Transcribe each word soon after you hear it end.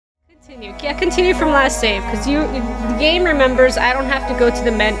Continue. Yeah, continue from last save, because the game remembers I don't have to go to the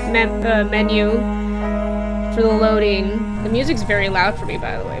menu for the loading. The music's very loud for me,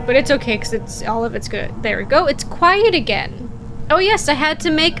 by the way, but it's okay because all of it's good. There we go. It's quiet again. Oh yes, I had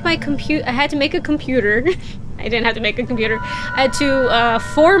to make my computer. I had to make a computer. I didn't have to make a computer. I had to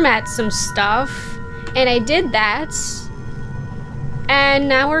format some stuff, and I did that. And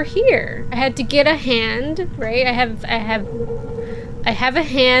now we're here. I had to get a hand, right? I have a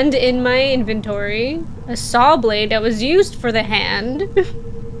hand in my inventory. A saw blade that was used for the hand.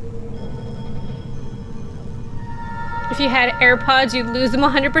 If you had AirPods, you'd lose them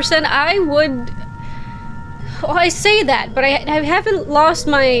 100%. I would... Well, I say that, but I haven't lost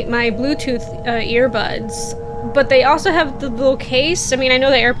my Bluetooth earbuds. But they also have the little case. I mean, I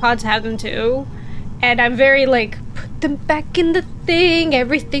know the AirPods have them too. And I'm very like, put them back in the thing.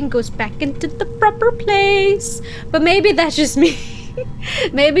 Everything goes back into the proper place. But maybe that's just me.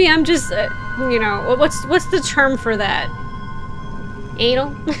 Maybe I'm just, you know, what's the term for that?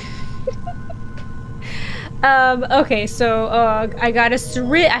 Anal? Okay, so, I got a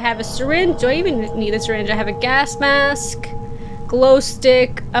syringe. I have a syringe. Do I even need a syringe? I have a gas mask, glow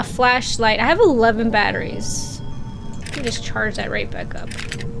stick, a flashlight. I have 11 batteries. Let me just charge that right back up.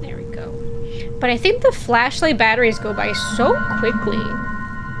 There we go. But I think the flashlight batteries go by so quickly.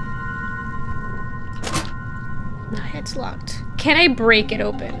 No, it's locked. Can I break it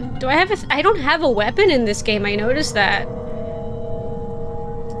open? Do I have I don't have a weapon in this game. I noticed that.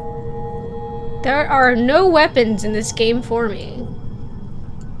 There are no weapons in this game for me.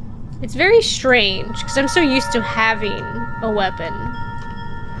 It's very strange, because I'm so used to having a weapon.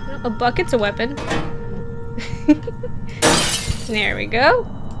 A bucket's a weapon. There we go.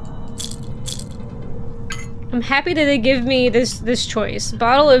 I'm happy that they give me this choice.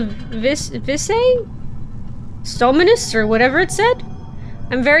 Bottle of Visay? Sominus, or whatever it said?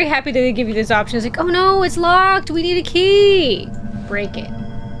 I'm very happy that they give you this option. It's like, oh no, it's locked, we need a key! Break it.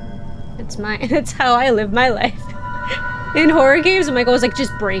 That's how I live my life. In horror games, I'm always like,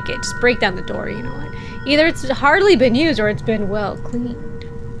 just break it. Just break down the door, you know what? Either it's hardly been used or it's been well cleaned.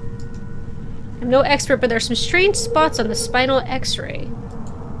 I'm no expert, but there's some strange spots on the spinal x-ray.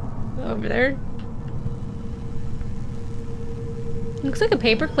 Over there. Looks like a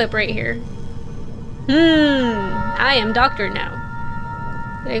paperclip right here. I am doctor now.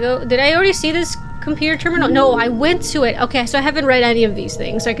 Did I already see this computer terminal? No, I went to it. Okay, so I haven't read any of these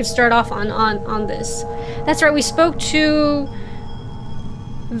things, so I could start off on this. That's right, we spoke to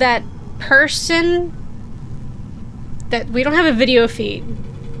that person that we don't have a video feed.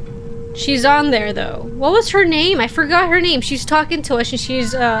 She's on there though. What was her name? I forgot her name. She's talking to us and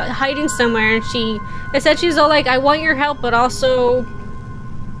she's hiding somewhere, and it said she's all like, I want your help, but also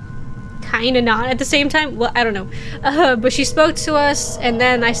kinda not at the same time. Well, I don't know. But she spoke to us, and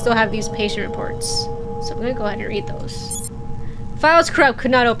then I still have these patient reports. So I'm gonna go ahead and read those. Files corrupt, could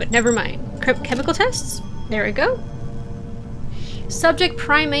not open. Never mind. Chemical tests? There we go. Subject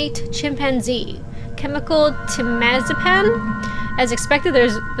primate chimpanzee. Chemical temazepam. As expected,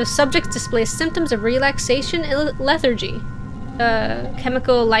 the subject displays symptoms of relaxation and lethargy.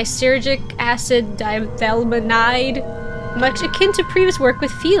 Chemical lysergic acid diethylamide. Much akin to previous work with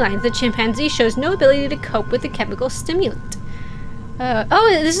felines, the chimpanzee shows no ability to cope with the chemical stimulant. Oh,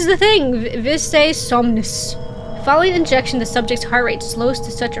 this is the thing! Visay somnus. Following injection, the subject's heart rate slows to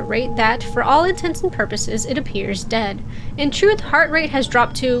such a rate that, for all intents and purposes, it appears dead. In truth, heart rate has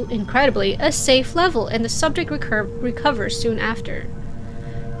dropped to, incredibly, a safe level, and the subject recovers soon after.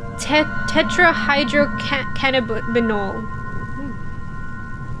 Tetrahydrocannabinol.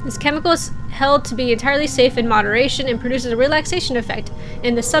 This chemical is held to be entirely safe in moderation and produces a relaxation effect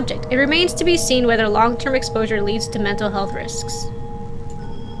in the subject. It remains to be seen whether long-term exposure leads to mental health risks.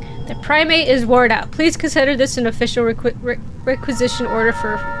 The primate is worn out. Please consider this an official requisition order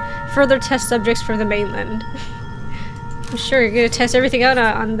for further test subjects for the mainland. I'm sure you're gonna test everything out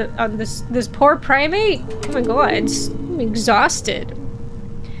on this poor primate? Oh my god, I'm exhausted.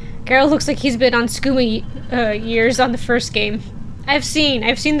 Geralt looks like he's been on skooma years on the first game. I've seen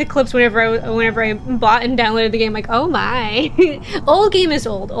the clips whenever I bought and downloaded the game, like, oh my. Old game is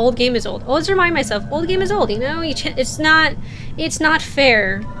old. Old game is old. Always remind myself, old game is old, you know? It's not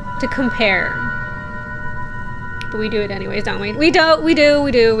fair to compare. But we do it anyways, don't we? We do.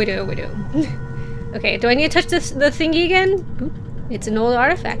 Okay, do I need to touch the thingy again? Oop, it's an old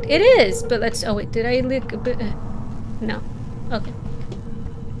artifact. It is, but let's, oh wait, did I look a bit? No. Okay.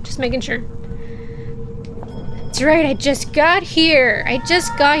 Just making sure. That's right, I just got here. There's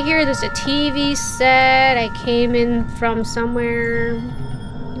a TV set. I came in from somewhere.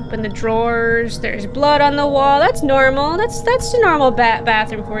 Open the drawers. There's blood on the wall. That's normal. That's the normal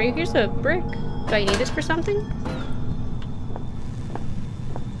bathroom for you. Here's a brick. Do I need this for something?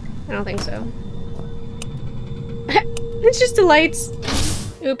 I don't think so. It's just the lights.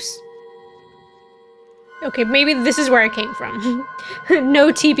 Oops. Okay, maybe this is where I came from.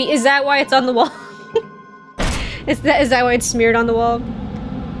 No TP. Is that why it's on the wall? Is that why it's smeared on the wall?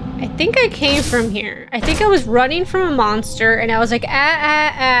 I think I came from here. I think I was running from a monster and I was like,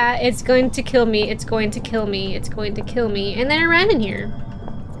 it's going to kill me, it's going to kill me, it's going to kill me. And then I ran in here.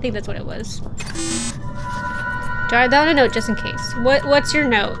 I think that's what it was. Jot down a note just in case. What's your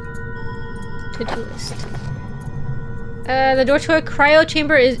note? To-do list. The door to a cryo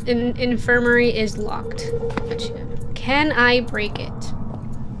chamber infirmary is locked. Gotcha. Can I break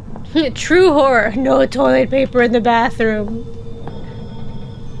it? True horror. No toilet paper in the bathroom.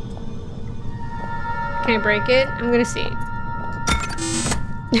 Can I break it? I'm gonna see.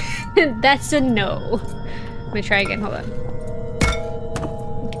 That's a no. I'm gonna try again. Hold on.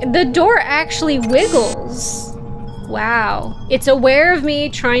 The door actually wiggles. Wow. It's aware of me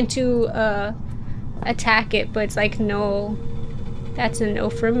trying to attack it, but it's like, no. That's a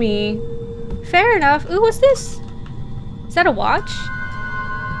no from me. Fair enough. Ooh, what's this? Is that a watch?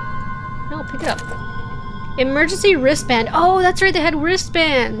 No, pick it up. Emergency wristband. Oh, that's right, they had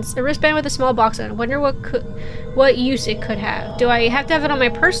wristbands. A wristband with a small box on it. I wonder what use it could have. Do I have to have it on my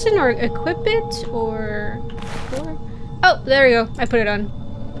person or equip it or oh, there we go. I put it on.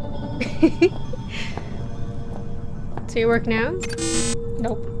 So you work now?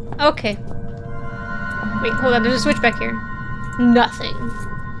 Nope. Okay. Wait, hold on, there's a switch back here. Nothing.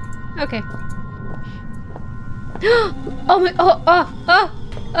 Okay. Oh my,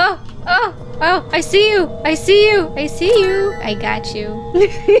 oh, I see you, I see you, I see you. I got you.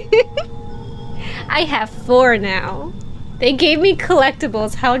 I have 4 now. They gave me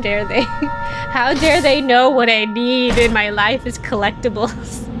collectibles, how dare they? How dare they know what I need in my life is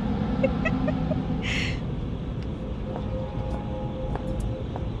collectibles.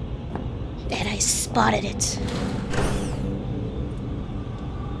 And I spotted it.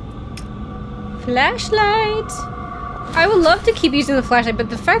 Flashlight! I would love to keep using the flashlight, but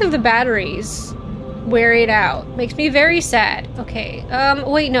the fact that the batteries wear it out makes me very sad. Okay,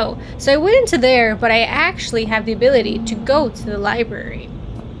 wait, no. So I went into there, but I actually have the ability to go to the library.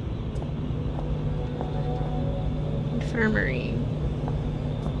 Infirmary.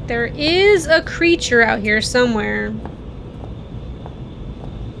 There is a creature out here somewhere.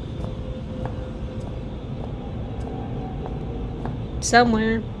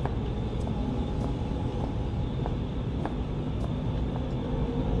 Somewhere.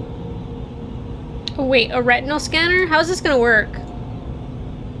 Oh, wait, a retinal scanner? How's this gonna work?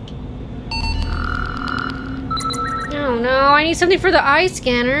 Oh no, I need something for the eye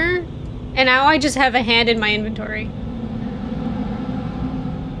scanner. And now I just have a hand in my inventory.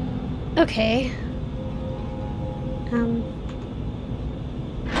 Okay.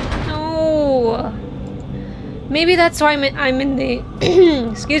 No. Maybe that's why I'm in the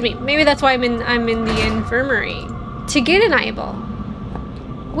excuse me. Maybe that's why I'm in the infirmary to get an eyeball.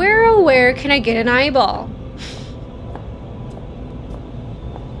 Where can I get an eyeball?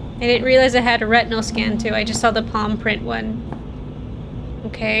 I didn't realize I had a retinal scan too. I just saw the palm print one.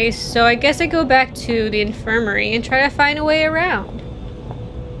 Okay, so I guess I go back to the infirmary and try to find a way around.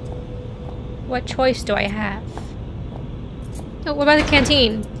 What choice do I have? Oh, what about the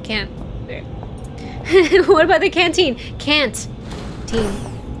canteen? Can't. What about the canteen? Can't. Team.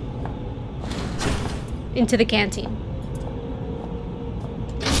 Into the canteen.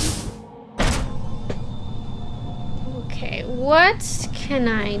 Okay, what can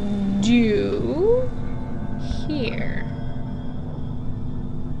I do here?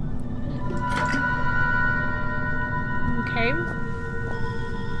 Okay.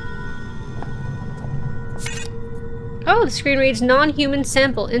 Oh, the screen reads non-human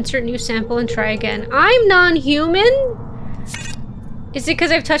sample. Insert new sample and try again. I'm non-human? Is it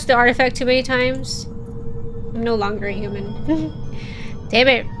because I've touched the artifact too many times? I'm no longer a human. Damn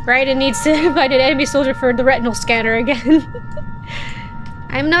it. Raiden needs to find an enemy soldier for the retinal scanner again.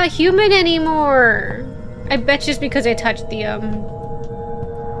 I'm not human anymore. I bet just because I touched the,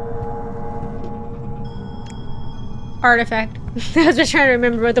 artifact. I was just trying to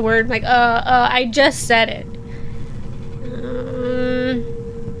remember what the word, like, I just said it.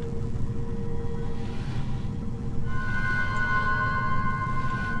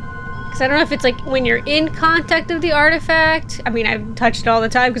 Because I don't know if it's like when you're in contact of the artifact. I mean, I've touched it all the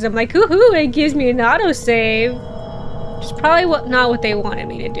time because I'm like, hoo-hoo, it gives me an autosave. Which is probably not what they wanted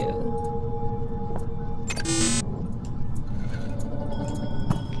me to do.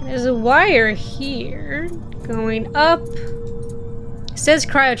 Can There's a wire here going up. It says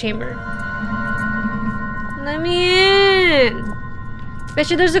cryo chamber. Let me in.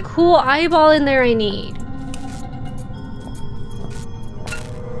 Bet you there's a cool eyeball in there I need.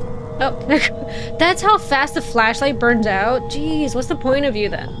 Oh, that's how fast the flashlight burns out? Jeez, what's the point of you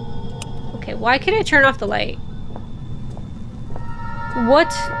then? Okay, why can't I turn off the light?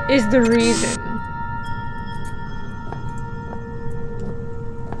 What is the reason?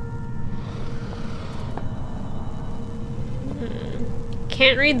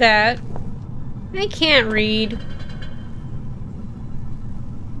 Can't read that. I can't read.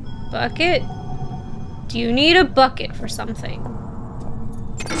 Bucket? Do you need a bucket for something?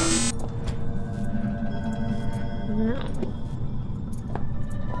 No.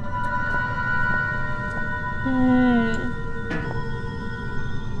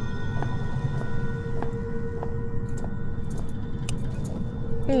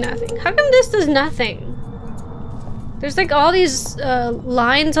 Nothing. How come this does nothing? There's like all these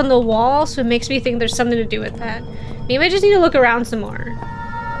lines on the wall, so it makes me think there's something to do with that. Maybe I just need to look around some more.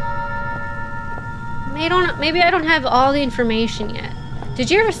 Maybe I don't have all the information yet. Did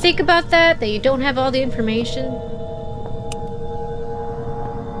you ever think about that? That you don't have all the information?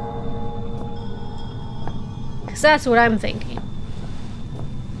 Because that's what I'm thinking.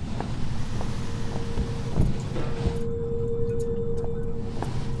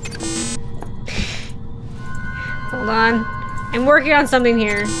 Hold on. I'm working on something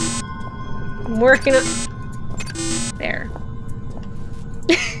here. I'm working on... There.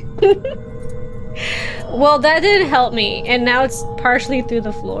 Well, that didn't help me, and now it's partially through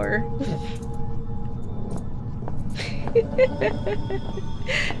the floor.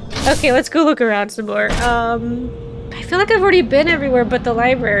 Okay, let's go look around some more. I feel like I've already been everywhere but the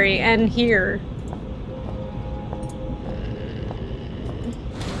library and here.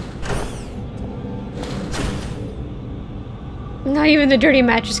 Not even the dirty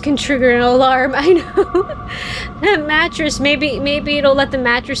mattress can trigger an alarm. I know. That mattress, maybe it'll let the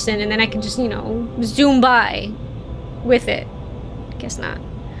mattress in and then I can just, you know, zoom by with it. Guess not.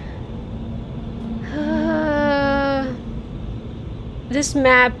 This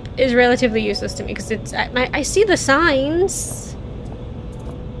map is relatively useless to me because it's I see the signs.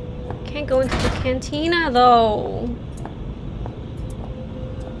 Can't go into the cantina though.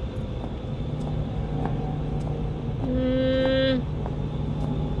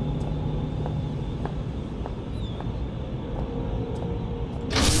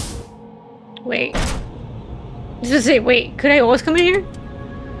 Wait. Does it say, wait, could I always come in here?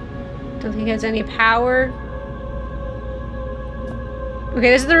 Don't think it has any power.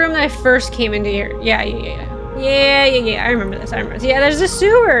 Okay, this is the room that I first came into here. Yeah. I remember this. Yeah, there's the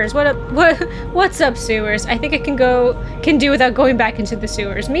sewers. What's up, sewers? I think I can do without going back into the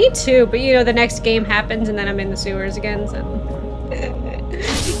sewers. Me too, but you know, the next game happens and then I'm in the sewers again, so...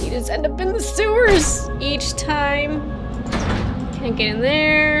 You just end up in the sewers each time. Can't get in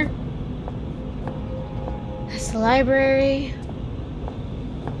there. That's the library.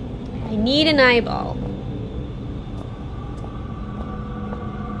 I need an eyeball.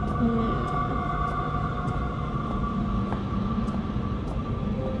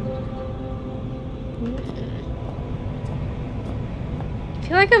 I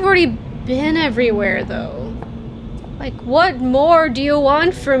feel like I've already been everywhere though. Like, what more do you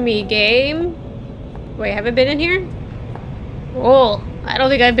want from me, game? Wait, have I been in here? Oh, I don't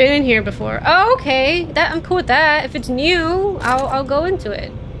think I've been in here before. Oh, okay. I'm cool with that. If it's new, I'll go into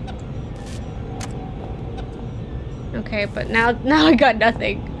it. Okay, but now I got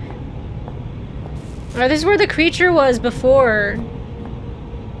nothing. Oh, this is where the creature was before.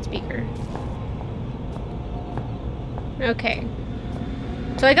 Speaker. Okay.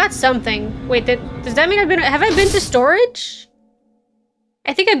 So I got something. Wait, does that mean have I been to storage?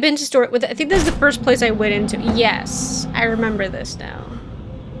 I think I've been to storage. I think this is the first place I went into. Yes, I remember this now.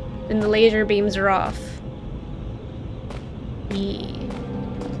 And the laser beams are off.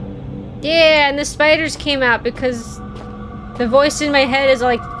 Yeah, and the spiders came out because the voice in my head is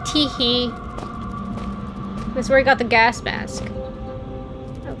like, tee-hee. That's where I got the gas mask.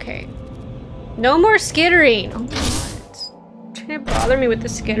 Okay. No more skittering. Oh my god. It's trying to bother me with the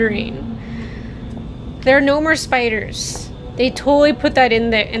skittering. There are no more spiders. They totally put that in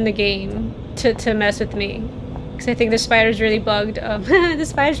the game to mess with me. Because I think the spider's really bugged. The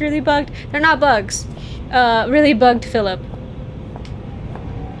spider's really bugged. They're not bugs. Really bugged Philip.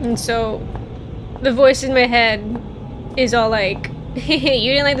 And so the voice in my head is all like, hey,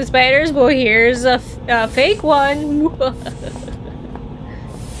 you didn't like the spiders? Well, here's a fake one.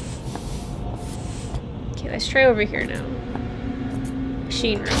 Okay, let's try over here now.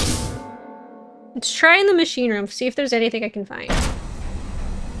 machine room. Let's try in the machine room, see if there's anything I can find.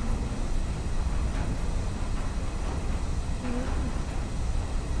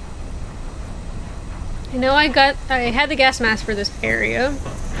 I know I had the gas mask for this area.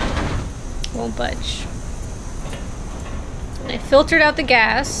 Won't budge. I filtered out the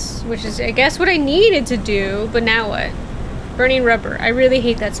gas, which is, I guess, what I needed to do, but now what? Burning rubber. I really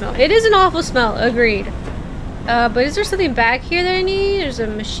hate that smell. It is an awful smell, agreed. But is there something back here that I need? There's a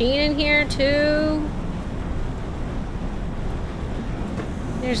machine in here, too.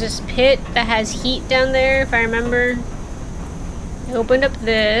 There's this pit that has heat down there, if I remember. I opened up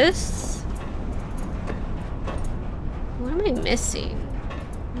this. What am I missing?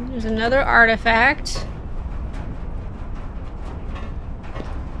 There's another artifact.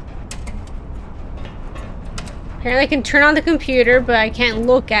 Apparently I can turn on the computer, but I can't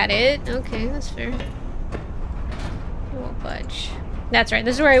look at it. Okay, that's fair. It won't budge. That's right,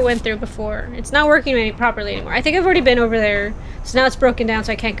 this is where I went through before. It's not working properly anymore. I think I've already been over there, so now it's broken down,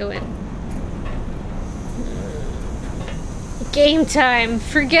 so I can't go in. Game time.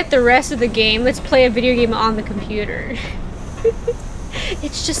 Forget the rest of the game. Let's play a video game on the computer.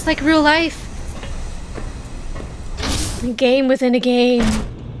 It's just like real life. A game within a game.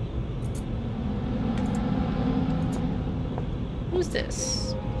 Who's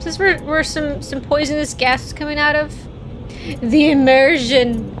this? Is this where some poisonous gas is coming out of? The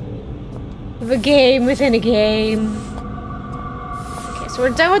immersion of a game within a game. Okay, so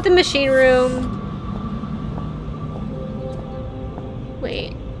we're done with the machine room.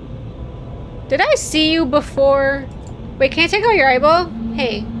 Wait. Did I see you before? Wait, can I take out your eyeball?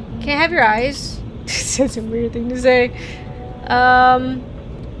 Hey, can I have your eyes? That's a weird thing to say.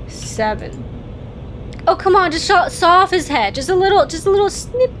 7. Oh, come on, just saw off his head. Just a little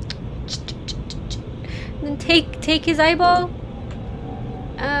snip. And then take his eyeball.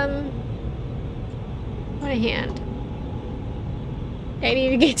 What a hand. I need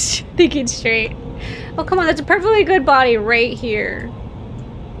to get thinking straight. Oh, come on, that's a perfectly good body right here.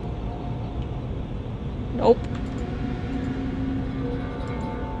 Nope.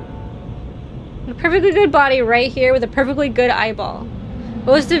 A perfectly good body right here with a perfectly good eyeball.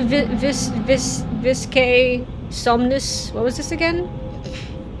 What was the viscae somnus? What was this again?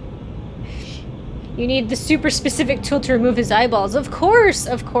 You need the super specific tool to remove his eyeballs. Of course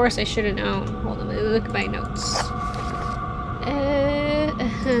I should have known. Hold on, let me look at my notes.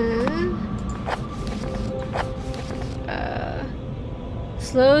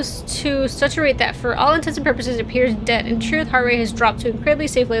 Slows to such a rate that for all intents and purposes it appears dead. In truth, heart rate has dropped to an incredibly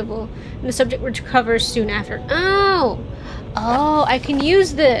safe level and the subject recovers soon after. Oh, I can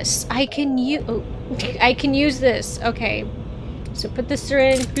use this. I can use this. Okay. So put the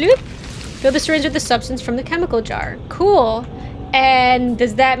syringe, bloop. Fill the syringe with the substance from the chemical jar. Cool. And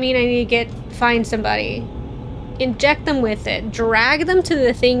does that mean I need to find somebody? Inject them with it. Drag them to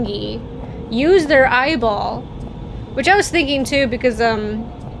the thingy. Use their eyeball. Which I was thinking too, because I don't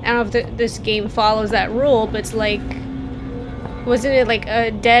know if this game follows that rule, but it's like, wasn't it like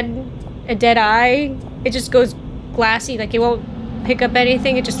a dead eye? It just goes glassy, like it won't pick up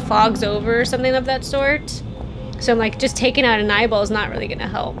anything, it just fogs over or something of that sort. So I'm like, just taking out an eyeball is not really gonna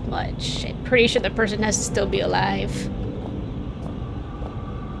help much. I'm pretty sure the person has to still be alive.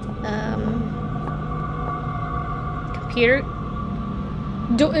 Computer?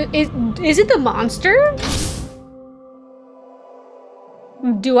 Is it the monster?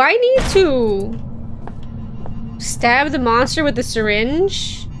 Do I need to stab the monster with the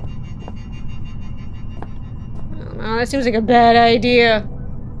syringe? Oh, that seems like a bad idea.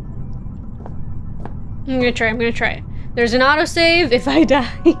 I'm gonna try it. There's an autosave. If I die,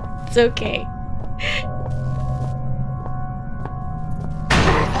 it's okay.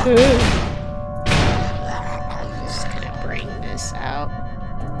 Ooh. Just gonna bring this out.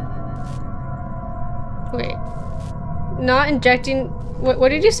 Wait. Not injecting... What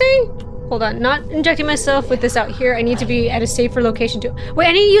did you say? Hold on. Not injecting myself with this out here. I need to be at a safer location too. Wait,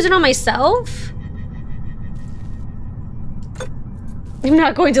 I need to use it on myself? I'm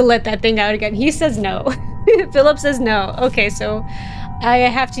not going to let that thing out again. He says no. Philip says no. Okay, so I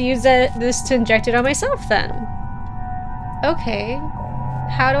have to use this to inject it on myself then. Okay.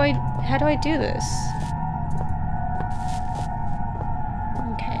 How do I do this?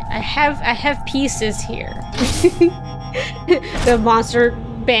 Okay. I have pieces here. The monster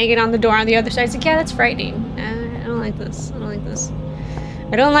banging on the door on the other side. It's like, yeah, that's frightening. I don't like this. I don't like this.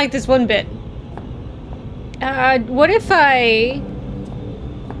 I don't like this one bit. What if I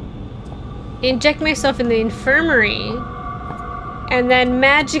inject myself in the infirmary and then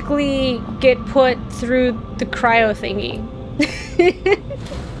magically get put through the cryo thingy?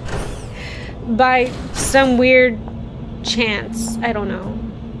 by some weird chance. I don't know.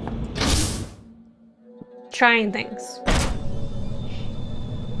 Trying things.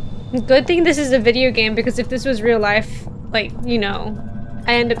 Good thing this is a video game, because if this was real life, like, you know,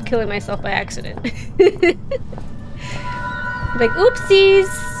 I end up killing myself by accident. Like, oopsies!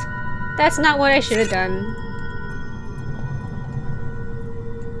 That's not what I should have done.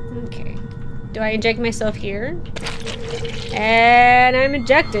 Okay. Do I inject myself here? And I'm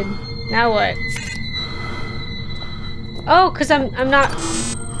ejected. Now what? Oh, because I'm not...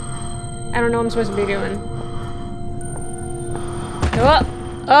 I don't know what I'm supposed to be doing.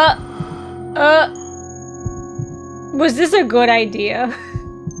 Was this a good idea?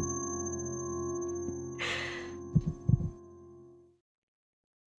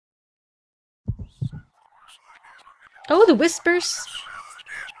 Oh, the whispers.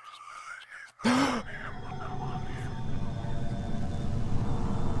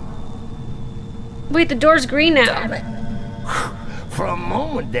 Wait, the door's green now. Damn it. For a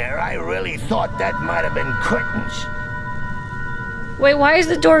moment there, I really thought that might have been curtains. Wait, why is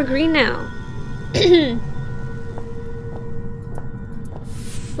the door green now?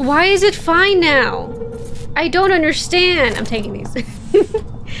 Why is it fine now? I don't understand. I'm taking these.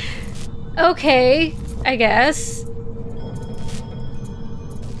 Okay, I guess.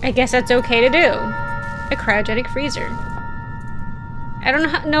 I guess that's okay to do. A cryogenic freezer. I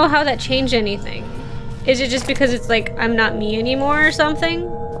don't know how that changed anything. Is it just because it's like, I'm not me anymore or something?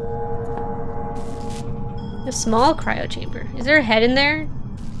 A small cryo chamber. Is there a head in there?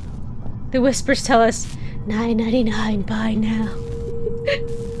 The whispers tell us, $9.99, buy now.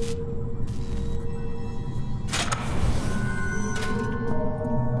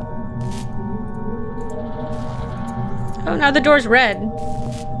 Oh, now the door's red.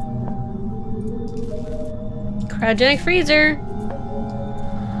 Cryogenic freezer.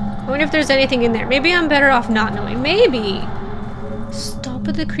 I wonder if there's anything in there. Maybe I'm better off not knowing. Maybe. Stop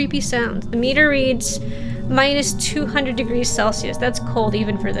with the creepy sounds. The meter reads minus 200 degrees Celsius. That's cold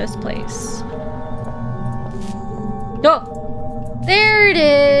even for this place. Oh! There it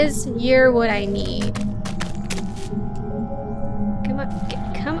is! You're what I need. Come on.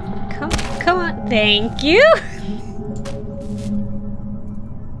 Come on. Thank you!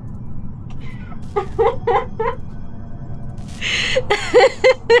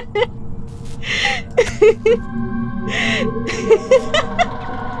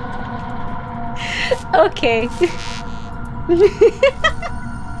 Okay.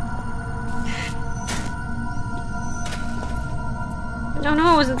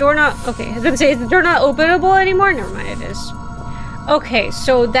 No, is the door not... Okay, I was gonna say, is the door not openable anymore? Never mind, it is. Okay,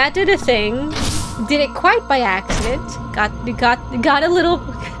 so that did a thing. Did it quite by accident. Got a little...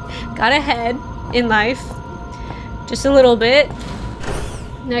 Got ahead in life. Just a little bit.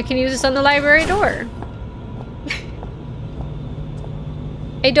 Now I can use this on the library door.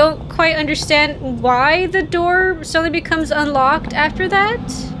 I don't quite understand why the door suddenly becomes unlocked after that.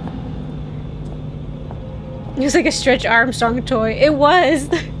 It was like a Stretch Armstrong toy. It was.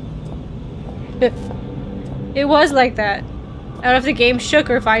 It was like that. I don't know if the game shook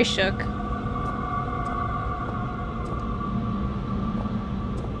or if I shook.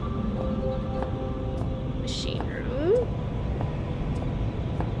 Machine room.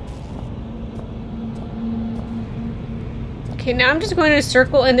 Okay, now I'm just going in a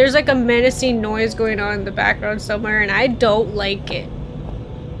circle and there's like a menacing noise going on in the background somewhere and I don't like it.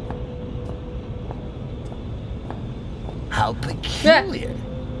 How peculiar.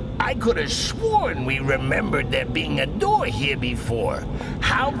 I could have sworn we remembered there being a door here before.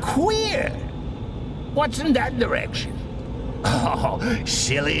 How queer. What's in that direction? Oh,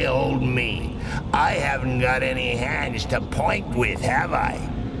 silly old me. I haven't got any hands to point with, have I?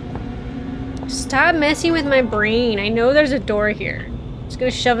 Stop messing with my brain. I know there's a door here. I'm just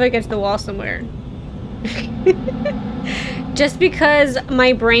gonna shove it against the wall somewhere. Just because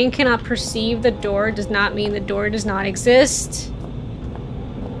my brain cannot perceive the door does not mean the door does not exist.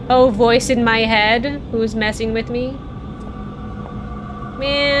 Oh, voice in my head who's messing with me.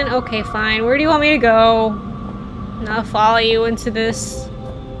 Man, okay, fine. Where do you want me to go? I'll follow you into this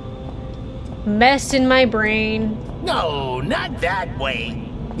mess in my brain. No, not that way.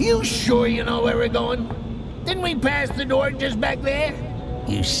 You sure you know where we're going? Didn't we pass the door just back there?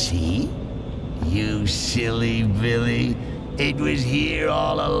 You see? You silly Billy. It was here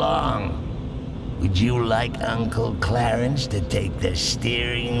all along. Would you like Uncle Clarence to take the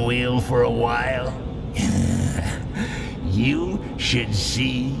steering wheel for a while? You should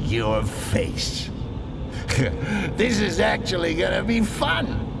see your face. This is actually gonna be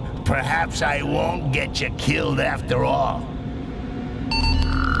fun. Perhaps I won't get you killed after all.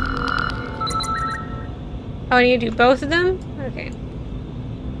 Oh, I need to do both of them? Okay.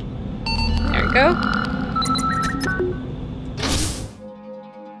 There we go.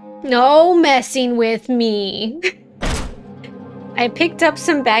 No messing with me. I picked up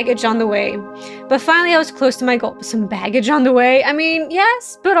some baggage on the way, but finally I was close to my goal. Some baggage on the way? I mean,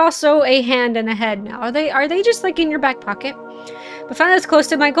 yes, but also a hand and a head now. Are they just like in your back pocket? But finally I was close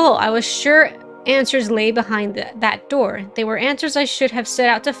to my goal. I was sure answers lay behind that door. They were answers I should have set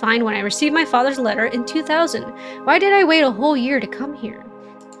out to find when I received my father's letter in 2000. Why did I wait a whole year to come here?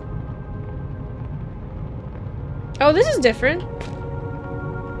 Oh, this is different.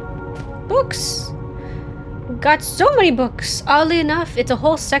 Books. Got so many books. Oddly enough, it's a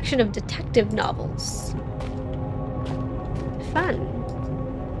whole section of detective novels. Fun.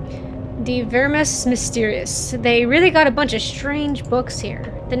 The Vermis Mysterious. They really got a bunch of strange books here.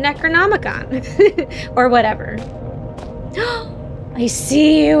 The Necronomicon. Or whatever. I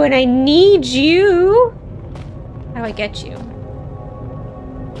see you and I need you. How do I get you?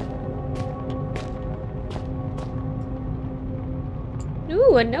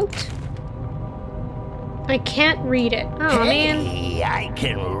 Ooh, a note. I can't read it. Oh, man. Hey, I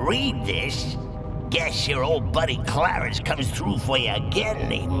can read this. Guess your old buddy Clarence comes through for you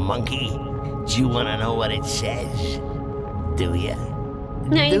again, eh, monkey? Do you want to know what it says? Do ya?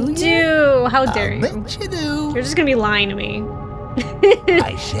 I do. How dare you? Bet you do. You're just gonna be lying to me.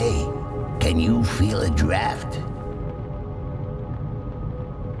 I say, can you feel a draft?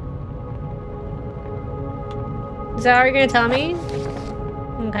 Is that what you're gonna tell me?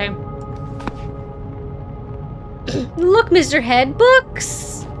 Okay. Look, Mr. Head,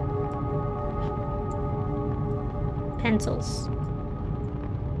 books! Pencils.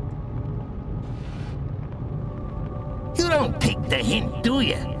 You don't take the hint, do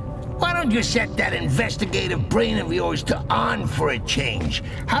you? Why don't you set that investigative brain of yours to on for a change?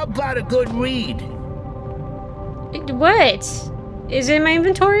 How about a good read? What? Is it in my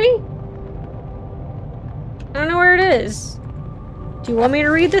inventory? I don't know where it is. Do you want me to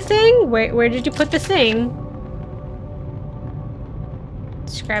read the thing? Where did you put the thing?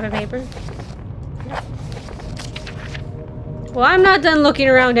 Scrap of paper. Well, I'm not done looking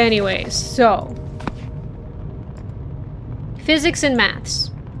around anyways, so. Physics and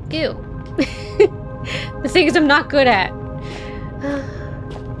maths. Ew. The things I'm not good at.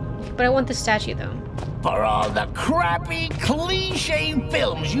 But I want the statue, though. For all the crappy, cliche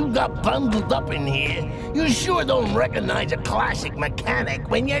films you got bundled up in here, you sure don't recognize a classic mechanic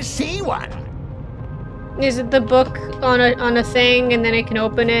when you see one. Is it the book on a thing, and then I can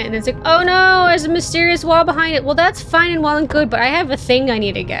open it, and it's like, oh no, there's a mysterious wall behind it. Well, that's fine and well and good, but I have a thing I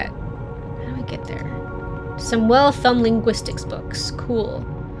need to get. How do I get there? Some well-thumbed linguistics books. Cool.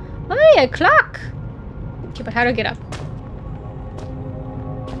 Oh, yeah, a clock! Okay, but how do I get up?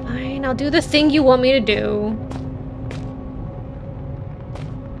 Fine, I'll do the thing you want me to do.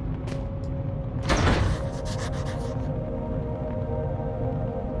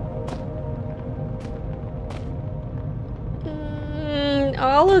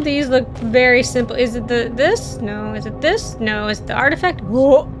 All of these look very simple. Is it this? No. Is it this? No. Is it the artifact?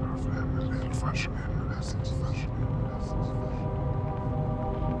 Whoa.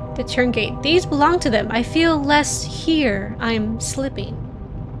 The turngate. These belong to them. I feel less here. I'm slipping.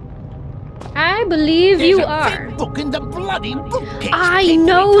 I believe you are. Big book in the bloody bookcase. I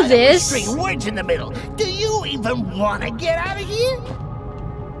know this. String words in the middle. Do you even want to get out of here?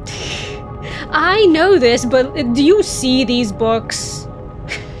 I know this, but do you see these books?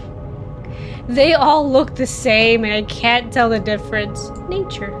 They all look the same, and I can't tell the difference.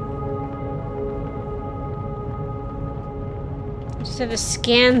 Nature. I just have to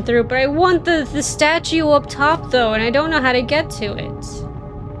scan through, but I want the statue up top, though, and I don't know how to get to it.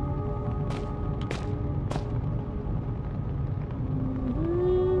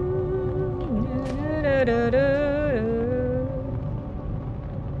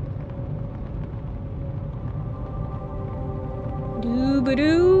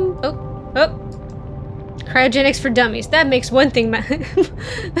 Doo-ba-doo. Oh. Cryogenics for dummies. That makes one thing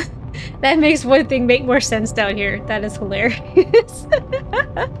that makes one thing make more sense down here. That is hilarious.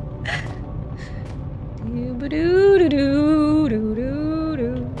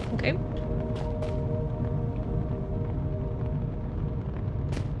 Okay.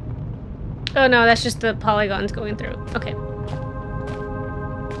 Oh no, that's just the polygons going through. Okay.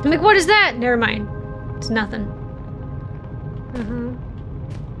 I'm like, what is that? Never mind. It's nothing.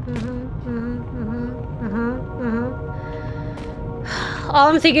 All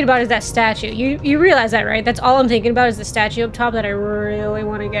I'm thinking about is that statue. You realize that, right? That's all I'm thinking about is the statue up top that I really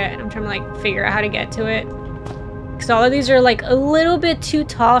want to get. And I'm trying to like figure out how to get to it. Because all of these are like a little bit too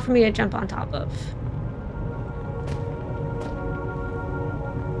tall for me to jump on top of.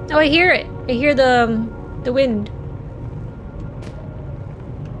 Oh, I hear it. I hear the wind.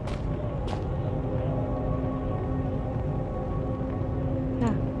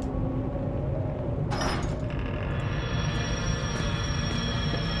 Ah.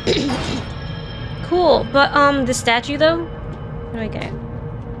 Cool, but the statue though? What do I get?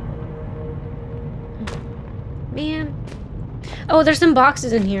 Man. Oh, there's some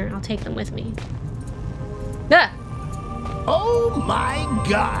boxes in here. I'll take them with me. Ah! Oh my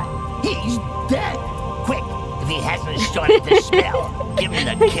God! He's dead! Quick, if he hasn't started to smell, give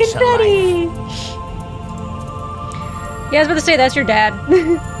him the kiss of life. Yeah, I was about to say, that's your dad.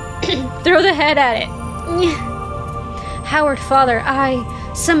 Throw the head at it. Howard, father,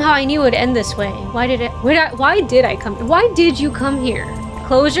 somehow I knew it would end this way. Why did you come here?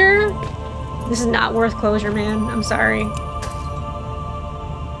 Closure? This is not worth closure, man. I'm sorry.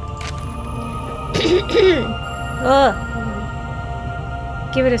 Ugh.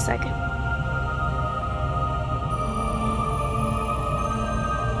 Give it a second.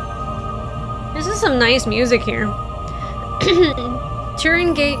 This is some nice music here.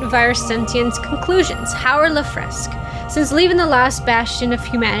 Turing Gate Virus Sentience Conclusions. Howard Lafresque. Since leaving the last bastion of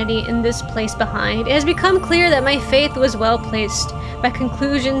humanity in this place behind, it has become clear that my faith was well placed. My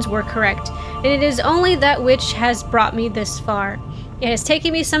conclusions were correct, and it is only that which has brought me this far. It has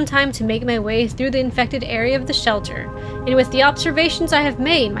taken me some time to make my way through the infected area of the shelter, and with the observations I have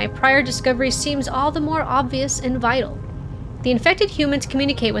made, my prior discovery seems all the more obvious and vital. The infected humans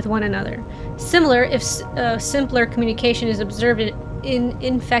communicate with one another. Similar, if simpler communication is observed in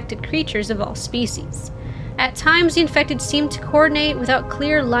infected creatures of all species. At times, the infected seem to coordinate without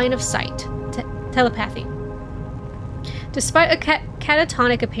clear line of sight. Telepathy. Despite a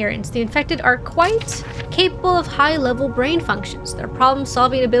catatonic appearance, the infected are quite capable of high-level brain functions. Their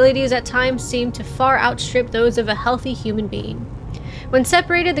problem-solving abilities at times seem to far outstrip those of a healthy human being. When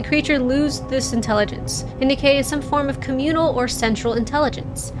separated, the creature loses this intelligence, indicating some form of communal or central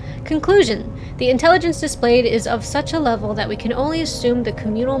intelligence. Conclusion: the intelligence displayed is of such a level that we can only assume the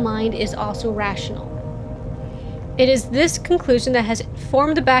communal mind is also rational. It is this conclusion that has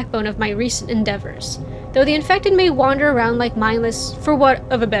formed the backbone of my recent endeavors. Though the infected may wander around like mindless, for want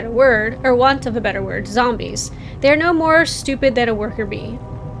of a better word, zombies, they are no more stupid than a worker bee.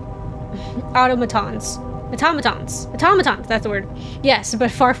 Automatons, that's the word. Yes,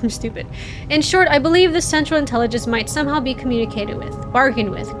 but far from stupid. In short, I believe the central intelligence might somehow be communicated with,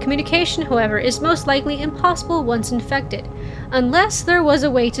 bargained with. Communication, however, is most likely impossible once infected, unless there was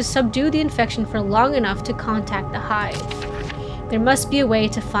a way to subdue the infection for long enough to contact the hive. There must be a way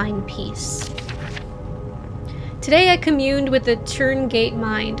to find peace. Today I communed with the Turing Gate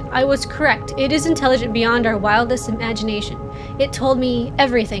mind. I was correct. It is intelligent beyond our wildest imagination. It told me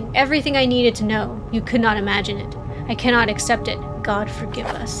everything I needed to know. You could not imagine it. I cannot accept it. God forgive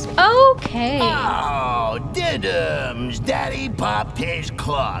us. Okay. Oh, diddums. Daddy popped his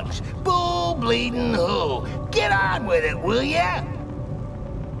clogs. Bull bleeding who? Get on with it, will ya?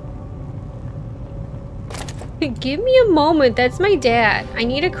 Give me a moment. That's my dad. I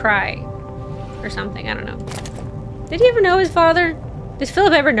need to cry. Or something. I don't know. Did he ever know his father? Does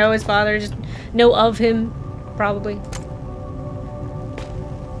Philip ever know his father? Just know of him? Probably.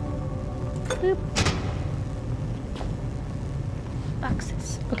 Boop.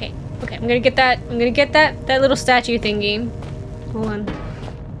 Boxes. Okay. Okay, I'm gonna get that. I'm gonna get that little statue thingy. Hold on.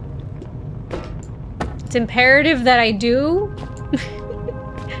 It's imperative that I do.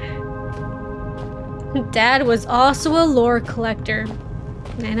 Dad was also a lore collector.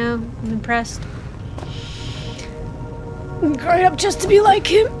 I know. I'm impressed. I'm growing up just to be like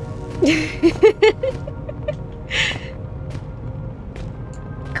him.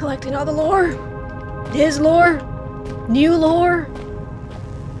 Collecting all the lore. His lore. New lore.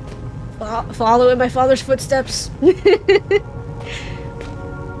 Follow in my father's footsteps.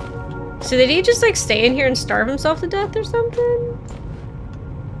 So did he just like stay in here and starve himself to death or something?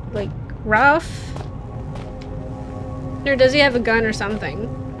 Like rough? Or does he have a gun or something?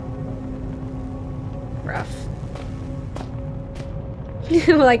 Rough.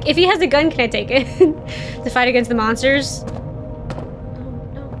 Like, if he has a gun, can I take it? To fight against the monsters?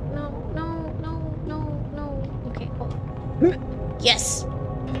 No. Okay, hold on. Yes!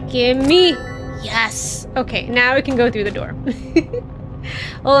 Gimme! Yes! Okay, now we can go through the door.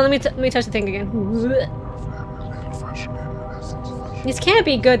 Hold on, let me touch the thing again. This can't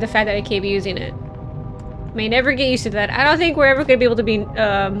be good, the fact that I keep using it. May never get used to that. I don't think we're ever gonna be able to be,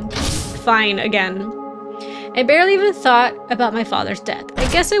 fine again. I barely even thought about my father's death. I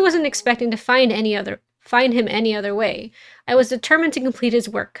guess I wasn't expecting to find him any other way. I was determined to complete his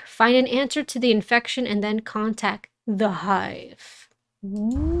work, find an answer to the infection, and then contact the hive.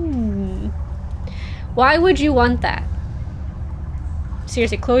 Ooh. Why would you want that?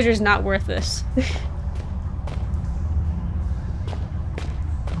 Seriously, closure's not worth this.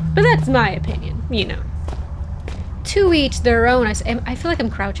 But that's my opinion, you know. To each their own. I feel like I'm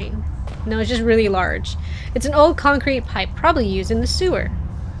crouching. No, it's just really large. It's an old concrete pipe, probably used in the sewer.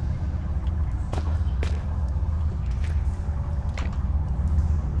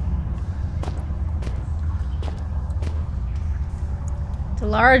 It's a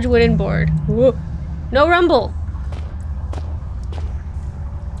large wooden board. Whoa. No rumble.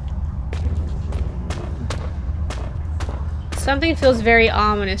 Something feels very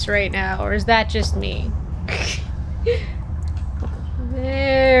ominous right now, or is that just me?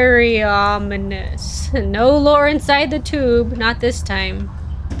 Very ominous. No lore inside the tube, not this time.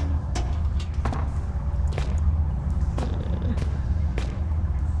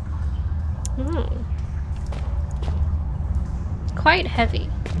 Oh. Quite heavy.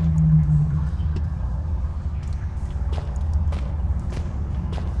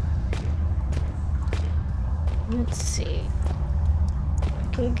 Let's see.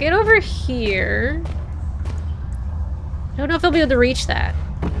 I can get over here. I don't know if I'll be able to reach that.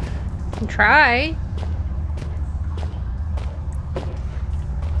 I can try.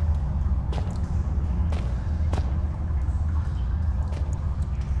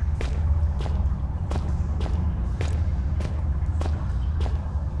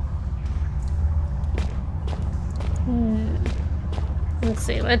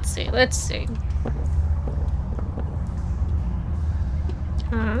 Let's see.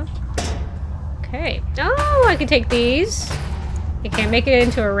 Okay. Oh, I can take these. I can't make it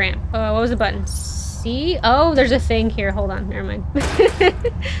into a ramp. Oh, what was the button? C? Oh, there's a thing here. Hold on. Never mind. Well,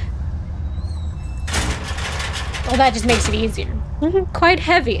 that just makes it easier. Quite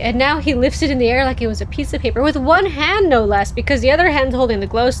heavy. And now he lifts it in the air like it was a piece of paper with one hand, no less, because the other hand's holding the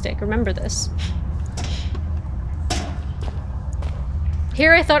glow stick. Remember this.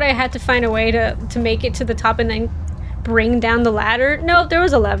 Here I thought I had to find a way to make it to the top and then bring down the ladder. Nope, there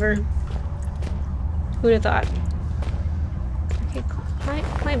was a lever. Who'd have thought? Okay,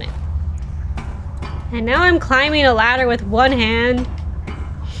 climb it. And now I'm climbing a ladder with one hand.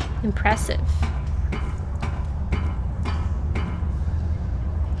 Impressive.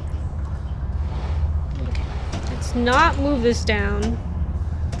 Okay, let's not move this down.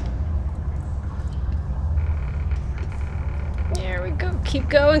 There we go. Keep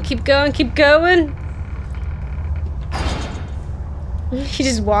going, keep going, keep going. He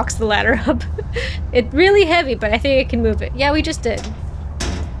just walks the ladder up. It's really heavy, but I think I can move it. Yeah, we just did.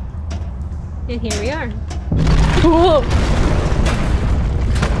 And here we are. Whoa!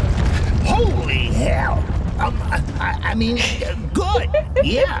 Holy hell! I mean, good.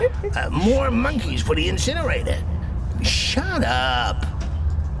 Yeah, more monkeys for the incinerator. Shut up.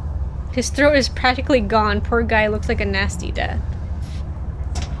 His throat is practically gone. Poor guy looks like a nasty death.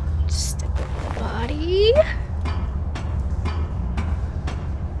 Step with the body.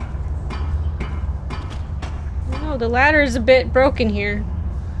 Oh, the ladder is a bit broken here.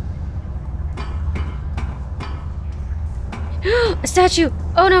 A statue!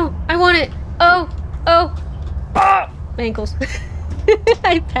 Oh no! I want it! Oh! Oh! Ah! My ankles.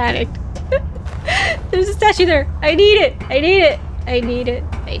 I panicked. There's a statue there! I need it! I need it! I need it!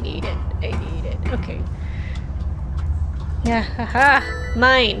 I need it! I need it! Okay. Yeah, haha!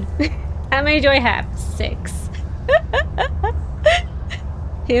 Mine! How many do I have? 6.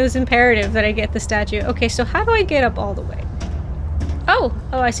 It was imperative that I get the statue. Okay, so how do I get up all the way? Oh!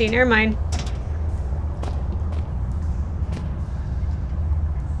 Oh, I see. Never mind.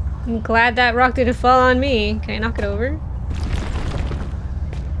 I'm glad that rock didn't fall on me. Can I knock it over?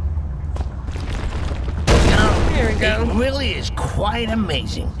 There we go. It really is quite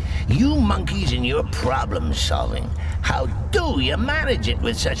amazing. You monkeys and your problem solving. How do you manage it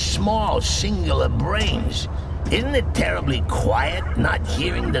with such small, singular brains? Isn't it terribly quiet, not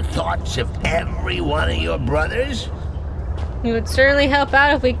hearing the thoughts of every one of your brothers? It would certainly help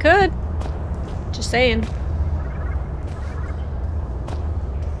out if we could. Just saying.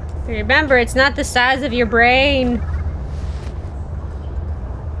 Remember, it's not the size of your brain.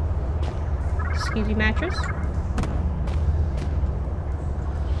 Excuse me, mattress.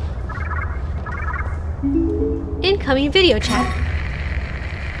 Incoming video chat.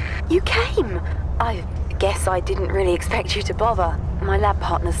 You came! I guess I didn't really expect you to bother. My lab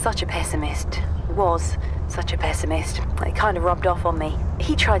partner's such a pessimist. Was such a pessimist. It kind of rubbed off on me.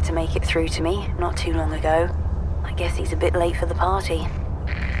 He tried to make it through to me not too long ago. I guess he's a bit late for the party.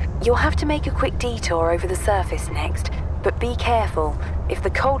 You'll have to make a quick detour over the surface next, but be careful. If the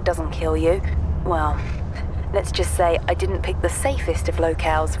cold doesn't kill you, well, Let's just say I didn't pick the safest of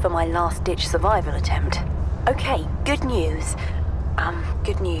locales for my last-ditch survival attempt. Okay, good news.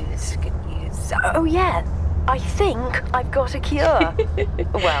 Good news. Oh yeah, I think I've got a cure.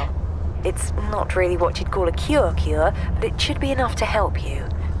 Well, it's not really what you'd call a cure, but it should be enough to help you.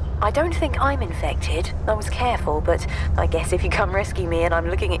 I don't think I'm infected. I was careful, but I guess if you come rescue me and I'm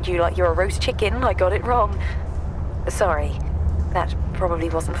looking at you like you're a roast chicken, I got it wrong. Sorry, that probably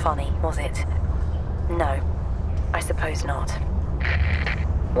wasn't funny, was it? No, I suppose not.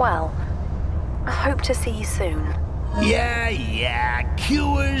 Well, I hope to see you soon. Yeah,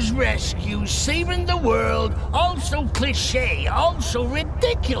 cures, rescues, saving the world, all so cliché, all so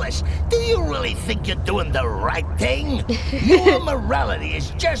ridiculous. Do you really think you're doing the right thing? Your morality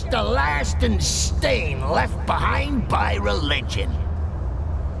is just a lasting stain left behind by religion.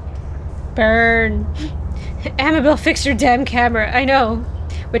 Burn. Amabel, fix your damn camera. I know.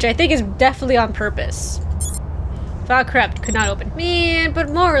 Which I think is definitely on purpose. File corrupt. Could not open. Man, but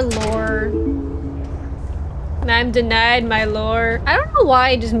more lore. I'm denied my lore. I don't know why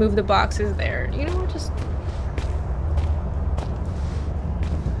I just moved the boxes there. You know, just...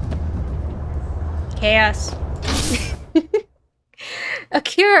 chaos. A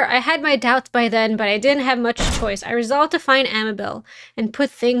cure. I had my doubts by then, but I didn't have much choice. I resolved to find Amabel and put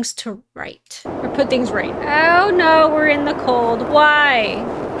things to right. Or put things right. Oh no, we're in the cold. Why?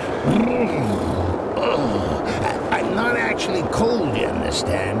 I'm not actually cold, you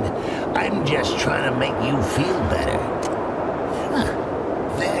understand? I'm just trying to make you feel better. Huh.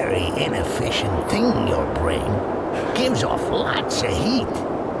 Very inefficient thing, your brain. Gives off lots of heat.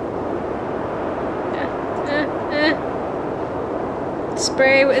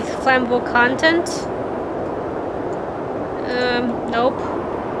 Spray with flammable content? Nope.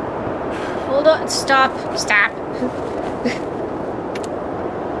 Hold on, stop.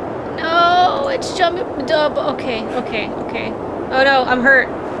 No, it's jumping dub. Okay. Oh no, I'm hurt.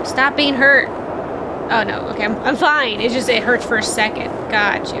 Stop being hurt. Oh no, okay, I'm fine. It's just, it hurts for a second.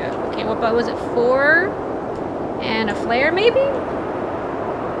 Gotcha. Okay, what was it? 4? And a flare, maybe?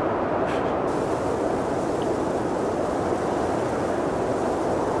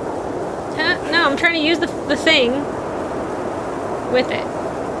 No, I'm trying to use the thing with it.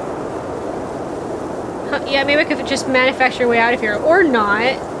 Huh, yeah, maybe I could just manufacture a way out of here. Or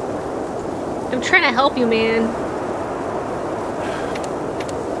not. I'm trying to help you, man.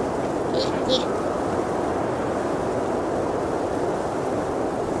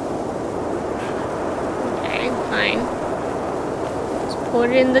 Okay, fine. Let's put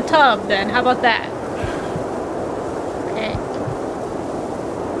it in the tub then. How about that? Okay.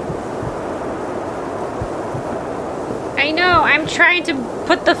 I know, I'm trying to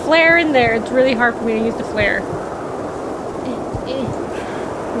put the flare in there. It's really hard for me to use the flare.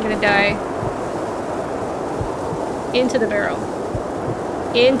 I'm gonna die. Into the barrel.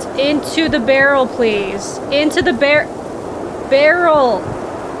 Into the barrel, please. Into the barrel.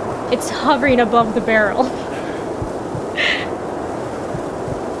 It's hovering above the barrel.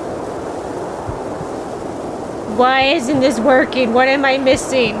 Why isn't this working? What am I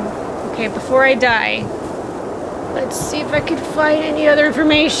missing? Okay, before I die, let's see if I can find any other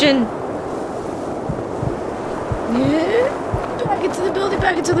information.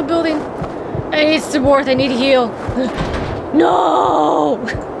 Back into the building. I need some warmth, I need to heal. No!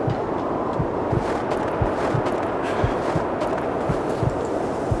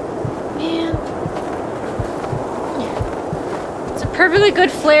 Man. It's a perfectly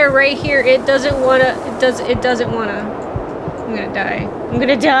good flare right here. It doesn't wanna, it doesn't wanna. I'm gonna die. I'm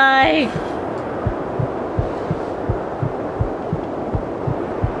gonna die!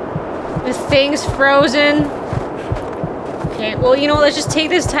 This thing's frozen. Okay, well, you know what? Let's just take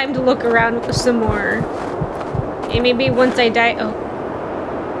this time to look around some more. And maybe once I die... Oh.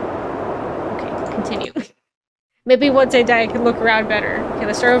 Okay, continue. Maybe once I die, I can look around better. Okay,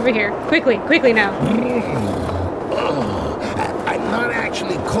 let's start over here. Quickly now. I'm not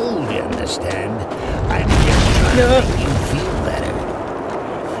actually cold, you understand? I'm just trying to make you feel better.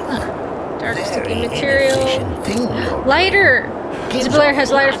 Dark sticky material. Lighter! This blare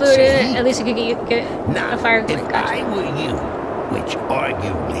has lighter fluid in it. At least it could get a fire going. If I were you, which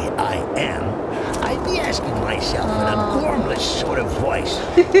arguably I am, I'd be asking myself in a gormless sort of voice,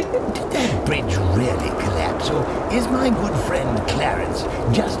 did that bridge really collapse, or is my good friend Clarence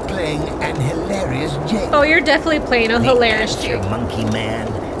just playing an hilarious joke? Oh, you're definitely playing a hilarious joke. Monkey man,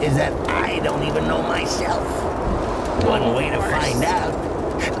 is that I don't even know myself. One way to find out.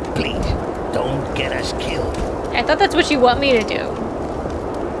 Please, don't get us killed. I thought that's what you want me to do.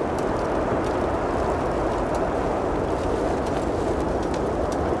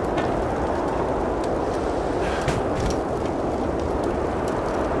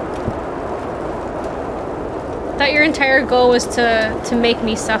 thought your entire goal was to make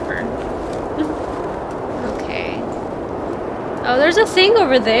me suffer. Okay. Oh, there's a thing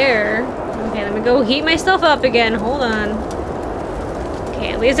over there. Okay, let me go heat myself up again. Hold on.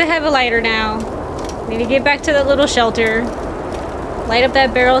 Okay, at least I have a lighter now. Need to get back to that little shelter. Light up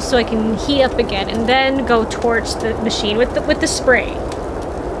that barrel so I can heat up again, and then go towards the machine with the spray.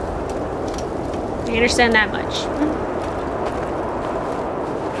 I understand that much.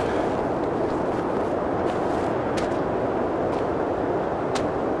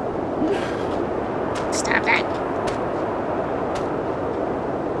 Stop that.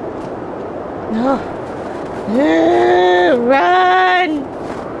 No. Run!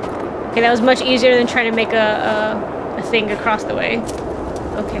 Okay, that was much easier than trying to make a thing across the way.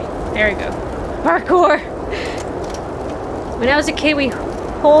 Okay, there we go. Parkour! When I was a kid, we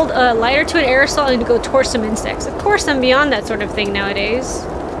hold a lighter to an aerosol and go torch some insects. Of course, I'm beyond that sort of thing nowadays.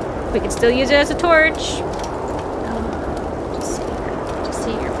 We can still use it as a torch. Just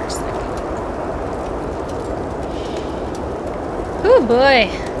see here for a second. Oh boy.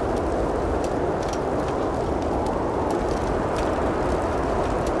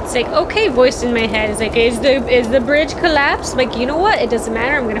 It's like, okay, voice in my head. It's like, is the bridge collapsed? Like, you know what? It doesn't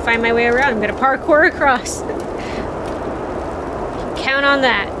matter. I'm gonna find my way around. I'm gonna parkour across. Count on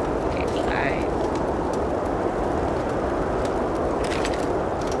that. Okay, 5.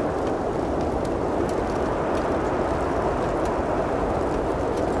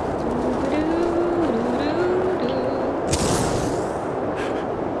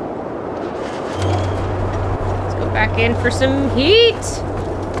 Let's go back in for some heat.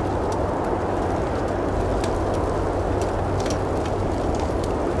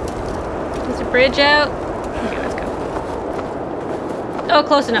 Bridge out. Okay, let's go. Oh,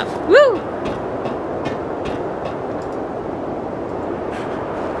 close enough. Woo!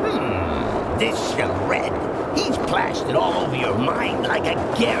 This Red. He's plastered all over your mind like a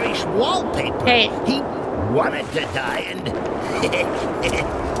garish wallpaper. Hey. He wanted to die and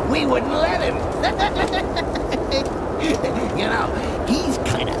we wouldn't let him. You know, he's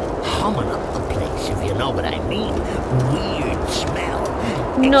kind of humming up the place, if you know what I mean. Weird smell.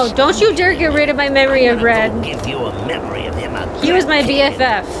 No, don't you dare get rid of my memory of Red. Give you a memory of him. He was my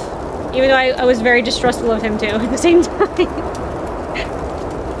BFF. Even though I was very distrustful of him too at the same time.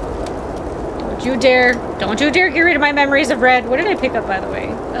 Don't you dare get rid of my memories of Red. What did I pick up, by the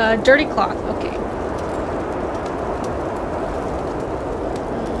way? Dirty cloth. Okay.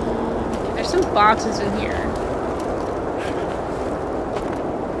 There's some boxes in here.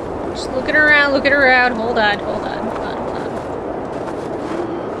 Just looking around. Hold on.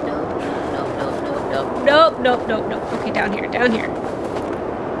 Nope. Okay, down here.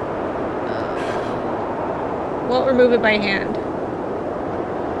 Won't remove it by hand.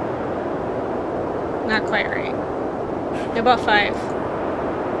 Not quite right. About 5.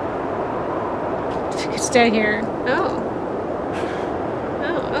 It's down here. Oh,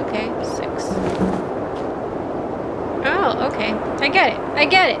 okay. 6. Oh, okay. I get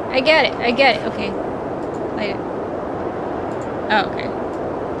it. Okay. Light it. Oh, okay.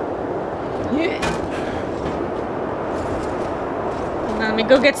 Yeah. Let me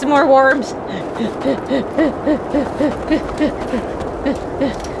go get some more worms. Okay.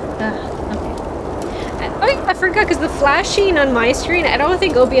 I forgot, because the flashing on my screen, I don't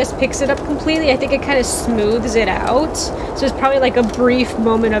think OBS picks it up completely. I think it kind of smooths it out. So it's probably like a brief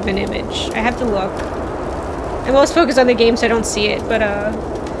moment of an image. I have to look. I'm most focused on the game, so I don't see it. But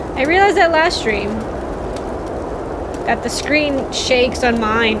I realized that last stream, that the screen shakes on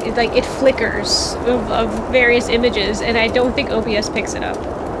mine. It flickers of various images, and I don't think OBS picks it up.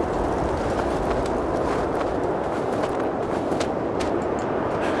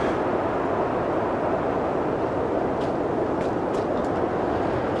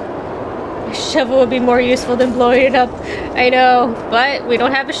 A shovel would be more useful than blowing it up. I know, but we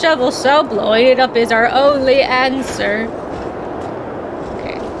don't have a shovel, so blowing it up is our only answer.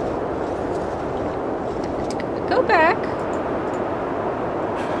 Okay. Go back.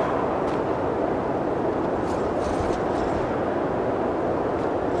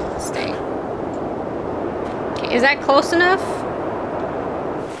 Stay. Okay, is that close enough?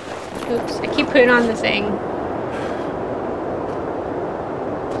 Oops, I keep putting on the thing.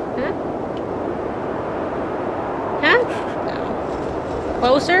 Huh? No.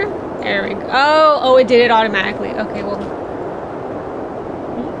 Closer? There we go. Oh, it did it automatically. Okay, well.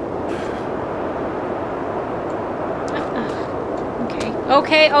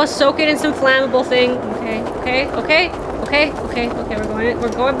 Okay, I'll soak it in some flammable thing. Okay,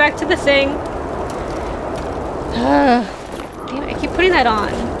 we're going back to the thing. Damn it, I keep putting that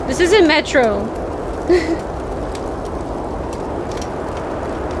on. This isn't Metro.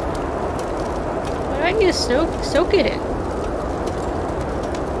 me to soak it in?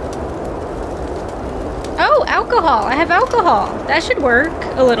 Oh, alcohol. I have alcohol. That should work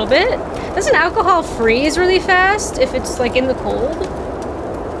a little bit. Doesn't alcohol freeze really fast if it's like in the cold?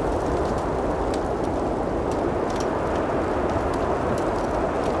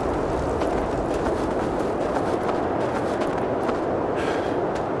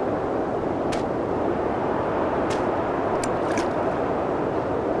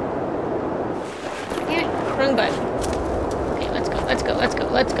 Yeah, wrong button. Okay, let's go, let's go, let's go,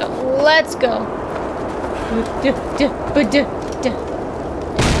 let's go, let's go. Just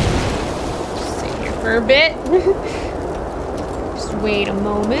sit here for a bit. Just wait a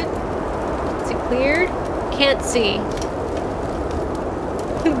moment. Is it cleared? Can't see.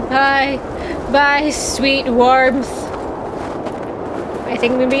 Bye. Bye, sweet warmth. I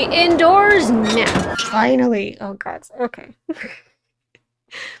think I'm gonna be indoors now. Finally. Oh god. Okay.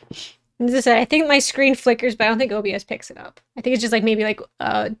 As I said, I think my screen flickers, but I don't think OBS picks it up. I think it's just like maybe like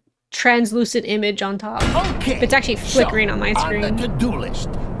a translucent image on top. Okay. But it's actually flickering on my screen. On the to-do list,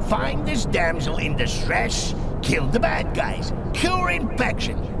 find this damsel in distress, kill the bad guys, cure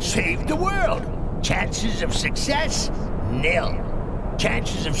infection, save the world. Chances of success? Nil.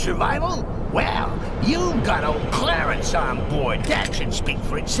 Chances of survival? Well, you've got old Clarence on board. That should speak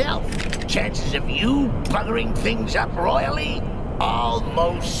for itself. Chances of you buggering things up royally?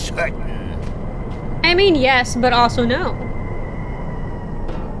 Almost certain. I mean, yes, but also no.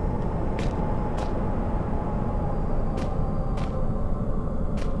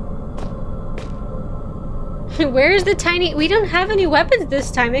 Where's the tiny... We don't have any weapons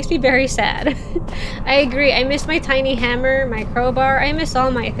this time. Makes me very sad. I agree. I miss my tiny hammer, my crowbar. I miss all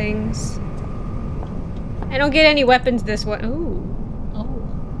my things. I don't get any weapons this one. Ooh. Oh.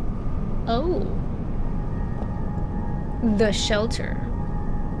 Oh. The shelter.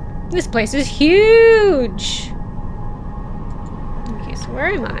 This place is huge! Okay, so where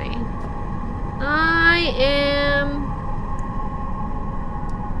am I?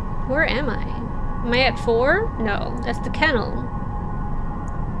 Where am I? Am I at 4? No, that's the kennel.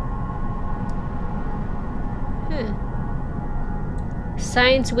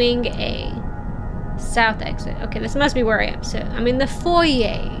 Science Wing A. South exit. Okay, this must be where I am. So, I'm in the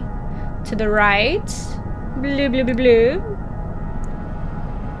foyer. To the right. Blue, blue, blue, blue.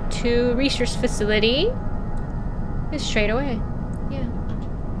 To research facility. It's straight away. Yeah.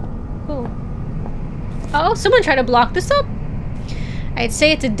 Cool. Oh, someone tried to block this up? I'd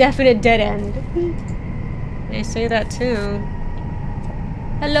say it's a definite dead end. I say that too.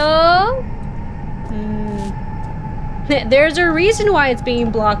 Hello? There's a reason why it's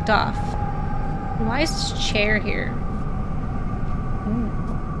being blocked off. Why is this chair here?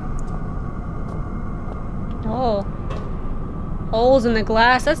 Oh. Holes in the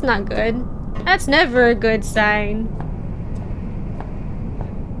glass, that's not good. That's never a good sign.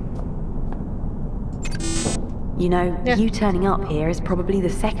 You know, you turning up here is probably the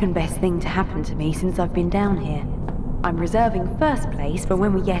second best thing to happen to me since I've been down here. I'm reserving first place for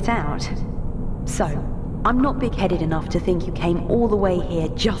when we get out. So, I'm not big-headed enough to think you came all the way here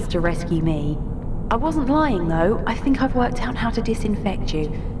just to rescue me. I wasn't lying though, I think I've worked out how to disinfect you.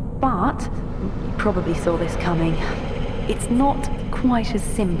 But, you probably saw this coming. It's not quite as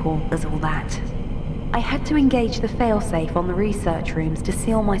simple as all that. I had to engage the failsafe on the research rooms to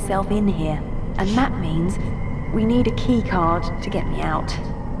seal myself in here, and that means we need a key card to get me out.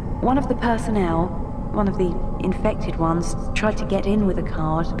 One of the personnel, one of the infected ones, tried to get in with a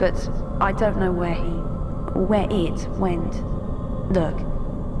card, but I don't know where it went. Look,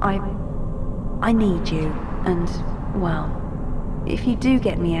 I need you, and, well, if you do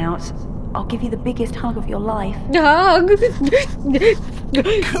get me out, I'll give you the biggest hug of your life. Hug?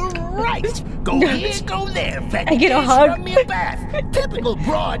 Christ! Go here, go there, I get a hug. From your bath. Typical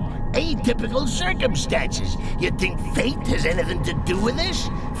broad, atypical circumstances. You think fate has anything to do with this?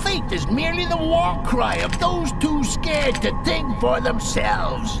 Fate is merely the war cry of those too scared to think for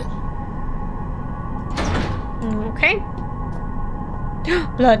themselves. Okay.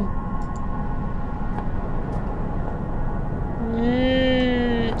 Blood.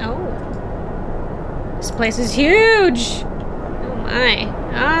 Oh. This place is huge! Oh my.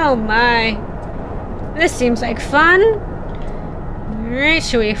 Oh my. This seems like fun. Alright,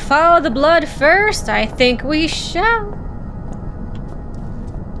 should we follow the blood first? I think we shall.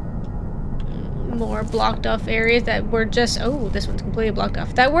 More blocked off areas that were just... Oh, this one's completely blocked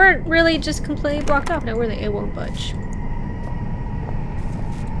off. That weren't really just completely blocked off. No, really, it won't budge.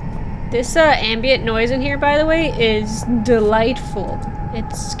 This ambient noise in here, by the way, is delightful. It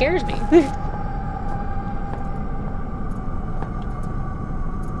scares me.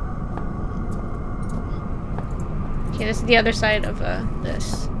 this is the other side of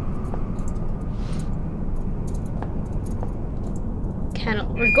this. Kennel.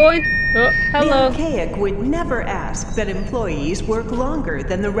 We're going. Oh, hello. The archaic would never ask that employees work longer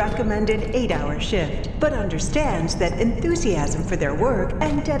than the recommended 8-hour shift, but understands that enthusiasm for their work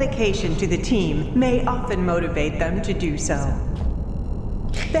and dedication to the team may often motivate them to do so.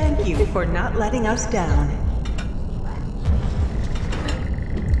 Thank you for not letting us down.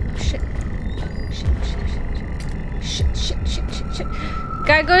 Shit. Shit.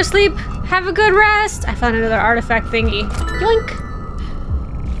 Gotta go to sleep. Have a good rest. I found another artifact thingy.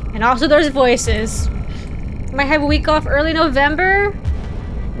 Yoink. And also there's voices. Might have a week off early November.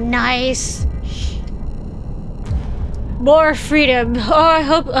 Nice. More freedom. Oh, I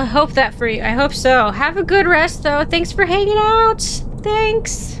hope that free. I hope so. Have a good rest though. Thanks for hanging out.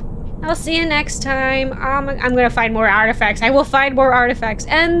 Thanks. I'll see you next time. I'm gonna find more artifacts. I will find more artifacts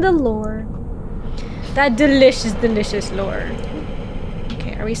and the lore. That delicious, delicious lore.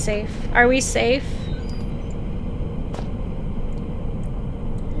 Okay, are we safe? Are we safe?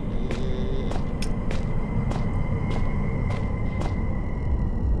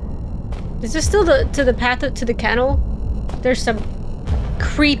 Is this still to the path to the kennel? There's some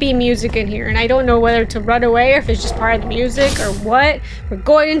creepy music in here, and I don't know whether to run away or if it's just part of the music or what. We're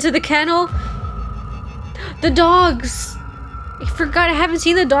going into the kennel. The dogs! I forgot I haven't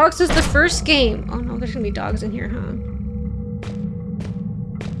seen the dogs since the first game. Oh no, there's gonna be dogs in here, huh?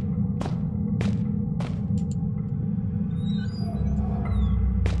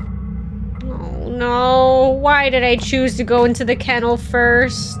 Oh no, why did I choose to go into the kennel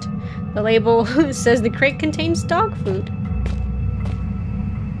first? The label says the crate contains dog food.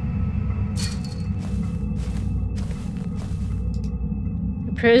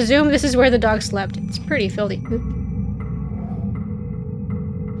 I presume this is where the dog slept. It's pretty filthy.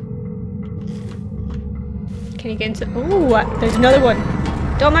 Can you get into— ooh, there's another one.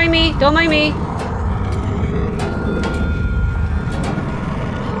 Don't mind me, don't mind me.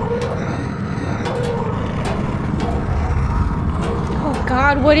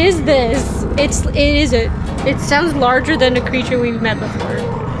 God, what is this? It sounds larger than a creature we've met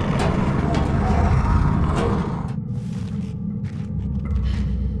before.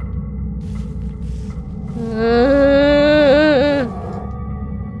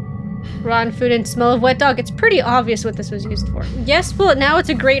 Rotten food and smell of wet dog. It's pretty obvious what this was used for. Yes, well, now it's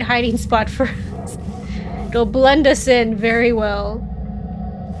a great hiding spot for us. It'll blend us in very well.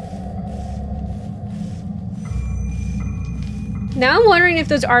 Now I'm wondering if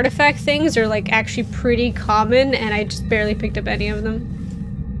those artifact things are like actually pretty common and I just barely picked up any of them.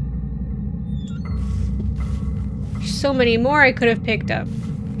 There's so many more I could have picked up.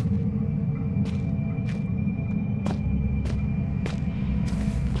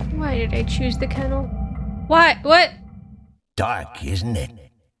 Why did I choose the kennel? What? What? Dark, isn't it?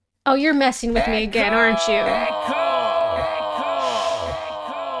 Oh, you're messing with me again, aren't you?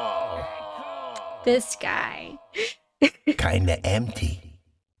 This guy. Kinda empty.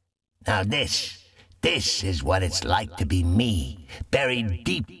 Now this is what it's like to be me, buried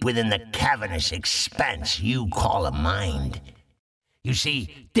deep within the cavernous expanse you call a mind. You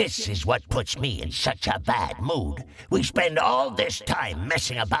see, this is what puts me in such a bad mood. We spend all this time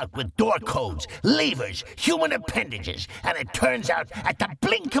messing about with door codes, levers, human appendages, and it turns out at the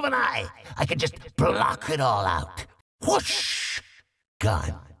blink of an eye, I can just block it all out. Whoosh!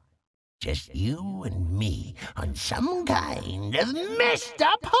 Gone. Just you and me on some kind of messed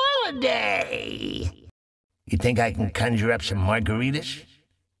up holiday. You think I can conjure up some margaritas?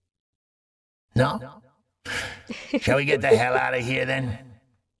 No? Shall we get the hell out of here then?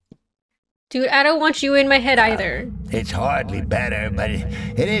 Dude, I don't want you in my head either. It's hardly better, but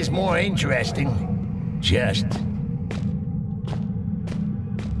it is more interesting. Just.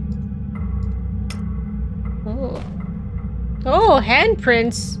 Oh. Oh,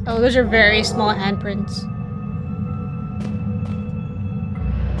 handprints. Oh, those are very small handprints.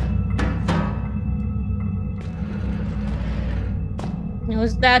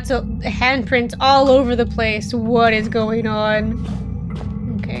 That's a handprints all over the place. What is going on?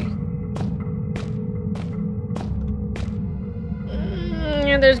 Okay.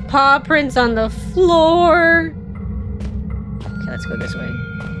 And there's paw prints on the floor. Okay, let's go this way.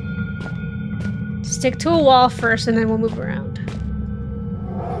 Stick to a wall first, and then we'll move around.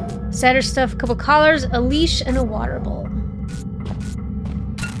 Sadder stuff, a couple collars, a leash, and a water bowl.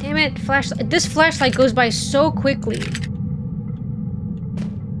 Damn it, flashlight. This flashlight goes by so quickly.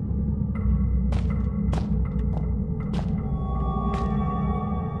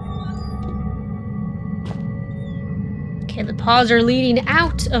 Okay, the paws are leading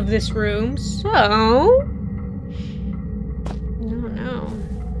out of this room, so...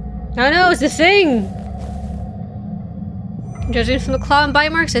 Oh no, it's the thing! Judging from the claw and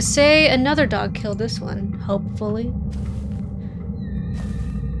bite marks, I say another dog killed this one. Hopefully.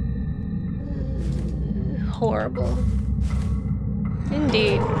 Horrible.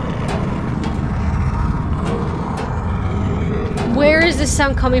 Indeed. Where is this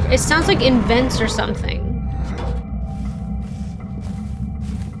sound coming from? It sounds like in vents or something.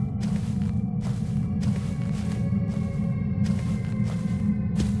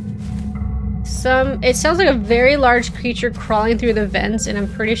 It sounds like a very large creature crawling through the vents, and I'm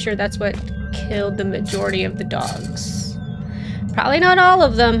pretty sure that's what killed the majority of the dogs. Probably not all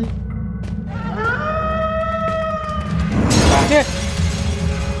of them.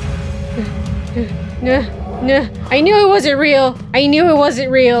 No, I knew it wasn't real. I knew it wasn't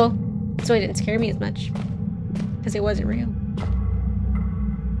real. So it didn't scare me as much. Because it wasn't real.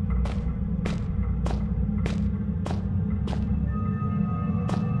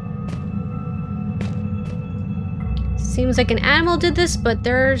 Seems like an animal did this, but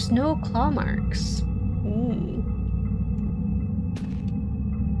there's no claw marks.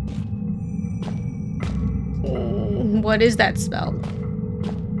 What is that spell?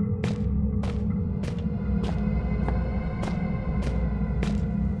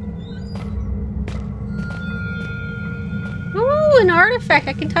 Oh, an artifact!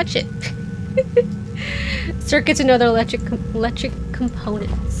 I can touch it. Circuits and other electric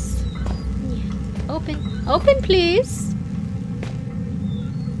components. Yeah. Open, please.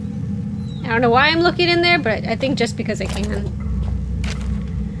 I don't know why I'm looking in there, but I think just because I can.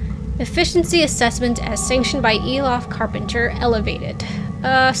 Efficiency assessment as sanctioned by Elof Carpenter elevated.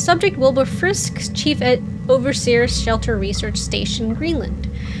 Subject Wilbur Frisk, Chief Overseer Shelter Research Station, Greenland.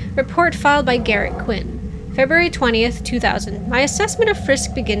 Report filed by Garrett Quinn. February 20th, 2000. My assessment of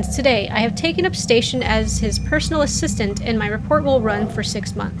Frisk begins today. I have taken up station as his personal assistant, and my report will run for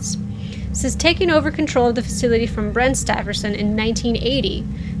 6 months. Since taking over control of the facility from Brent Stafferson in 1980,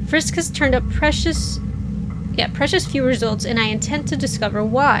 Frisk has turned up precious few results, and I intend to discover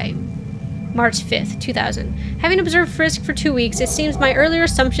why. March 5th, 2000. Having observed Frisk for 2 weeks, it seems my earlier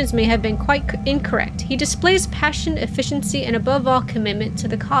assumptions may have been quite incorrect. He displays passion, efficiency, and above all, commitment to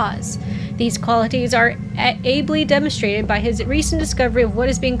the cause. These qualities are ably demonstrated by his recent discovery of what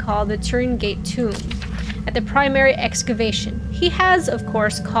is being called the Turin Gate Tomb at the primary excavation. He has, of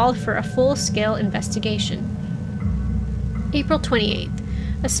course, called for a full-scale investigation. April 28th.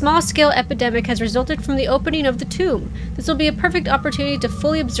 A small-scale epidemic has resulted from the opening of the tomb. This will be a perfect opportunity to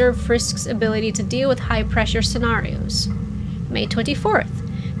fully observe Frisk's ability to deal with high-pressure scenarios. May 24th.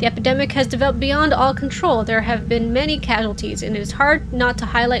 The epidemic has developed beyond all control. There have been many casualties, and it is hard not to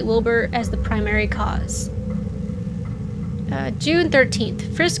highlight Wilbur as the primary cause. June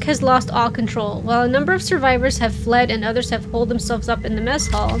 13th. Frisk has lost all control. While a number of survivors have fled and others have holed themselves up in the mess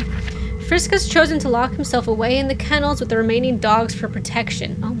hall, Frisk has chosen to lock himself away in the kennels with the remaining dogs for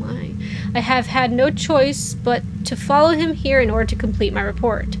protection. Oh my. I have had no choice but to follow him here in order to complete my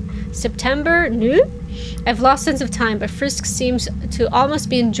report. September? No? I've lost sense of time, but Frisk seems to almost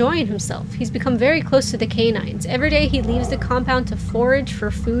be enjoying himself. He's become very close to the canines. Every day he leaves the compound to forage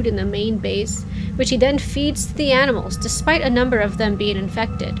for food in the main base, which he then feeds to the animals, despite a number of them being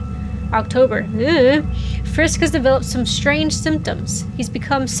infected. October. Frisk has developed some strange symptoms. He's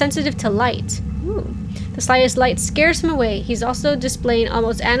become sensitive to light. The slightest light scares him away. He's also displaying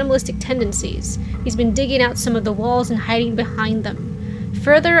almost animalistic tendencies. He's been digging out some of the walls and hiding behind them.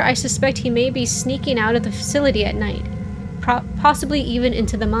 Further, I suspect he may be sneaking out of the facility at night, possibly even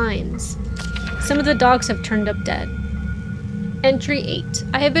into the mines. Some of the dogs have turned up dead. Entry 8.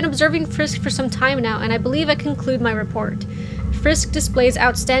 I have been observing Frisk for some time now, and I believe I conclude my report. Frisk displays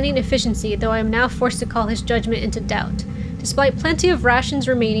outstanding efficiency, though I am now forced to call his judgment into doubt. Despite plenty of rations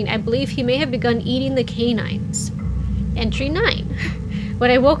remaining, I believe he may have begun eating the canines. Entry 9. When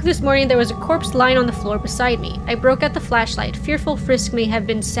I woke this morning, there was a corpse lying on the floor beside me. I broke out the flashlight, fearful Frisk may have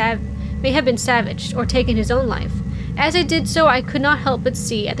been savaged or taken his own life. As I did so, I could not help but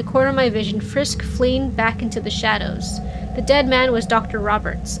see, at the corner of my vision, Frisk fleeing back into the shadows. The dead man was Dr.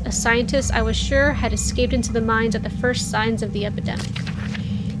 Roberts, a scientist I was sure had escaped into the mines at the first signs of the epidemic.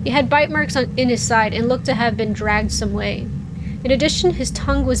 He had bite marks in his side and looked to have been dragged some way. In addition, his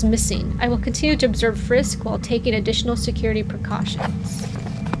tongue was missing. I will continue to observe Frisk while taking additional security precautions.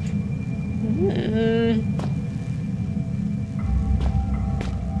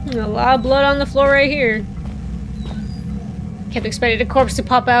 A lot of blood on the floor right here. Kept expecting a corpse to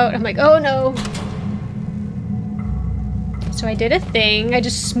pop out. I'm like, oh no. So I did a thing. I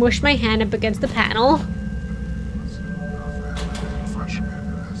just smushed my hand up against the panel.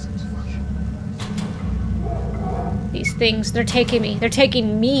 These things. They're taking me. They're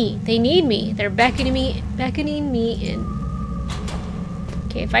taking me. They need me. They're beckoning me in.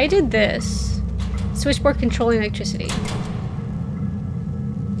 Okay, if I did this, switchboard controlling electricity.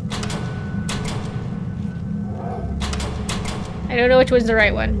 I don't know which one's the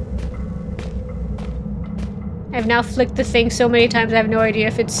right one. I've now flicked the thing so many times I have no idea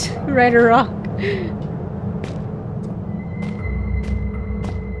if it's right or wrong.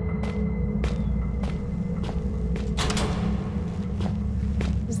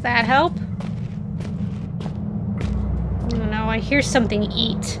 Does that help? I don't know, I hear something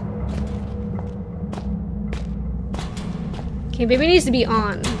eat. Okay, maybe it needs to be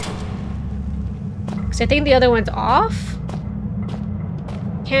on. Because I think the other one's off.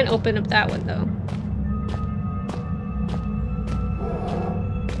 Can't open up that one though.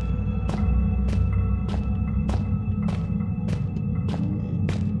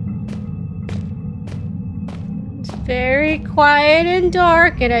 It's very quiet and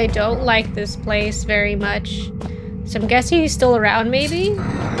dark, and I don't like this place very much. So I'm guessing he's still around, maybe?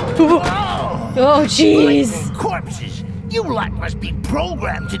 Oh, jeez. Lightning corpses! You lot must be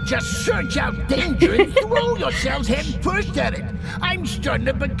programmed to just search out danger and throw yourselves head first at it. I'm starting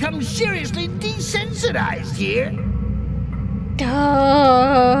to become seriously desensitized here.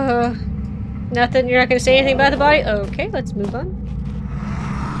 Nothing? You're not gonna say anything about the body? Okay, let's move on.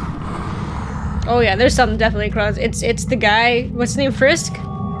 Oh yeah, there's something definitely across. It's the guy. What's his name? Frisk?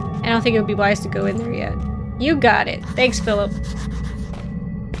 I don't think it would be wise to go in there yet. You got it. Thanks, Philip.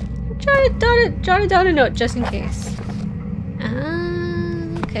 Jot it down a note just in case.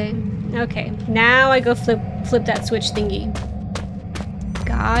 Okay. Okay. Now I go flip that switch thingy.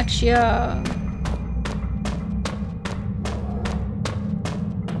 Gotcha.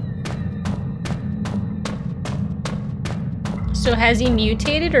 So has he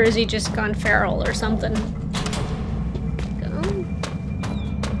mutated, or is he just gone feral or something? Go.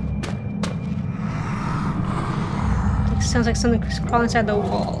 It sounds like something's crawling inside the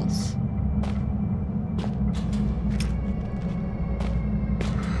walls.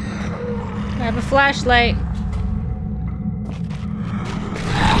 I have a flashlight.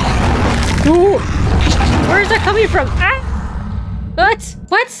 Ooh! Where is that coming from? Ah! What?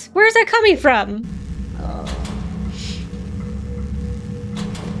 What? Where is that coming from?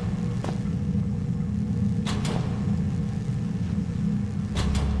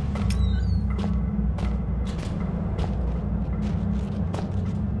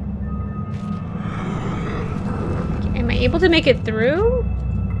 Am I able to make it through?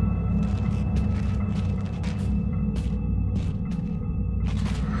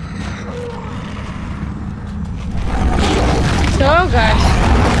 Oh god.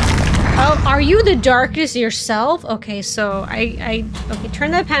 Oh, are you the darkness yourself? Okay, so okay,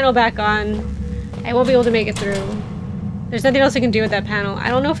 turn that panel back on. I won't be able to make it through. There's nothing else I can do with that panel. I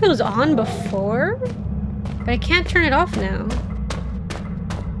don't know if it was on before, but I can't turn it off now.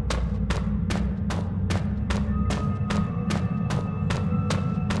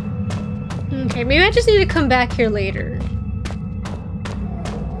 Okay, maybe I just need to come back here later.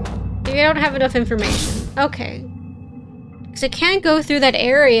 Maybe I don't have enough information. Okay. Because I can't go through that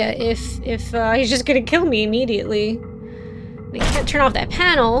area if he's just gonna kill me immediately. I can't turn off that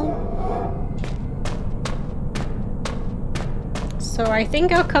panel. So I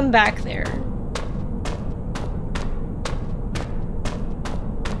think I'll come back there.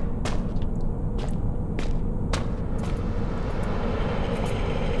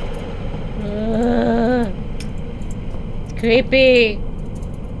 It's creepy.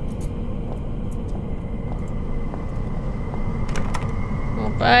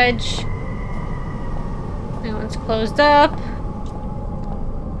 Won't budge. That one's closed up.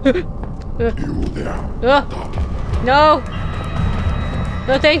 No!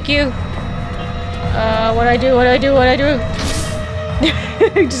 No, thank you. What do I do?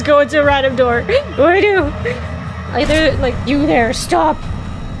 Just go into a random door. What do I do? Either, like, you there, stop!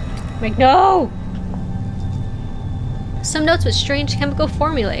 Like, no! Some notes with strange chemical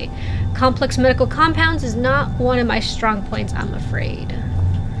formulae. Complex medical compounds is not one of my strong points, I'm afraid.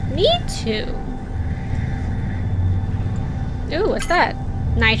 Me too. Ooh, what's that?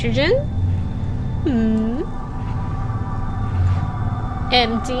 Nitrogen?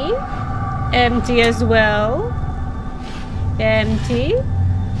 Empty. Empty as well. Empty.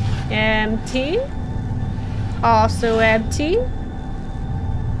 Empty. Also empty.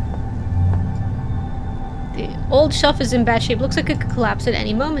 The old shelf is in bad shape. Looks like it could collapse at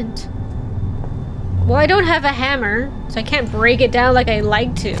any moment. Well, I don't have a hammer, so I can't break it down like I'd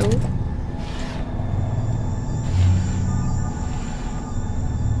like to.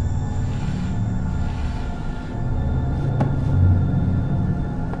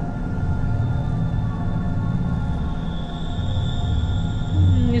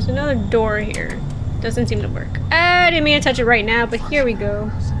 There's another door here. Doesn't seem to work. I didn't mean to touch it right now, but here we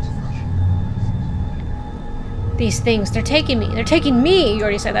go. These things, they're taking me. They're taking me! You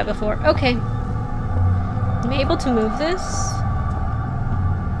already said that before. Okay. Am I able to move this?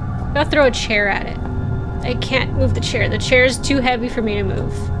 I'll throw a chair at it. I can't move the chair. The chair is too heavy for me to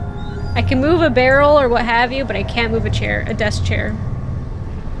move. I can move a barrel or what have you, but I can't move a chair, a desk chair.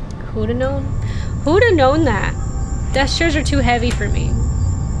 Who'd have known? Who'd have known that? Desk chairs are too heavy for me.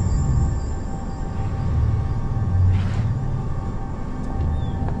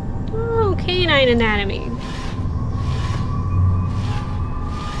 Oh, canine anatomy.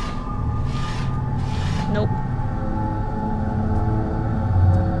 Nope.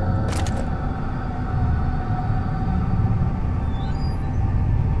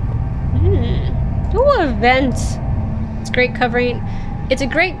 Ooh, a vent. It's great covering. It's a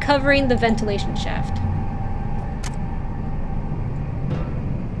great covering the ventilation shaft.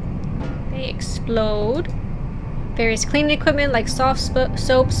 They explode. Various cleaning equipment like soft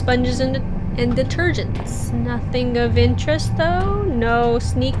soap, sponges, and detergents. Nothing of interest though. No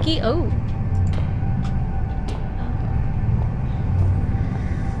sneaky. Oh.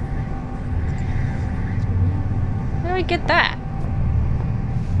 Where do I get that?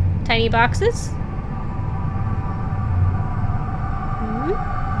 Tiny boxes?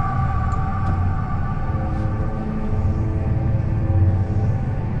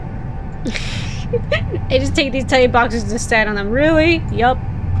 I just take these tiny boxes to stand on them. Really? Yup.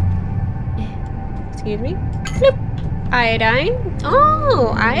 Excuse me? Nope. Iodine?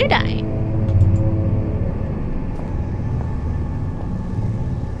 Oh, iodine.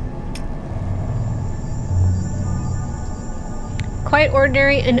 Quite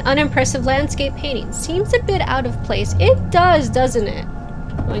ordinary and unimpressive landscape painting. Seems a bit out of place. It does, doesn't it?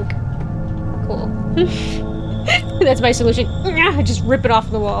 Like, cool. That's my solution. Just rip it off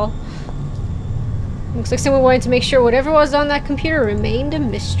the wall. Looks like someone wanted to make sure whatever was on that computer remained a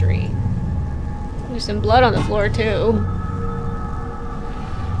mystery. There's some blood on the floor, too.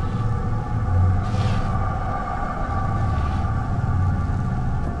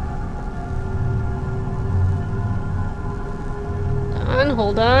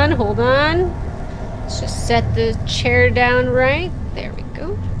 Hold on, hold on. Let's just set the chair down right. There we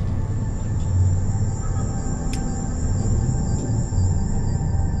go.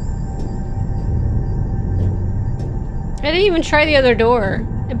 I didn't even try the other door.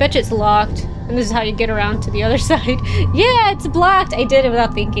 I bet you it's locked. And this is how you get around to the other side. Yeah, it's blocked! I did it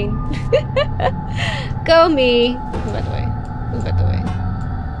without thinking. Go me. Move out the way. Move out the way.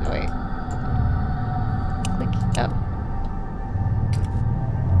 Oh, wait. Click. Oh.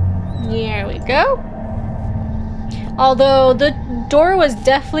 There we go. Although the door was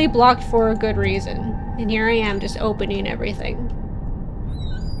definitely blocked for a good reason. And here I am just opening everything.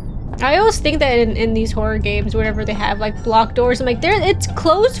 I always think that in these horror games, whenever they have like blocked doors, I'm like, it's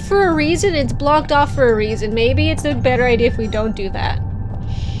closed for a reason, it's blocked off for a reason. Maybe it's a better idea if we don't do that.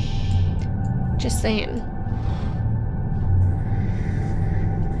 Just saying.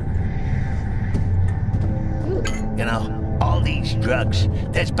 Ooh. You know, all these drugs,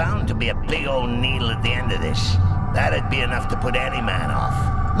 there's bound to be a big old needle at the end of this. That'd be enough to put any man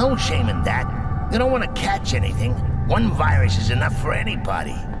off. No shame in that. You don't want to catch anything. One virus is enough for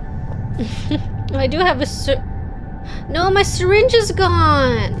anybody. I do have a No, my syringe is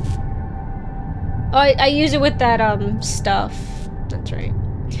gone. Oh, I use it with that stuff. That's right.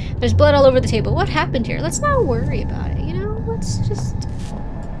 There's blood all over the table. What happened here? Let's not worry about it, you know? Let's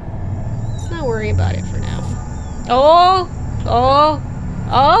not worry about it for now. Oh! Oh!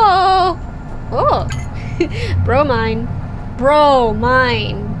 Oh! Oh! Bromine.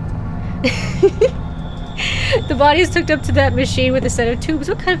 Bromine. The body is hooked up to that machine with a set of tubes.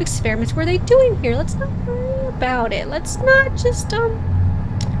 What kind of experiments were they doing here? Let's not worry about it. Let's not just,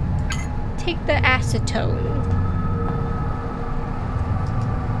 take the acetone.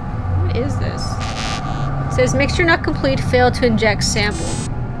 What is this? It says, mixture not complete, failed to inject sample.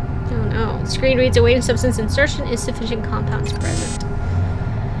 Oh no. The screen reads, awaiting substance insertion, insufficient compounds present.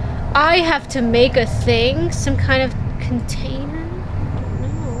 I have to make a thing? Some kind of container?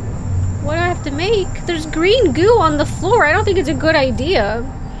 What do I have to make? There's green goo on the floor. I don't think it's a good idea.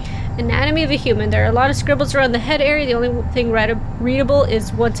 Anatomy of a human. There are a lot of scribbles around the head area. The only thing readable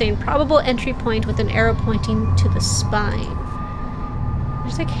is what's a probable entry point with an arrow pointing to the spine.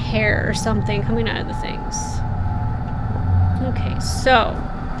 There's like hair or something coming out of the things. Okay, so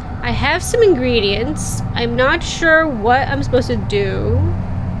I have some ingredients. I'm not sure what I'm supposed to do.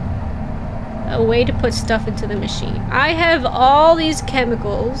 A way to put stuff into the machine. I have all these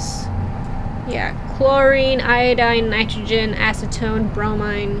chemicals. Yeah, chlorine, iodine, nitrogen, acetone,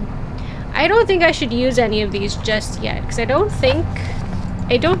 bromine. I don't think I should use any of these just yet, because I don't think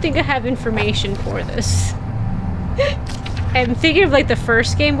I have information for this. I'm thinking of like the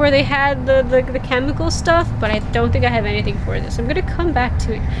first game where they had the chemical stuff, but I don't think I have anything for this. I'm gonna come back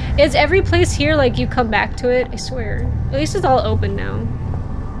to it. Is every place here like you come back to it? I swear. At least it's all open now,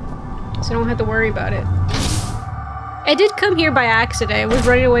 so I don't have to worry about it. I did come here by accident. I was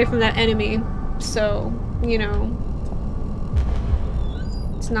running away from that enemy, so, you know,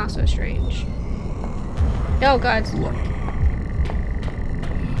 it's not so strange. Oh god.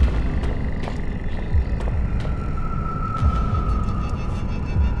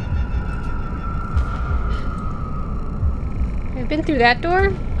 I've been through that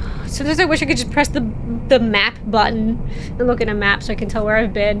door? Sometimes I wish I could just press the map button and look at a map so I can tell where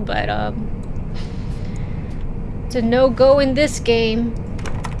I've been, but it's a no-go in this game.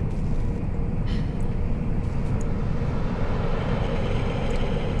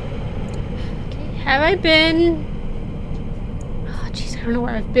 Okay, have I been... Oh jeez, I don't know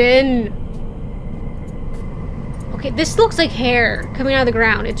where I've been. Okay, this looks like hair coming out of the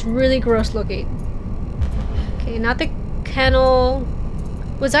ground. It's really gross looking. Okay, not the kennel.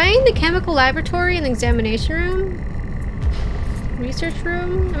 Was I in the chemical laboratory in the examination room? Research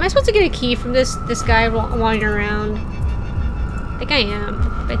room? Am I supposed to get a key from this guy wandering around? I think I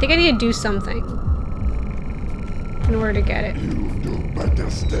am. But I think I need to do something in order to get it.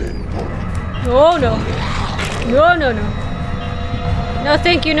 Oh no. No, no, no. No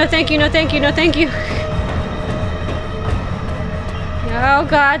thank you, no thank you, no thank you, no thank you. Oh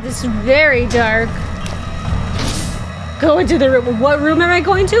god, this is very dark. Go into the room. What room am I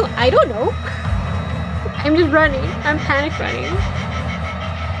going to? I don't know. I'm just running. I'm panic running.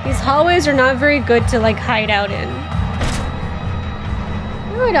 These hallways are not very good to like hide out in.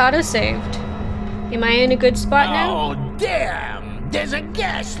 Oh, it auto-saved. Am I in a good spot now? Oh, damn! There's a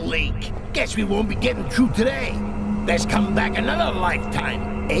gas leak. Guess we won't be getting through today. Let's come back another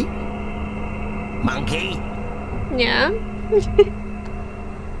lifetime, eh? Monkey? Yeah.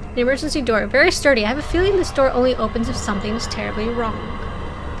 The emergency door. Very sturdy. I have a feeling this door only opens if something is terribly wrong.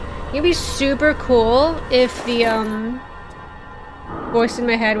 It'd be super cool if the voice in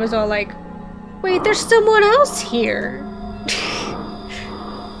my head was all like, wait, there's someone else here.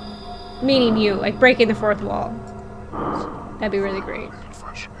 Meaning you, like breaking the fourth wall. That'd be really great.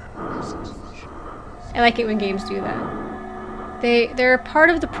 I like it when games do that. They're a part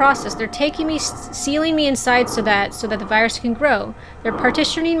of the process. They're taking me, sealing me inside so that the virus can grow. They're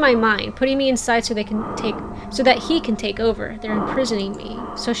partitioning my mind, putting me inside so that he can take over. They're imprisoning me.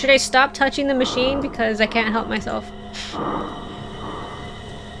 So should I stop touching the machine because I can't help myself?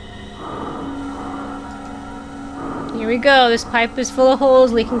 Here we go. This pipe is full of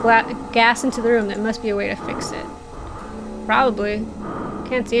holes, leaking gas into the room. There must be a way to fix it. Probably.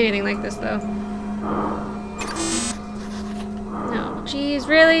 Can't see anything like this though. No, jeez,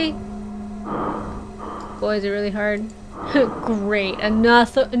 really? Boys are really hard. Great,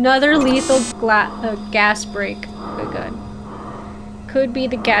 another lethal gas break. Good, good. Could be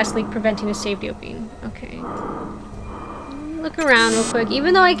the gas leak preventing a safety opening. Okay. Look around real quick.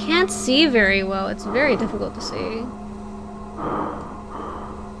 Even though I can't see very well, it's very difficult to see.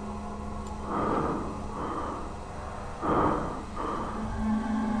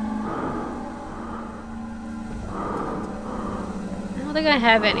 I don't think I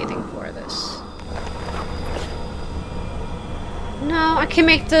have anything for this. No, I can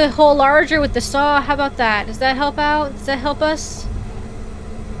make the hole larger with the saw. How about that? Does that help out? Does that help us?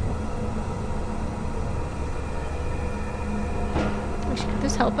 Could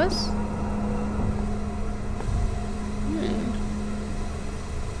this help us?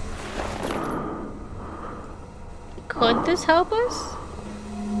 Could this help us?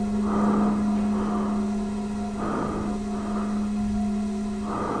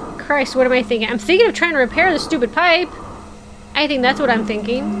 Christ, what am I thinking? I'm thinking of trying to repair the stupid pipe. I think that's what I'm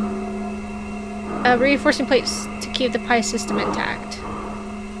thinking. Reinforcing plates to keep the pipe system intact.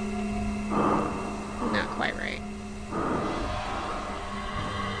 Not quite right.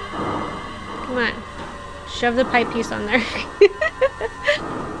 Come on. Shove the pipe piece on there.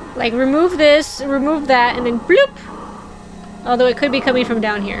 Like, remove this, remove that, and then bloop! Although it could be coming from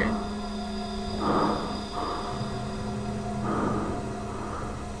down here.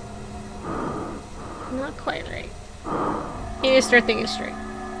 Not quite right. I need to start thinking straight.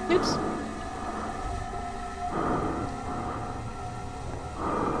 Oops.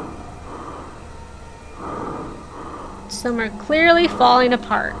 Some are clearly falling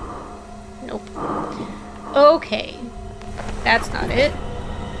apart. Nope. Okay. That's not it.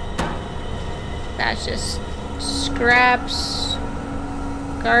 That's just scraps.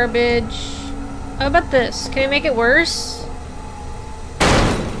 Garbage. How about this? Can I make it worse?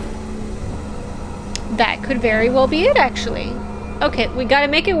 That could very well be it, actually. Okay, we gotta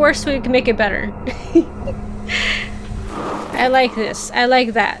make it worse so we can make it better. I like this. I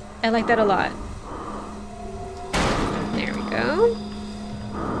like that. I like that a lot. There we go.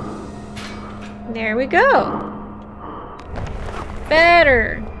 There we go.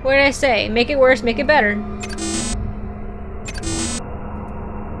 Better. What did I say? Make it worse, make it better.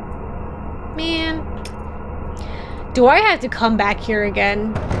 Man. Do I have to come back here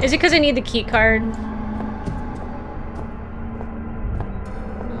again? Is it because I need the key card?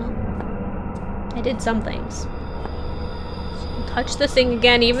 Well, I did some things. Touch the thing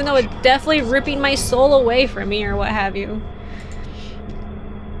again, even though it's definitely ripping my soul away from me or what have you.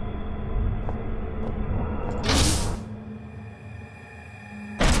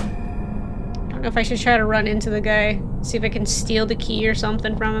 I don't know if I should try to run into the guy, see if I can steal the key or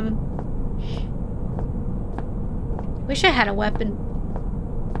something from him. Wish I had a weapon.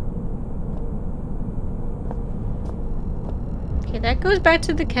 Okay, that goes back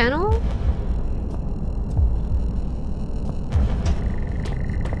to the kennel.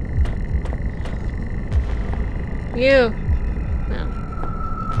 You. No.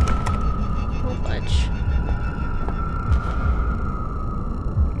 Won't budge.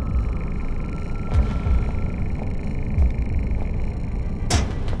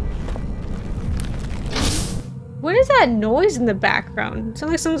 What is that noise in the background? It sounds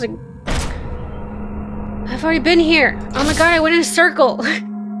like someone's like... I've already been here. Oh my god, I went in a circle.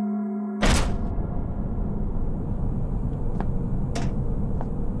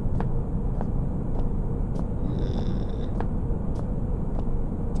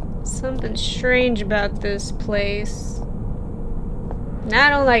 Something strange about this place. I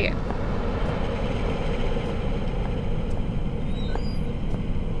don't like it.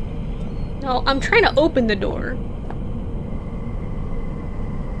 No, I'm trying to open the door.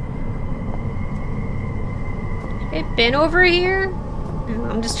 Have I been over here? No,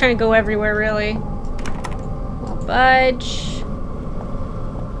 I'm just trying to go everywhere, really. Won't budge.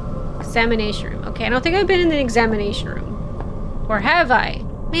 Examination room. Okay, I don't think I've been in the examination room. Or have I?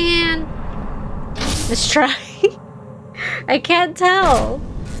 Man. Let's try. I can't tell.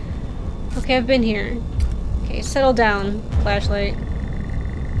 Okay, I've been here. Okay, settle down, flashlight.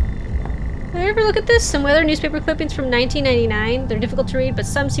 Did I ever look at this? Some other newspaper clippings from 1999. They're difficult to read, but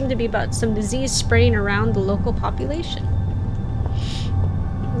some seem to be about some disease spreading around the local population.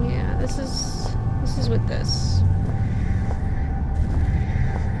 Yeah, this is with this.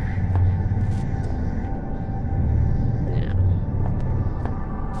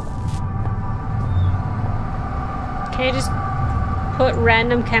 Can I just put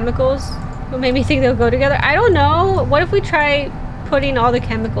random chemicals? What made me think they'll go together? I don't know. What if we try putting all the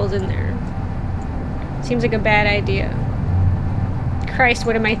chemicals in there? Seems like a bad idea. Christ,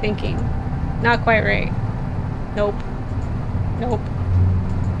 what am I thinking? Not quite right. Nope. Nope.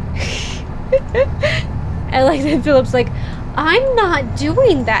 I like that Philip's like, I'm not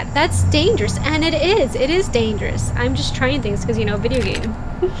doing that. That's dangerous. And it is. It is dangerous. I'm just trying things because, you know, video game.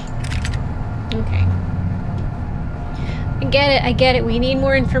 Okay. I get it, I get it. We need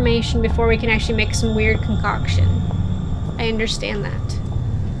more information before we can actually make some weird concoction. I understand that.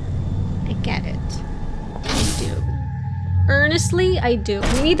 I get it. I do. Earnestly, I do.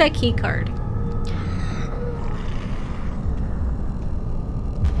 We need that key card.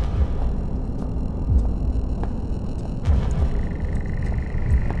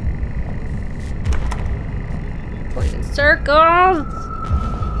 Point in circles!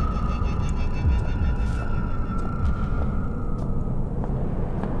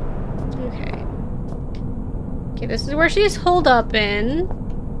 Okay, this is where she's holed up in.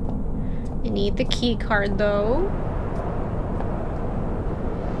 I need the key card though.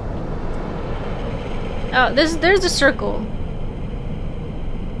 Oh, there's a circle.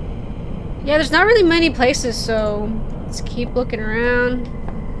 Yeah, there's not really many places, so let's keep looking around.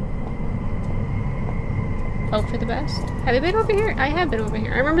 Hope for the best. Have you been over here? I have been over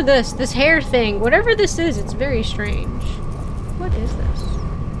here. I remember this hair thing. Whatever this is, it's very strange. What is this?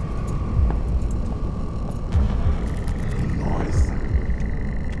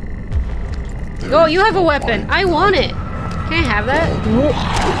 Oh, you have a weapon. I want it. Can I have that?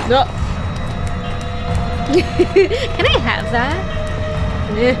 No. Can I have that?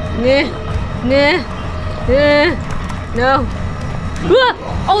 No.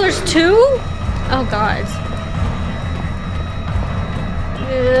 Oh, there's two? Oh, God.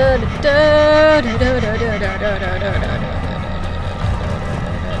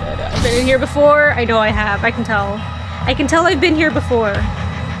 Been in here before? I know I have. I can tell. I can tell I've been here before.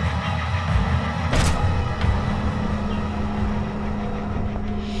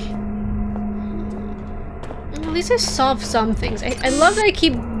 At least I solved some things. I love that I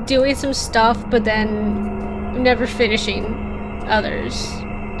keep doing some stuff, but then never finishing others.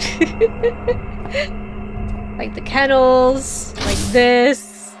 Like the kennels, like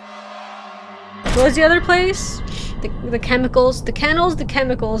this. What was the other place? The chemicals. The kennels, the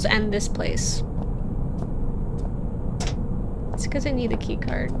chemicals, and this place. It's because I need a key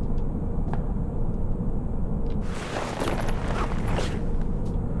card.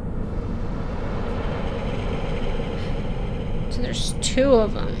 So there's 2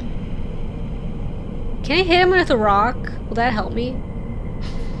 of them. Can I hit him with a rock? Will that help me?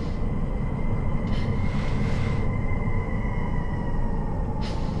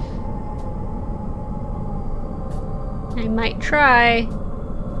 I might try.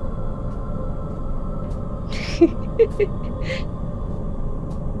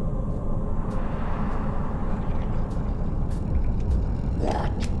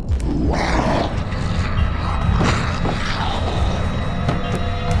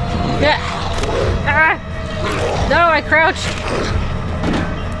 No, I crouched.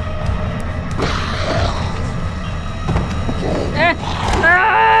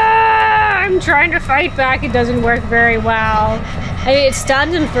 I'm trying to fight back. It doesn't work very well. I mean, it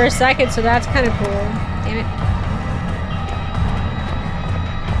stuns him for a second, so that's kind of cool. Damn it.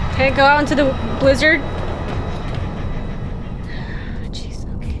 Can I go out into the blizzard? Jeez,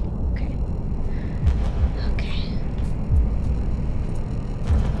 okay. Okay. Okay.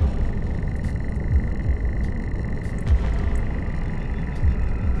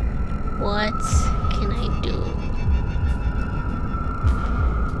 What can I do?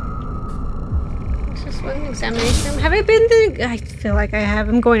 Is this one examination room? Have I been to? I feel like I have.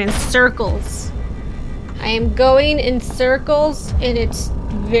 I'm going in circles. I am going in circles, and it's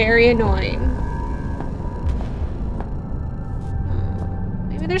very annoying.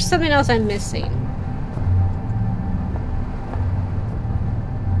 Maybe there's something else I'm missing.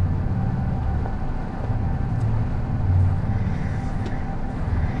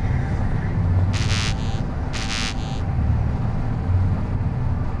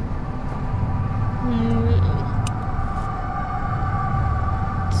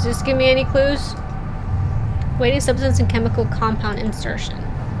 Does this give me any clues? Waiting substance and chemical compound insertion.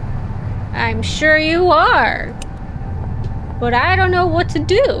 I'm sure you are. But I don't know what to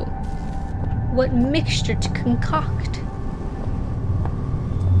do. What mixture to concoct.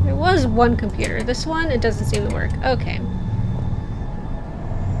 There was one computer. This one, it doesn't seem to work. Okay.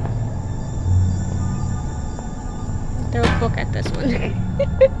 Throw a book at this one.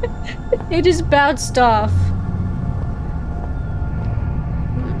 It just bounced off.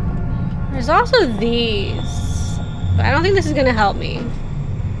 There's also these. But I don't think this is gonna help me.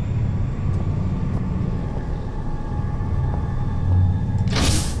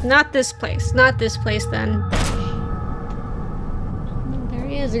 Not this place. Not this place then. There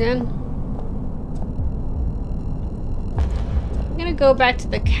he is again. I'm gonna go back to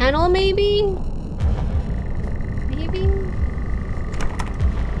the kennel maybe? Maybe?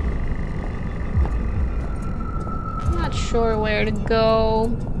 I'm not sure where to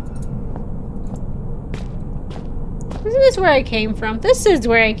go. Isn't this where I came from? This is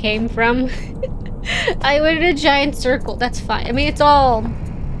where I came from. I went in a giant circle. That's fine. I mean, it's all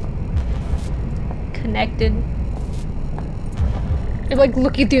connected. I'm like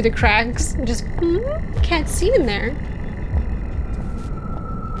looking through the cracks. I'm just can't see in there.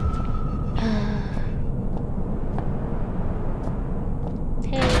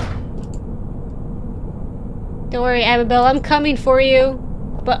 Hey. Don't worry, Annabelle. I'm coming for you.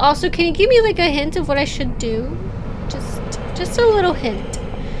 But also, can you give me like a hint of what I should do? Just a little hint.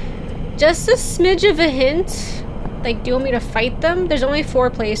 Just a smidge of a hint. Like, do you want me to fight them? There's only 4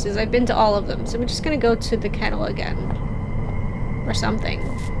 places. I've been to all of them. So I'm just gonna go to the kennel again. Or something.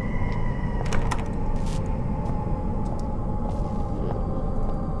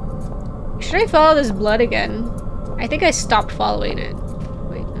 Should I follow this blood again? I think I stopped following it.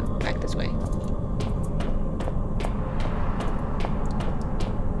 Wait, no, back this way.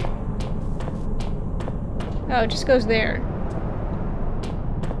 Oh, it just goes there.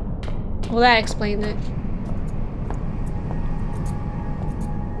 Well, that explains it.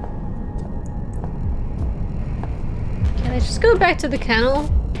 Can I just go back to the kennel?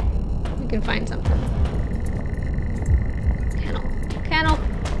 We can find something. Kennel. Kennel.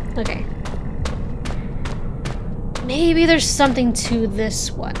 Okay. Maybe there's something to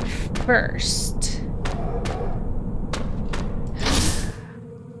this one first.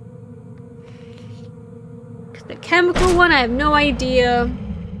 chemical one? I have no idea.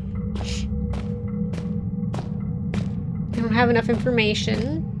 I don't have enough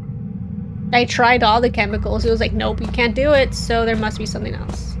information. I tried all the chemicals. It was like, nope, you can't do it. So there must be something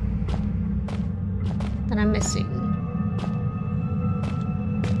else that I'm missing.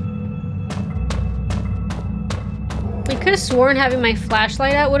 I could have sworn having my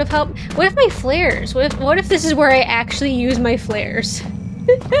flashlight out would have helped. What if my flares? What if this is where I actually use my flares?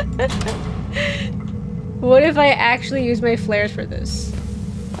 What if I actually use my flares for this?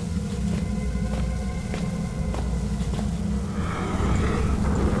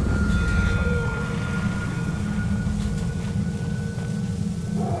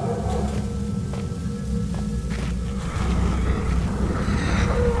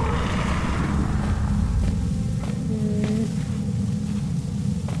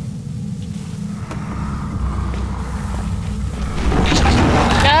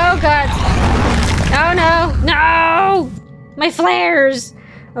 My flares!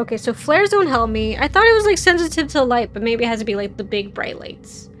 Okay, so flares don't help me. I thought it was like sensitive to light, but maybe it has to be like the big bright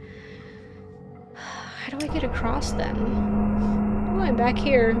lights. How do I get across then? Oh, I'm back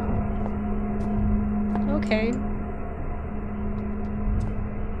here. Okay.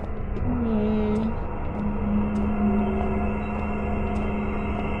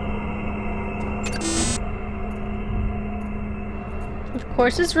 Of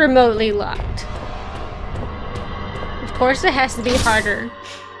course it's remotely locked. Of course it has to be harder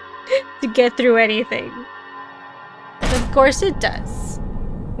to get through anything. Of course it does.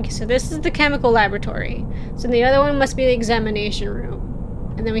 Okay, so this is the chemical laboratory. So the other one must be the examination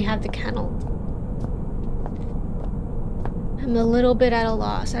room. And then we have the kennel. I'm a little bit at a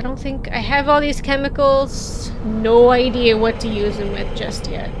loss. I don't think I have all these chemicals. No idea what to use them with just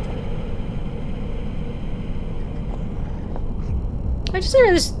yet. I just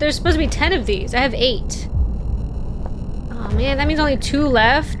realized there's supposed to be 10 of these. I have 8. Oh man, that means only 2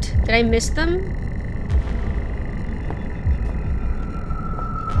 left. Did I miss them?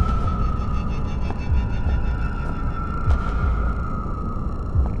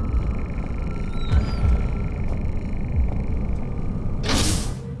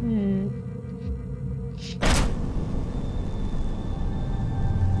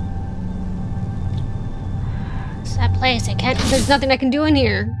 It's that place. I can't. There's nothing I can do in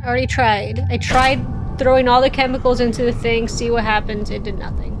here. I already tried. I tried throwing all the chemicals into the thing, see what happens. It did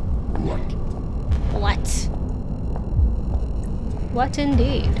nothing. What? What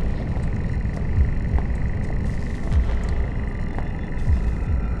indeed?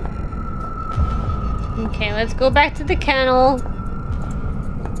 Okay, let's go back to the kennel.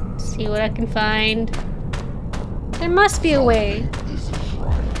 See what I can find. There must be a way.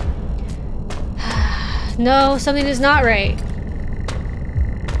 No, something is not right.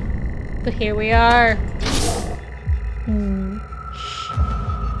 But here we are.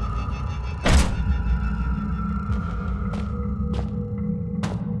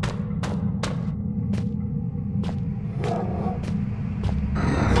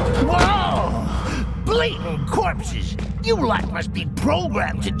 Whoa! Blatant corpses! You lot must be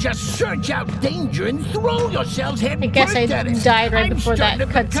programmed to just search out danger and throw yourselves head I guess I first at it. died right before that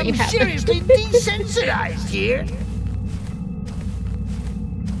cutscene happened. Seriously desensitized here.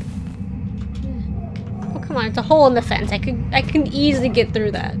 Come on, it's a hole in the fence. I can easily get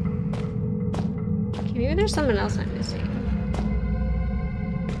through that. Okay, maybe there's something else I'm missing.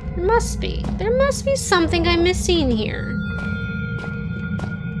 There must be. There must be something I'm missing here.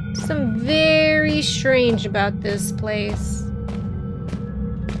 Something very strange about this place.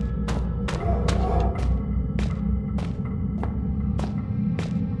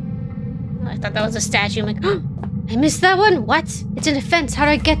 Oh, I thought that was a statue. I'm like, oh, I missed that one? What? It's in a fence. How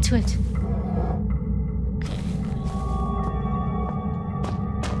do I get to it?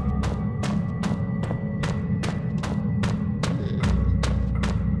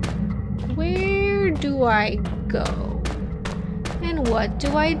 Do I go? And what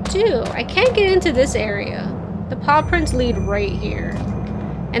do I do? I can't get into this area. The paw prints lead right here.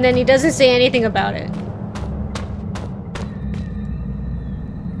 And then he doesn't say anything about it.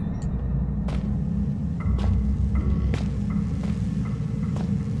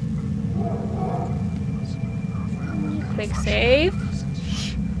 Quick save.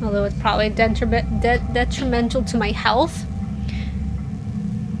 Although it's probably detrimental to my health.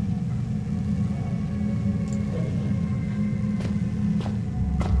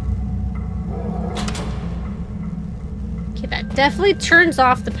 Definitely turns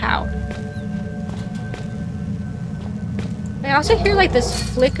off the power. I also hear like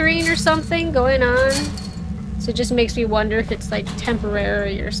this flickering or something going on. So it just makes me wonder if it's like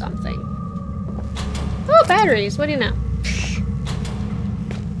temporary or something. Oh, batteries. What do you know?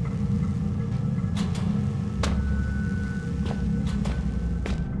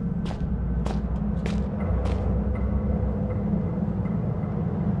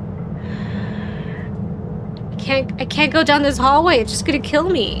 I can't go down this hallway. It's just gonna kill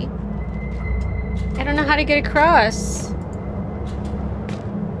me. I don't know how to get across.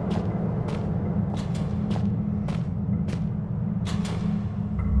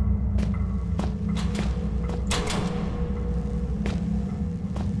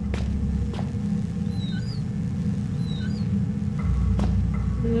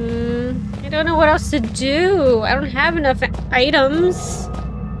 I don't know what else to do. I don't have enough items.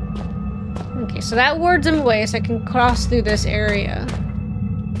 Okay, so that wards him away so I can cross through this area.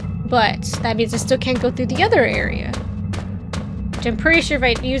 But that means I still can't go through the other area. Which I'm pretty sure if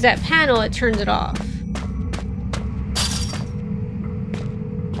I use that panel, it turns it off.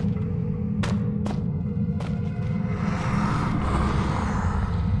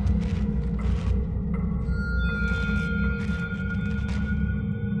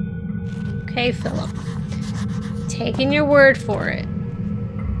 Okay, Philip. Taking your word for it.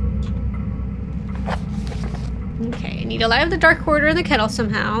 Okay, I need to light up the dark corridor in the kettle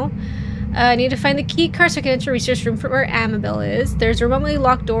somehow. I need to find the key card so I can enter the research room for where Amabel is. There's a remotely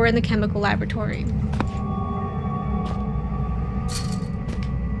locked door in the chemical laboratory.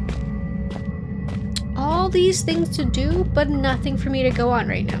 All these things to do, but nothing for me to go on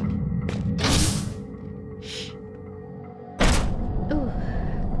right now. Ooh.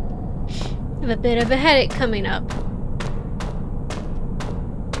 I have a bit of a headache coming up.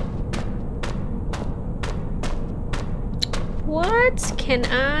 What can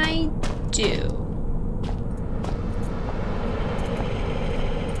I do?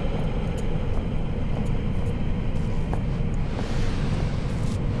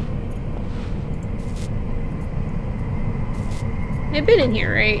 I've been in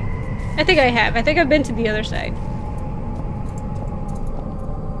here, right? I think I have. I think I've been to the other side.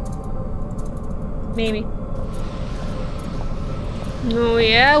 Maybe. Oh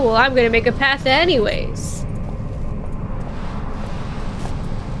yeah? Well, I'm gonna make a path anyways.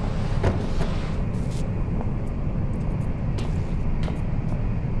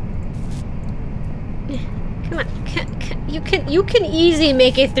 Come on, you can easily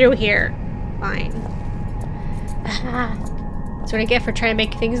make it through here. Fine. That's what I get for trying to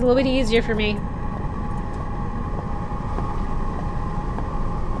make things a little bit easier for me.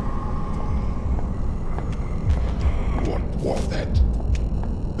 What was that?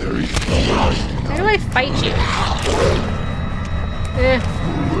 There is no light. How do I fight you?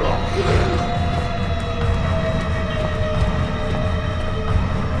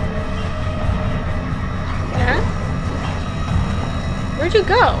 Where'd you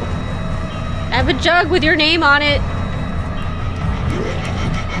go? I have a jug with your name on it.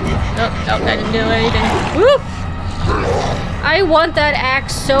 Oh, that didn't do anything. Woo! I want that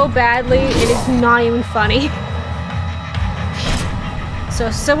axe so badly, it is not even funny. So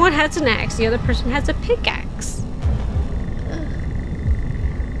someone has an axe, the other person has a pickaxe.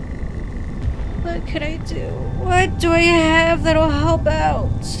 What could I do? What do I have that'll help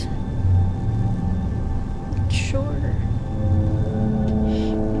out?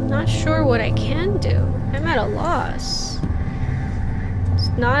 Not sure what I can do. I'm at a loss. There's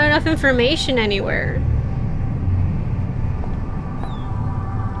not enough information anywhere.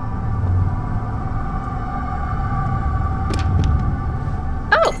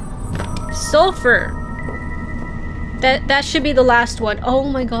 Oh! Sulfur! That should be the last one. Oh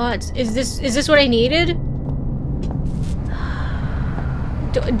my god. Is this what I needed?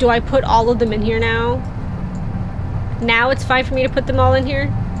 Do I put all of them in here now? Now it's fine for me to put them all in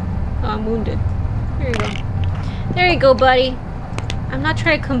here? Oh, I'm wounded. There you go. There you go, buddy. I'm not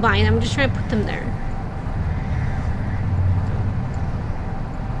trying to combine them, I'm just trying to put them there.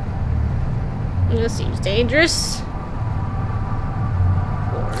 This seems dangerous.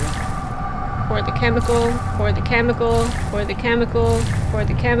 Pour the chemical, pour the chemical, pour the chemical, pour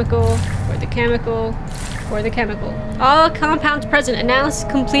the chemical, pour the chemical, pour the chemical. All compounds present. Analysis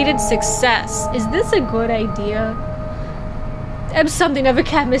completed. Success. Is this a good idea? I'm something of a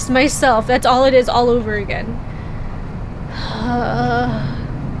chemist myself. That's all it is all over again.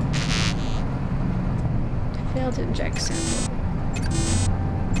 Failed to inject sample.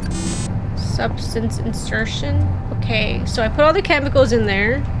 Substance insertion. Okay, so I put all the chemicals in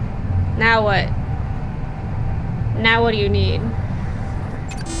there. Now what? Now what do you need?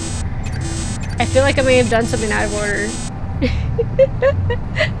 I feel like I may have done something out of order.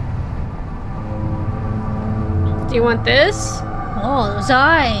 Do you want this? Oh, those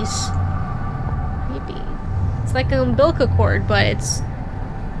eyes. Maybe. It's like an umbilical cord, but it's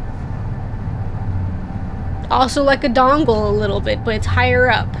also like a dongle a little bit, but it's higher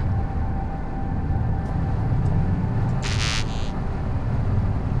up.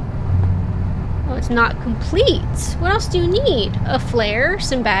 Oh, it's not complete. What else do you need? A flare,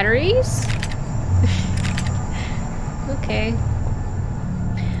 some batteries. Okay.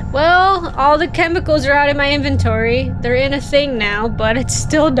 Well, all the chemicals are out of my inventory. They're in a thing now, but it's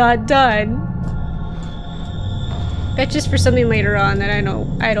still not done. Bet just for something later on that I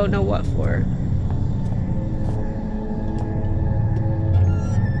don't know what for.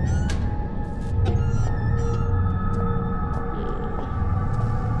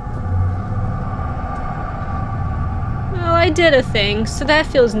 Well, I did a thing, so that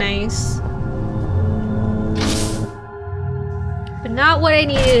feels nice. But not what I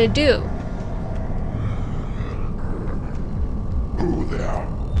needed to do. Who there?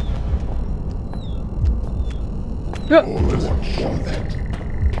 Yep. All I want for that.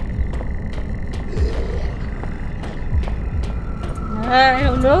 I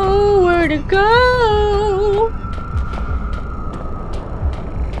don't know where to go.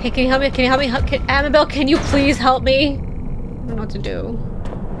 Hey, can you help me? Can you help me? Annabelle, can you please help me? I don't know what to do.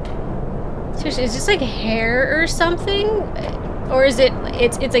 Seriously, is this like hair or something? Or is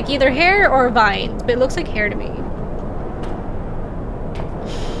it's like either hair or vines, but it looks like hair to me.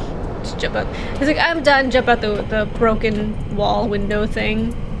 Just jump out. It's like, I'm done, jump out the broken wall window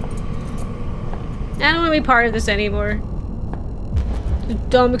thing. I don't want to be part of this anymore. It's a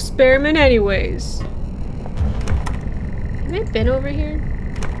dumb experiment anyways. Have I been over here?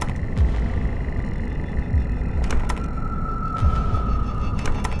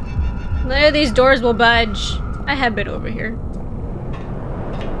 None of these doors will budge. I have been over here.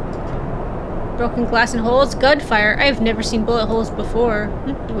 Broken glass and holes, gunfire. I have never seen bullet holes before.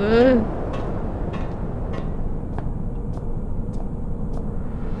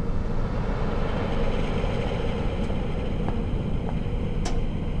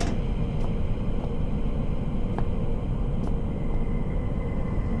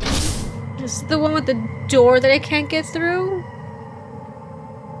 This is the one with the door that I can't get through?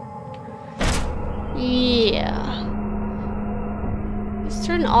 Yeah. Is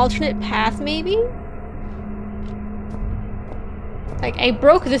there an alternate path, maybe? Like, I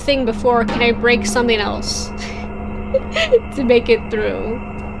broke the thing before, can I break something else? To make it through.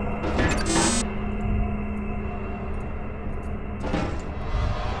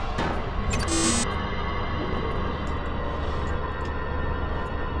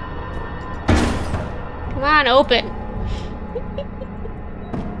 Come on, open.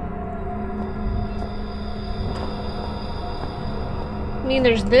 I mean,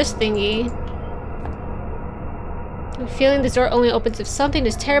 there's this thingy. I'm feeling this door only opens if something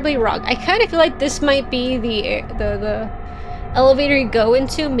is terribly wrong. I kind of feel like this might be the elevator you go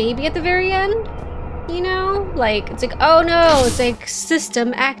into, maybe at the very end. You know? Like, it's like, oh no, it's like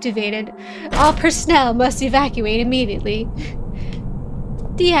system activated. All personnel must evacuate immediately.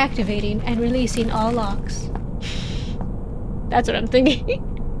 Deactivating and releasing all locks. That's what I'm thinking.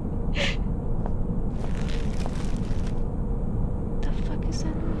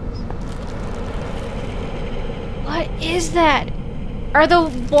 What is that? Are the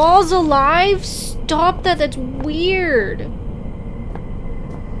walls alive? Stop that, that's weird.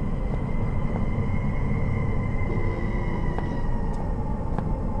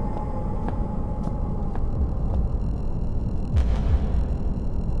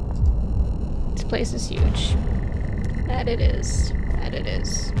 This place is huge. That it is. That it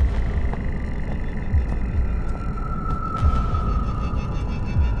is.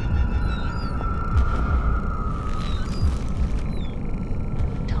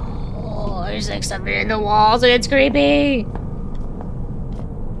 There's like something in the walls and it's creepy.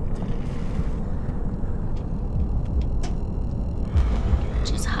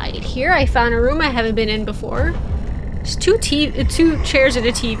 Just hide here. I found a room I haven't been in before. There's two chairs and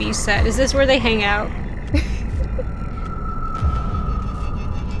a TV set. Is this where they hang out?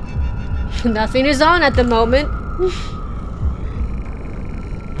 Nothing is on at the moment.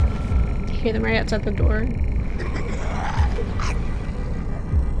 I hear them right outside the door.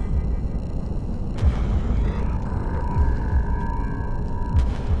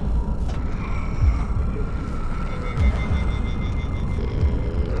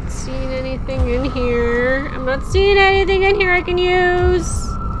 Anything in here? I'm not seeing anything in here I can use.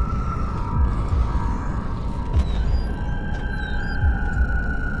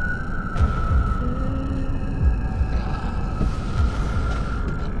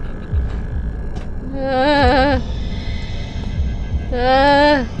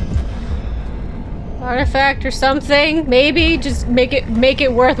 artifact or something. Maybe just make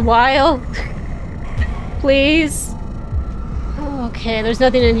it worthwhile. Please. Okay, there's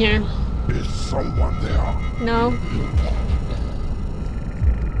nothing in here. Is someone there? No.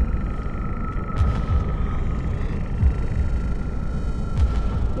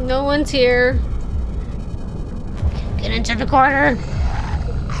 No one's here. Get into the corner.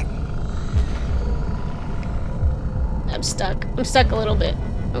 I'm stuck. I'm stuck a little bit.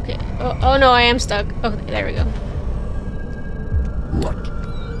 Okay. Oh no, I am stuck. Oh, there we go. What?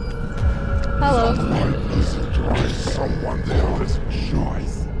 Hello. Is someone there? Is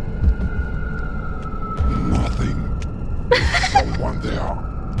choice. Nothing. Is someone there?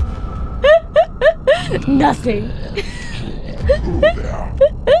 Nothing. Who there?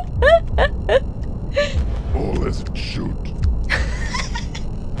 All as it should.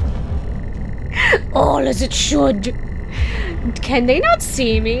 All as it should. Can they not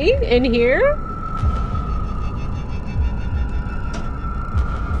see me in here?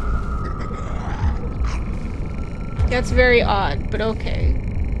 That's very odd, but okay.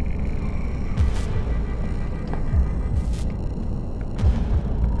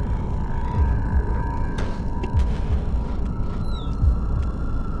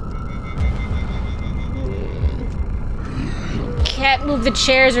 Can't move, the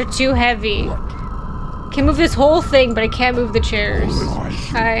chairs are too heavy. Can move this whole thing, but I can't move the chairs.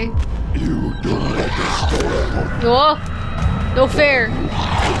 Hi. You don't let this go. Oh, no fair.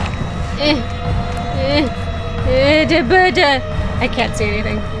 I can't see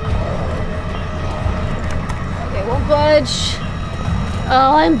anything. They won't budge.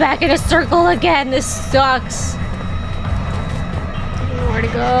 Oh, I'm back in a circle again. This sucks. I don't know where to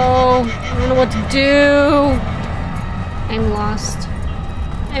go. I don't know what to do. I'm lost.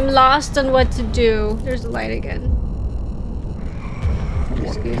 I'm lost on what to do. There's the light again.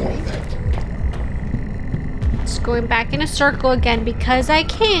 Excuse me. Just going back in a circle again because I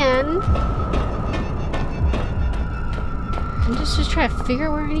can. I'm just trying to figure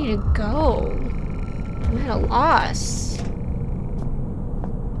out where I need to go. I'm at a loss.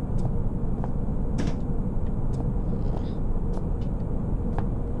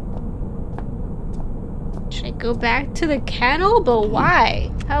 Should I go back to the kennel? But why?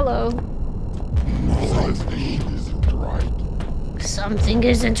 Hello. Something isn't right. Something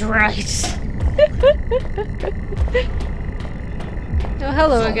isn't right. Oh,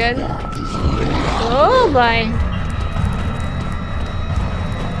 hello again. Oh my.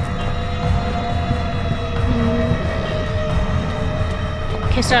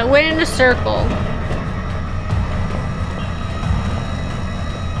 Okay, so I went in a circle.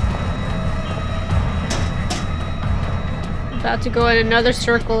 About to go in another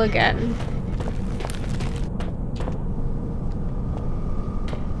circle again.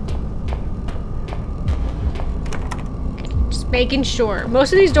 Okay, just making sure.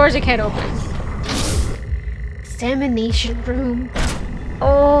 Most of these doors I can't open. Examination room.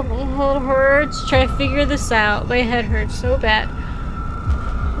 Oh, my head hurts. Try to figure this out. My head hurts so bad.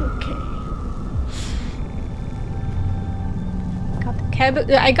 Okay.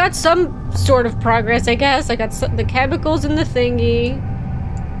 I got some sort of progress, I guess. I got the chemicals in the thingy.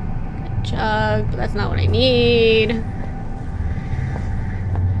 Got a jug, but that's not what I need.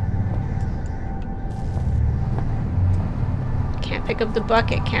 Can't pick up the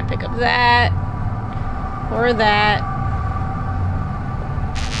bucket. Can't pick up that. Or that.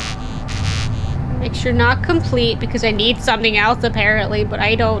 Make sure not complete because I need something else apparently, but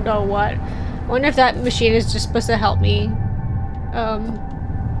I don't know what. I wonder if that machine is just supposed to help me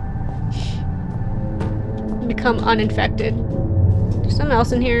become uninfected. There's something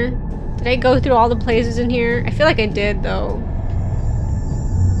else in here. Did I go through all the places in here? I feel like I did though.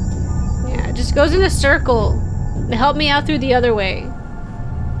 Yeah, it just goes in a circle. It helped me out through the other way.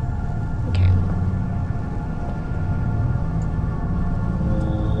 Okay.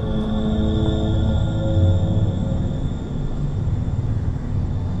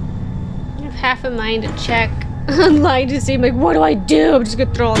 I have half a mind to check online to see, like, what do I do? I'm just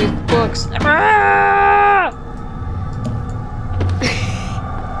gonna throw all these books.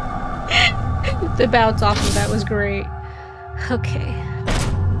 The bounce off of that was great. Okay.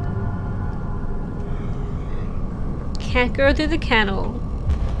 Can't go through the kennel.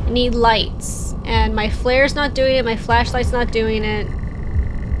 I need lights. And my flare's not doing it, my flashlight's not doing it.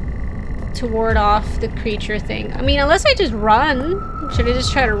 To ward off the creature thing. I mean, unless I just run. Should I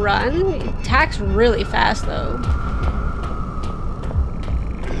just try to run? It attacks really fast though.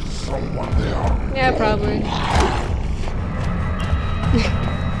 Is someone there? Yeah, probably.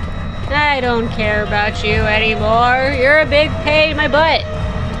 I don't care about you anymore. You're a big pain in my butt.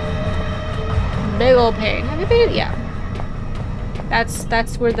 big old pain. Have you been? Yeah.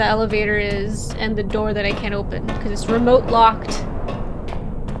 That's where the elevator is and the door that I can't open because it's remote locked.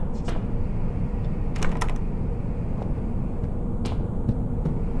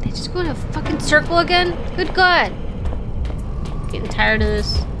 They just go in a fucking circle again? Good God. Getting tired of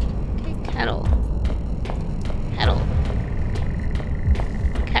this. Okay, kettle. Kettle.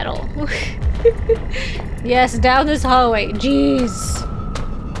 Kettle. Yes, down this hallway. Jeez.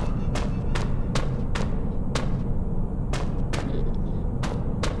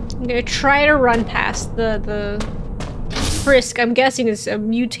 I'm gonna try to run past the Frisk. I'm guessing it's a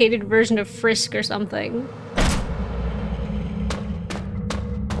mutated version of Frisk or something.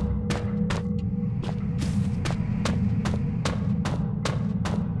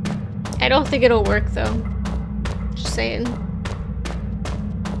 I don't think it'll work though. Just saying.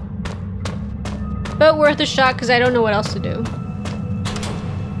 But worth a shot because I don't know what else to do.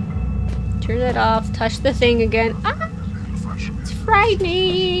 Turn that off, touch the thing again. Ah! It's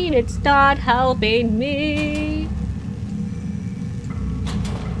frightening! It's not helping me.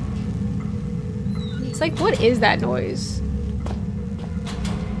 It's like, what is that noise?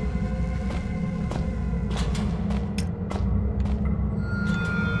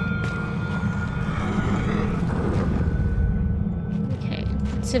 Okay,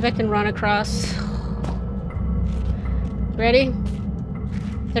 let's see if I can run across. Ready?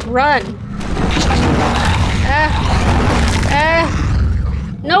 Then run!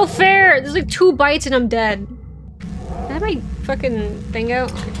 No fair! There's like 2 bites and I'm dead. Did I have my fucking thing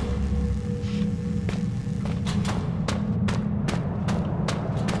out? Okay.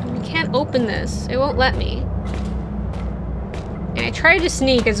 I can't open this. It won't let me. And I tried to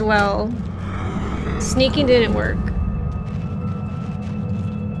sneak as well. Sneaking didn't work.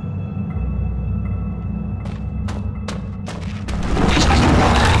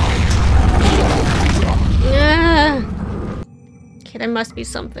 Okay, there must be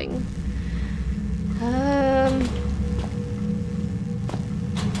something.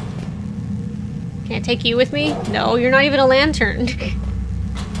 Can I take you with me? No, you're not even a lantern.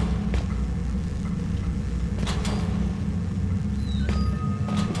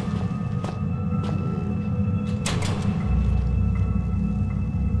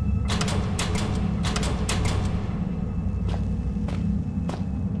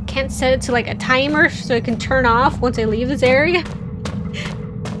 Can't set it to like a timer so it can turn off once I leave this area?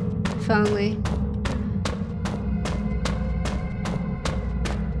 If only.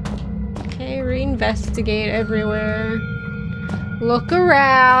 Okay, reinvestigate everywhere. Look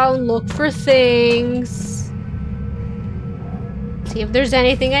around, look for things. See if there's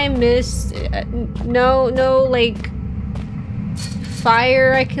anything I missed. No, like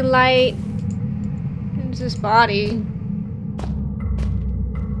fire I can light. There's this body.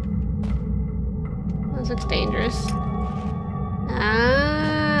 This looks dangerous.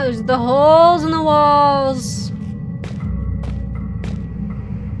 Ah, there's the holes in the walls.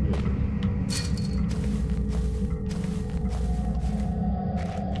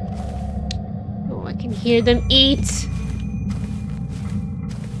 Oh, I can hear them eat.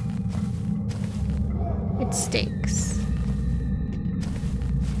 It stinks.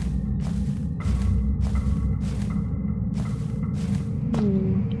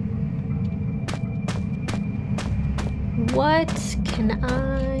 What can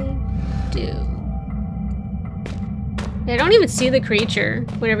I do? I don't even see the creature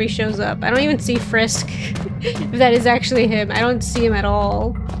whenever he shows up. I don't even see Frisk, if that is actually him. I don't see him at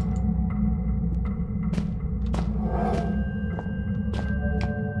all.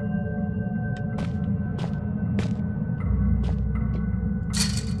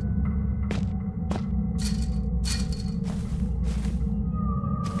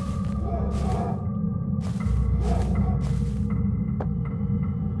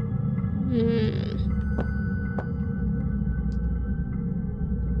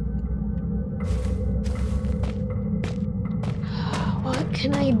 What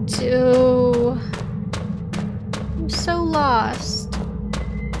can I do? I'm so lost.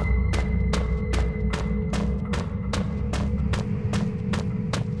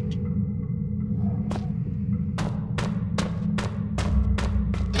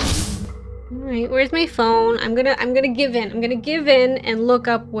 Alright, where's my phone? I'm gonna give in. I'm gonna give in and look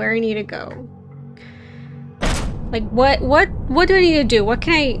up where I need to go. Like what do I need to do? What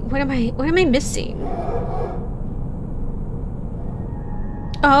am I missing?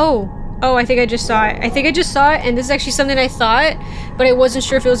 Oh, I think I just saw it. I think I just saw it, and this is actually something I thought, but I wasn't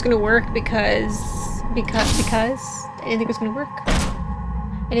sure if it was gonna work because I didn't think it was gonna work.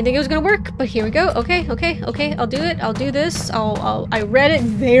 I didn't think it was gonna work, but here we go. Okay, okay, okay. I'll do it. I'll do this. I read it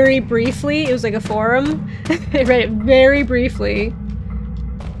very briefly. It was like a forum. I read it very briefly.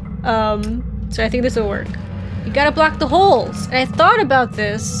 So I think this will work. You gotta block the holes. And I thought about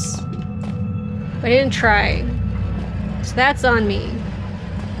this, but I didn't try. So that's on me.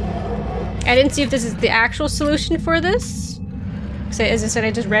 I didn't see if this is the actual solution for this. So as I said,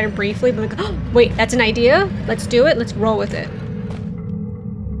 I just read it briefly, but I'm like, oh, wait, that's an idea? Let's do it. Let's roll with it.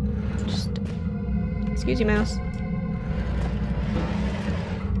 Just... Excuse you, mouse.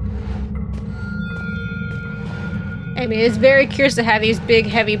 I mean, it's very curious to have these big,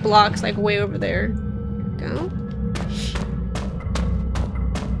 heavy blocks like way over there. Go.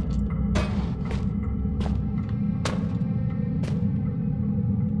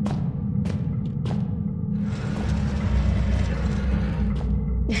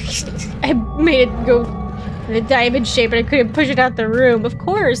 I made it go in a diamond shape, but I couldn't push it out the room. Of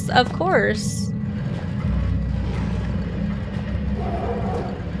course, of course.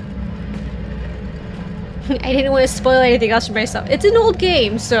 I didn't want to spoil anything else for myself. It's an old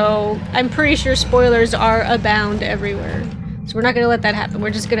game, so I'm pretty sure spoilers are abound everywhere. So we're not gonna let that happen.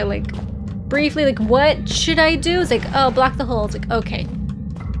 We're just gonna like briefly like, what should I do? It's like, oh, block the hole. It's like, okay.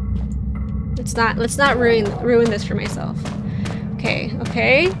 Let's not ruin this for myself. Okay,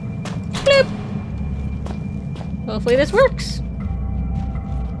 okay. Bloop. Hopefully this works.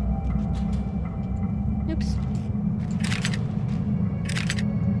 Oops.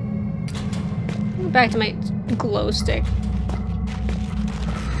 Back to my glow stick.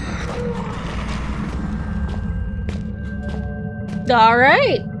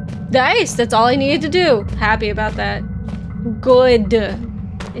 Alright. Nice. That's all I needed to do. Happy about that. Good.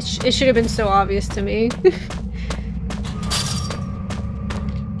 It should have been so obvious to me.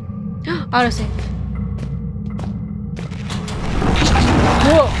 Autosave.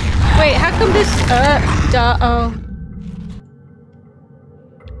 Whoa. Wait, how come this... oh.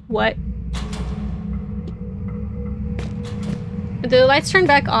 What? Did the lights turn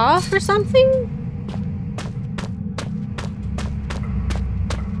back off or something?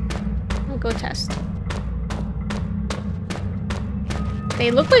 I'll go test.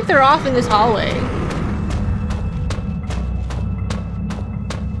 They look like they're off in this hallway.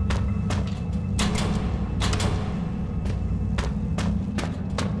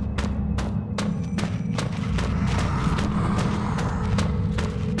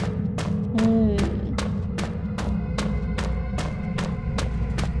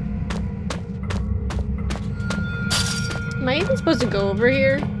 Am I even supposed to go over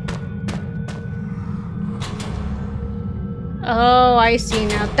here? Oh, I see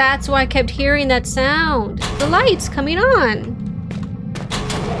now. That's why I kept hearing that sound. The lights coming on.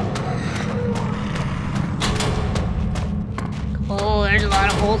 Oh, there's a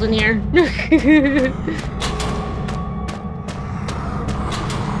lot of holes in here.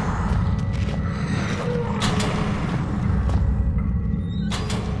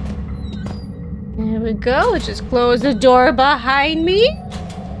 There we go. Let's just close the door behind me.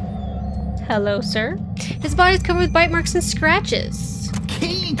 Hello, sir. His body's covered with bite marks and scratches.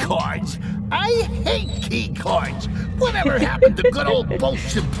 Key cards? I hate key cards. Whatever happened to good old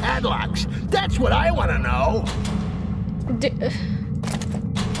bolts and padlocks? That's what I want to know.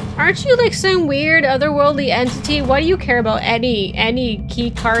 Aren't you like some weird otherworldly entity? Why do you care about any key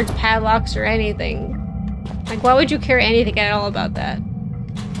cards, padlocks, or anything? Like, why would you care anything at all about that?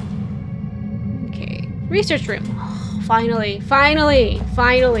 Okay, research room. Oh, finally.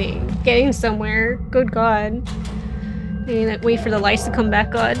 Getting somewhere. Good God. I need to wait for the lights to come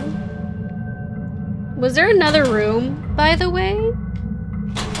back on. Was there another room, by the way?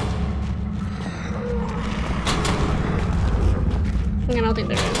 I don't think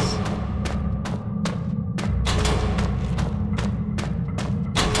there is.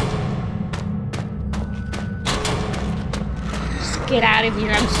 Just get out of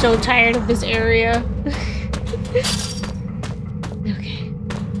here. I'm so tired of this area. Okay.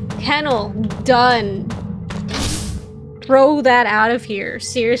 Kennel, done. Throw that out of here.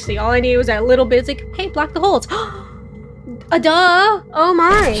 Seriously, all I needed was that little bit. It's like, hey, block the holes. Duh! Oh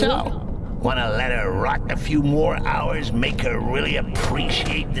my! So, wanna let her rot a few more hours, make her really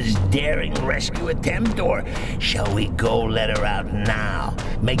appreciate this daring rescue attempt? Or shall we go let her out now?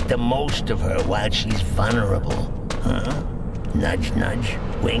 Make the most of her while she's vulnerable? Huh? Nudge, nudge.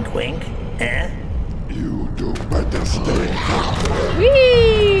 Wink, wink. Eh? You do better stay calm.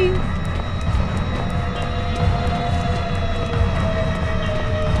 Whee!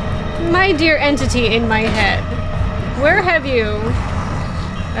 My dear entity in my head. Where have you?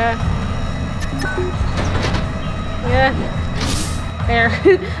 Yeah. There.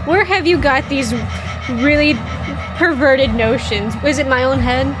 Where have you got these really perverted notions? Was it my own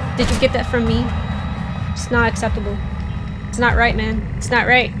head? Did you get that from me? It's not acceptable. It's not right, man. It's not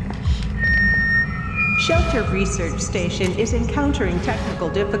right. Shelter Research Station is encountering technical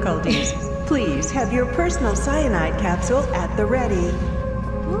difficulties. Please have your personal cyanide capsule at the ready.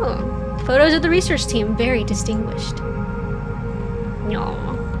 Oh, photos of the research team, very distinguished.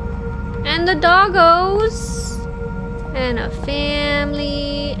 Aww. And the doggos. And a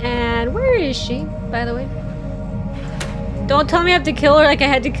family. And where is she, by the way? Don't tell me I have to kill her like I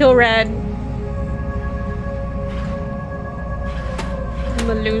had to kill Red. I'm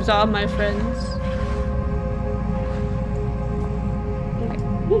gonna lose all my friends.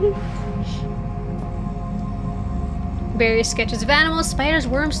 Various sketches of animals, spiders,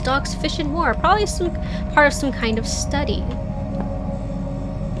 worms, dogs, fish, and more. Probably some part of some kind of study.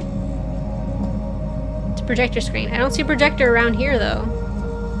 It's a projector screen. I don't see a projector around here, though.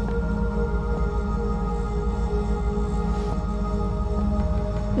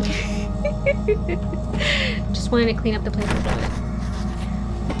 Just wanted to clean up the place a little bit.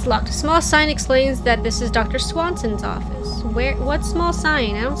 It's locked. A small sign explains that this is Dr. Swanson's office. Where? What small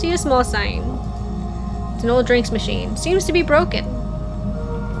sign? I don't see a small sign. It's an old drinks machine. Seems to be broken.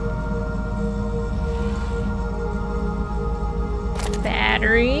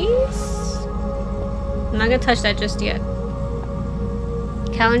 Batteries? I'm not gonna touch that just yet.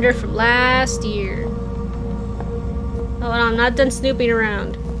 Calendar from last year. Hold on, I'm not done snooping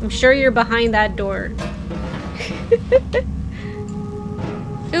around. I'm sure you're behind that door.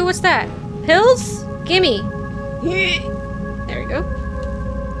 Ooh, what's that? Pills? Gimme. There we go.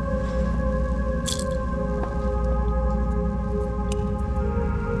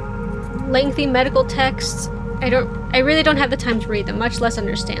 Lengthy medical texts. I really don't have the time to read them, much less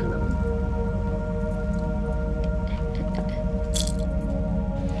understand them.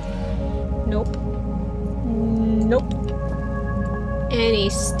 Nope. Nope. Any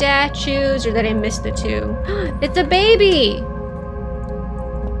statues, or that I missed the two? It's a baby!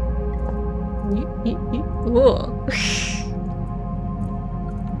 Ooh.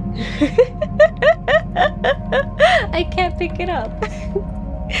 I can't pick it up.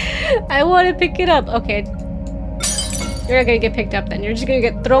 I want to pick it up. Okay. You're not gonna get picked up then. You're just gonna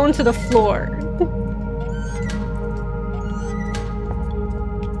get thrown to the floor.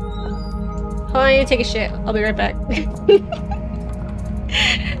 Hold on, I need to take a shit. I'll be right back.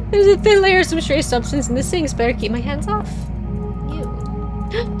 There's a thin layer of some stray substance in the sinks. Better keep my hands off. Ew.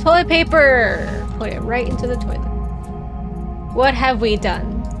 Toilet paper! Put it right into the toilet. What have we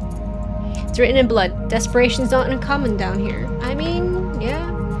done? It's written in blood. Desperation's not uncommon down here. I mean, yeah.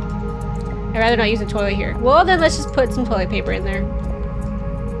 I'd rather not use the toilet here. Well, then let's just put some toilet paper in there.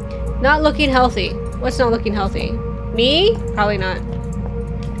 Not looking healthy. What's not looking healthy? Me? Probably not.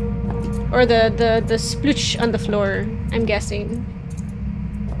 Or the sploosh on the floor, I'm guessing.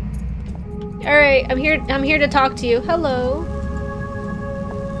 Alright, I'm here to talk to you. Hello.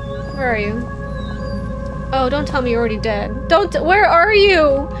 Where are you? Oh, don't tell me you're already dead. Where are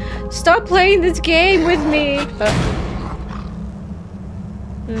you? Stop playing this game with me.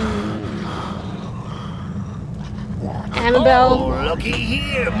 Annabelle. Oh, looky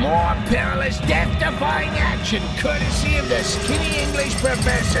here. More perilous, death-defying action, courtesy of the skinny English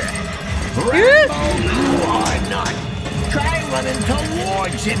professor. Rambo, you are not. Try running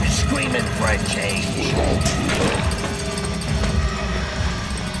towards him, screaming for a change.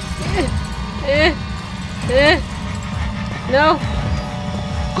 No.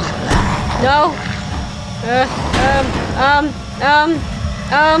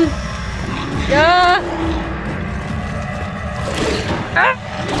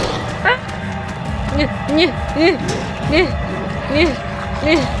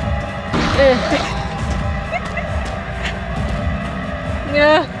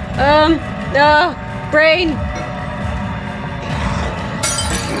 No. Brain.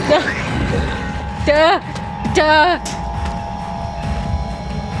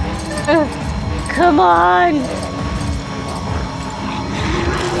 Come on.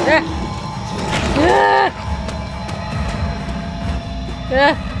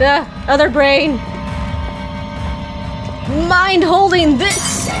 The other brain. Mind holding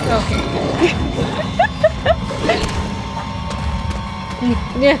this. Okay.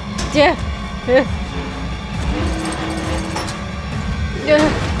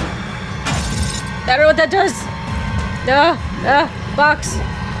 I don't know what that does. Box.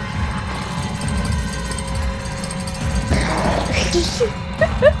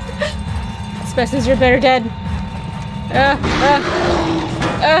 Specimens are better dead.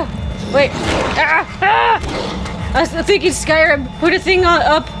 Wait. I was thinking Skyrim. Put a thing on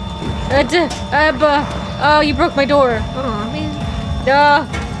up. Oh, you broke my door. Oh man.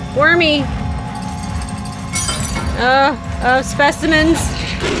 Wormy. Specimens.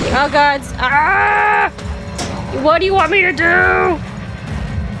 Oh gods. Ah! What do you want me to do?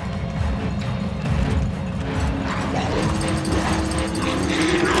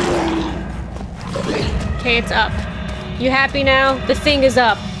 Okay, it's up. You happy now? The thing is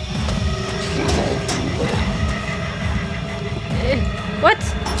up. What?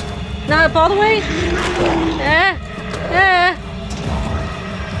 Not up all the way?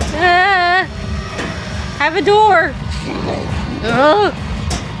 Have a door. Ugh.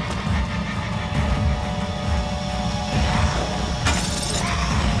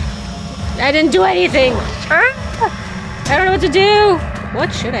 I didn't do anything. I don't know what to do.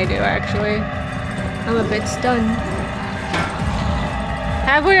 What should I do, actually? I'm a bit stunned.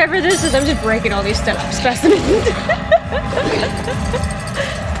 Have whatever this is. I'm just breaking all these specimens.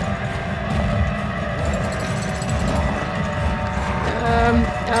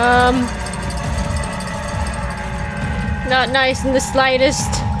 Not nice in the slightest.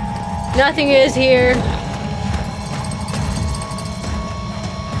 Nothing is here.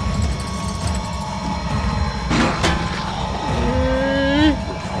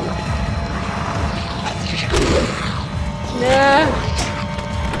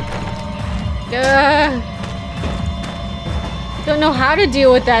 Don't know how to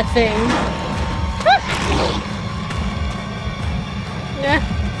deal with that thing.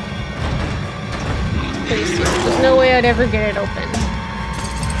 Please, there's no way I'd ever get it open.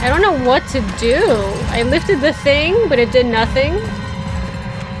 I don't know what to do. I lifted the thing, but it did nothing.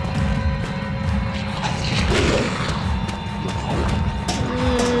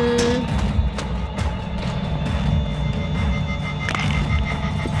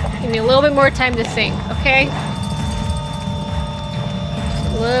 Give me a little bit more time to think, okay?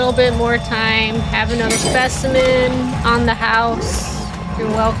 A little bit more time. Have another specimen on the house. You're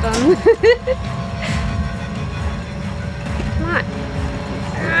welcome. Come on.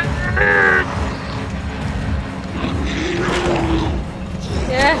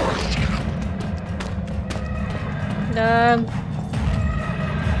 Yeah.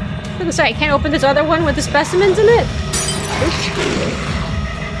 I'm sorry, I can't open this other one with the specimens in it? Oops.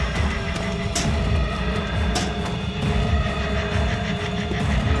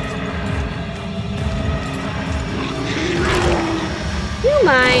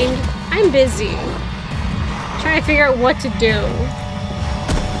 Mind. I'm busy. Trying to figure out what to do.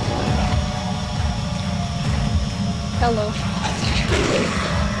 Hello.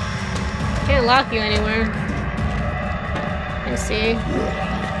 Can't lock you anywhere. I see.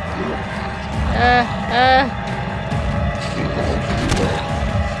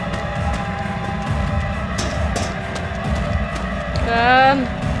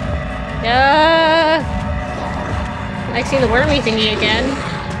 I see the wormy thingy again.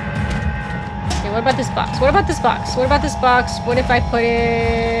 Okay, what about this box? What about this box? What about this box? What if I put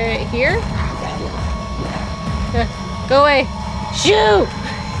it here? Go away. Shoo!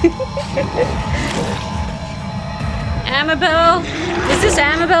 Amabel? Is this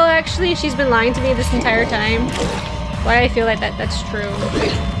Amabel actually? She's been lying to me this entire time. Why do I feel like that's true?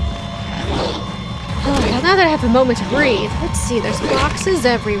 Oh, well, now that I have a moment to breathe, let's see, there's boxes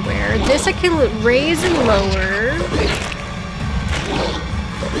everywhere. This I can raise and lower.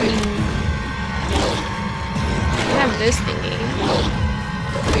 I have this thingy.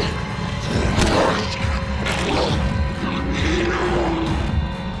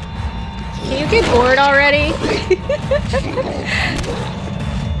 Can you get bored already?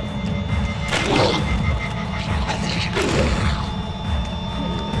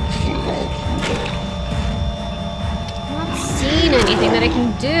 Seen anything that I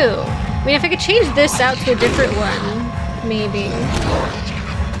can do. I mean, if I could change this out to a different one, maybe.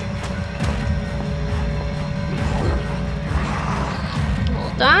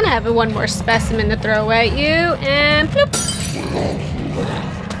 Hold on, I have one more specimen to throw at you, and bloop.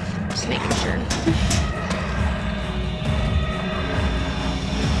 Just making sure.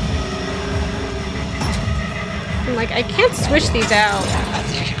 I'm like, I can't switch these out.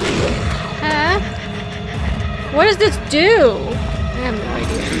 Huh? What does this do? I have no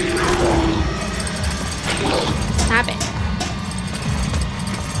idea. Stop it.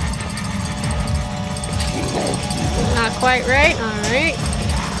 Not quite right. Alright.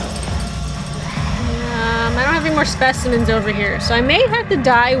 I don't have any more specimens over here, so I may have to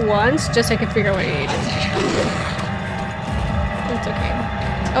die once just so I can figure out what I need. It's okay.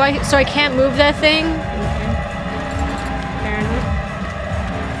 Oh, so I can't move that thing? Okay. Fair enough.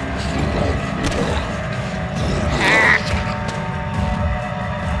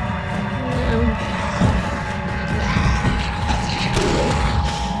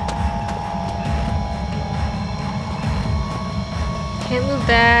 Can't move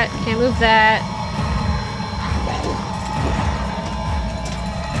that. Can't move that.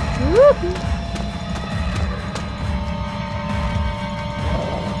 Woo-hoo.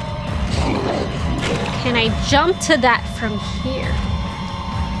 Can I jump to that from here?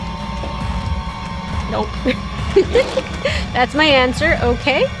 Nope. That's my answer.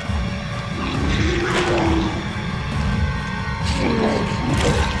 Okay.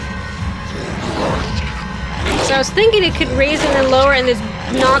 So I was thinking it could raise and then lower and this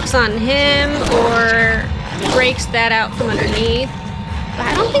knocks on him or breaks that out from underneath. But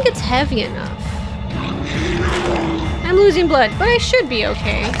I don't think it's heavy enough. I'm losing blood, but I should be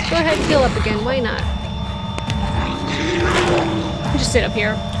okay. Go ahead and heal up again. Why not? Just sit up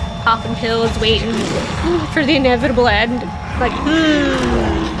here, popping pills, waiting for the inevitable end. Like,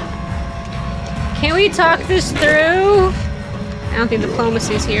 Can we talk this through? I don't think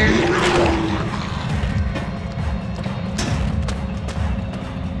diplomacy's here.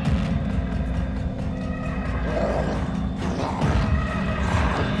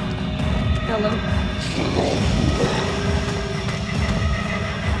 Hello.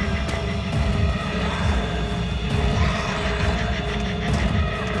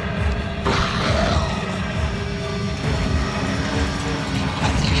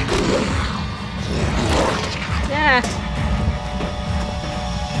 Yeah.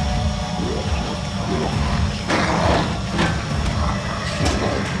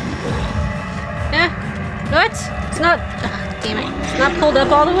 Yeah. What? It's not. Ugh, damn it. It's not pulled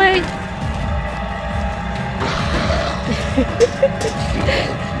up all the way.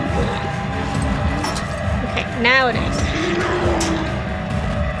 Okay, now it is.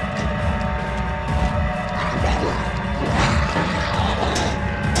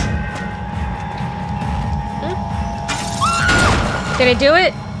 Did I do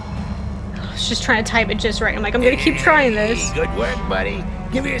it? I was just trying to type it just right. I'm like, I'm gonna keep trying this. Good work, buddy.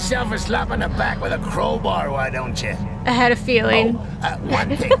 Give yourself a slap on the back with a crowbar, why don't you? I had a feeling. Oh,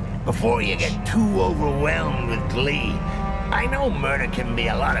 one thing, before you get too overwhelmed with glee, I know murder can be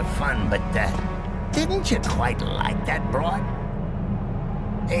a lot of fun, but didn't you quite like that broad?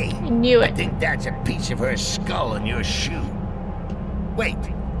 Hey, I knew it. I think that's a piece of her skull in your shoe. Wait,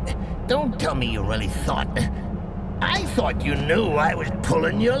 don't tell me you really thought... I thought you knew I was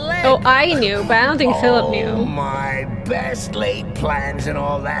pulling your leg. Oh, I knew, but I don't think Philip knew. Oh, my best laid plans and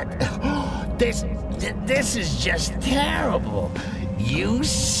all that. This is just terrible. You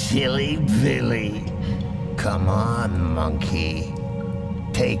silly Billy. Come on, monkey.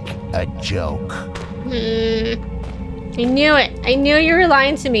 Take a joke. I knew it. I knew you were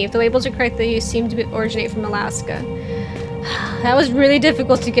lying to me. If the labels are correct, they seem to originate from Alaska. That was really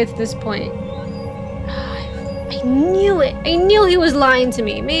difficult to get to this point. I knew it. I knew he was lying to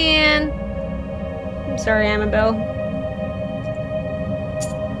me, man. I'm sorry, Amabel.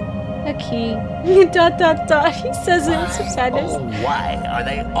 A key. Dot dot dot. He says it in some sadness. Oh, why are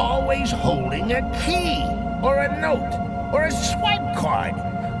they always holding a key or a note or a swipe card?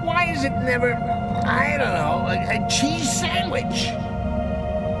 Why is it never, I don't know, a cheese sandwich?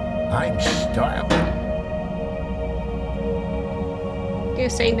 I'm starving. You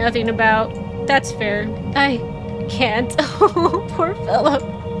say nothing about. That's fair. I can't. Oh, poor Philip.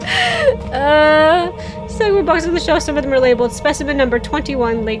 So we're boxes on the shelf. Some of them are labeled specimen number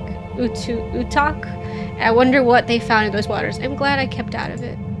 21, Lake Utak. I wonder what they found in those waters. I'm glad I kept out of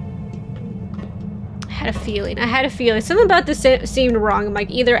it. I had a feeling. I had a feeling. Something about this seemed wrong. I'm like,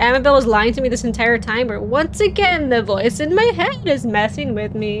 either Amabel was lying to me this entire time, or once again, the voice in my head is messing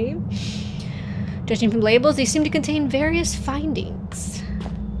with me. Judging from labels, they seem to contain various findings.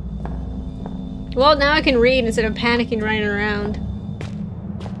 Well, now I can read instead of panicking running around.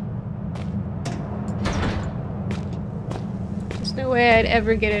 There's no way I'd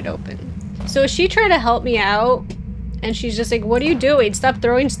ever get it open. So is she trying to help me out? And she's just like, what are you doing? Stop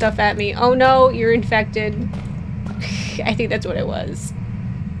throwing stuff at me. Oh no, you're infected. I think that's what it was.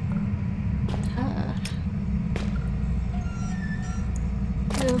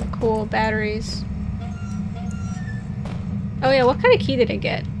 Oh, cool, batteries. Oh yeah, what kind of key did I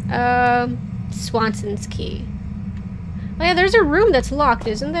get? Swanson's key. Oh yeah, there's a room that's locked,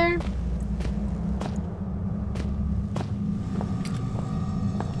 isn't there?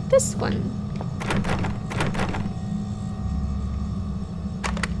 This one.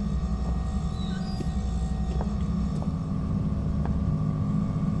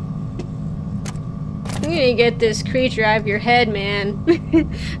 I'm gonna get this creature out of your head, man.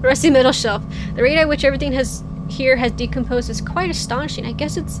 Rusty metal shelf. The rate at which everything has decomposed is quite astonishing. I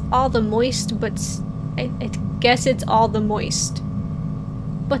guess it's all the moist, but I guess it's all the moist.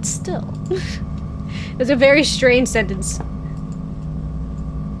 But still. It was a very strange sentence.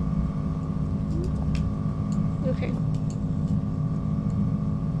 Okay.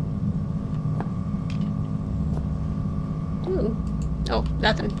 Ooh. Oh,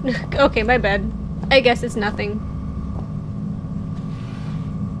 nothing. Okay, my bad. I guess it's nothing.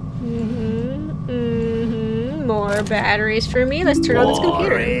 More batteries for me. Let's turn on this computer.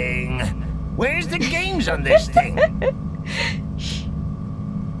 Boring. Where's the games on this thing?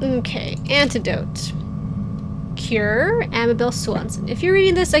 Okay, antidote. Cure, Amabel Swanson. If you're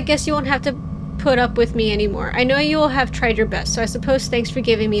reading this, I guess you won't have to put up with me anymore. I know you will have tried your best, so I suppose thanks for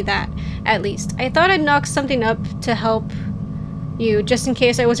giving me that, at least. I thought I'd knock something up to help you, just in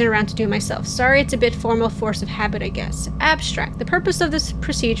case I wasn't around to do it myself. Sorry, it's a bit formal, force of habit, I guess. Abstract. The purpose of this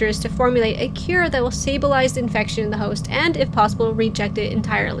procedure is to formulate a cure that will stabilize the infection in the host and, if possible, reject it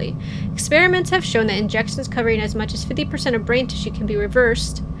entirely. Experiments have shown that injections covering as much as 50% of brain tissue can be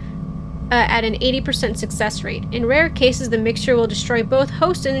reversed at an 80% success rate. In rare cases, the mixture will destroy both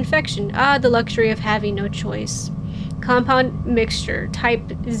host and infection. Ah, the luxury of having no choice. Compound mixture, type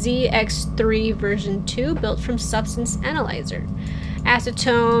ZX3 version 2, built from substance analyzer.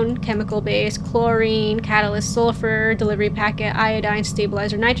 Acetone, chemical base, chlorine, catalyst, sulfur, delivery packet, iodine,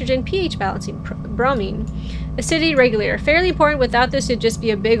 stabilizer, nitrogen, pH balancing, bromine. Acidity regulator, fairly important. Without this, it'd just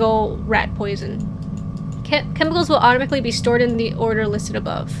be a big old rat poison. Chemicals will automatically be stored in the order listed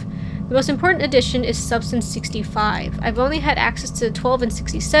above. The most important addition is Substance 65. I've only had access to 12 and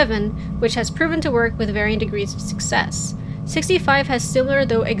 67, which has proven to work with varying degrees of success. 65 has similar,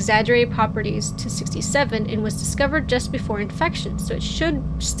 though exaggerated, properties to 67 and was discovered just before infection, so it should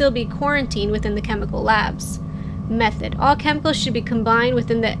still be quarantined within the chemical labs. Method. All chemicals should be combined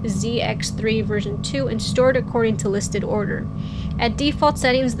within the ZX3 version 2 and stored according to listed order. At default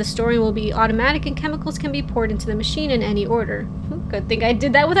settings, the storing will be automatic and chemicals can be poured into the machine in any order. Good thing I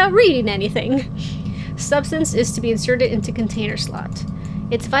did that without reading anything. Substance is to be inserted into container slot.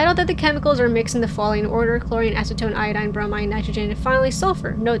 It's vital that the chemicals are mixed in the following order: chlorine, acetone, iodine, bromine, nitrogen, and finally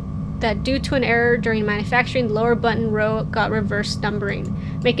sulfur. Note that due to an error during manufacturing, the lower button row got reverse numbering,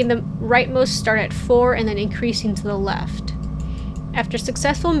 making the rightmost start at 4 and then increasing to the left. After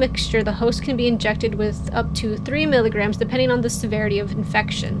successful mixture, the host can be injected with up to 3 milligrams depending on the severity of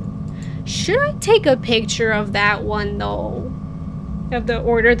infection. Should I take a picture of that one though? Of the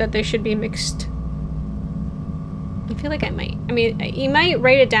order that they should be mixed? I feel like I might. I mean, you might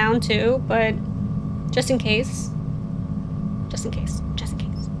write it down too, but just in case. Just in case. Just in case.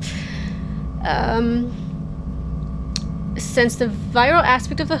 Since the viral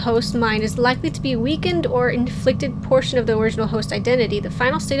aspect of the host mind is likely to be weakened or inflicted portion of the original host identity, the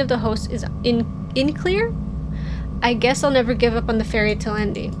final state of the host is unclear? I guess I'll never give up on the fairy tale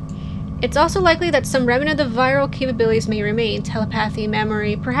ending. It's also likely that some remnant of the viral capabilities may remain: telepathy,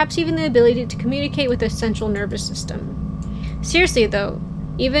 memory, perhaps even the ability to communicate with the central nervous system. Seriously though,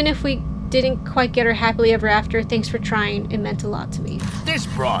 even if we didn't quite get her happily ever after, thanks for trying. It meant a lot to me. This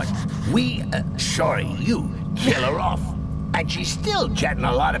broad, you kill her off. And she's still jetting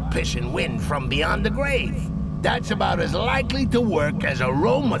a lot of piss and wind from beyond the grave. That's about as likely to work as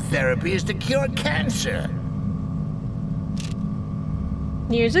aromatherapy is to cure cancer.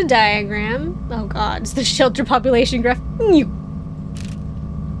 Here's a diagram. Oh god, it's the shelter population graph.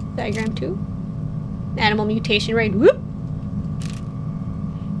 Diagram 2. Animal mutation rate. Whoop.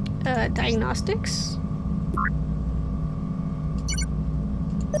 Diagnostics.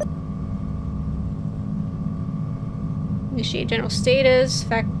 Initiate general status.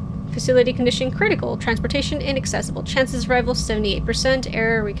 Facility condition critical. Transportation inaccessible. Chances of survival 78%.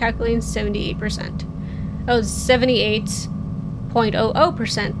 Error recalculating 78%. Oh,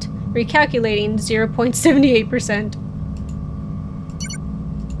 78.00%. Recalculating 0.78%.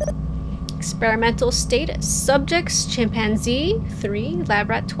 Experimental status. Subjects: chimpanzee 3, lab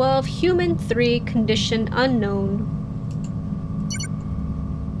rat 12, human 3, condition unknown.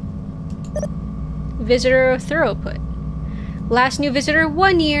 Visitor throughput. Last new visitor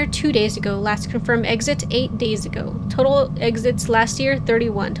 1 year, 2 days ago. Last confirmed exit 8 days ago. Total exits last year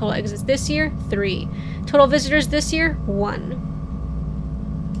 31. Total exits this year 3. Total visitors this year 1.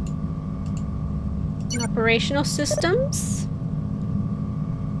 Operational systems.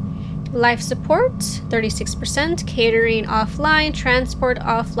 Life support 36%. Catering offline. Transport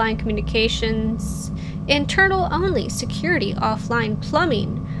offline. Communications internal only. Security offline.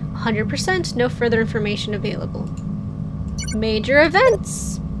 Plumbing 100%. No further information available. Major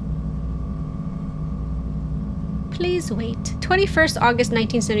events. Please wait. 21st August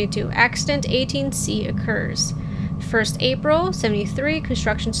 1972. Accident 18C occurs. 1st April 73.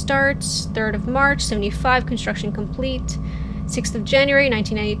 Construction starts. 3rd of March 75. Construction complete. 6th of January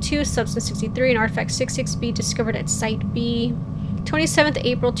 1992. Substance 63 and Artifact 66B discovered at Site B. 27th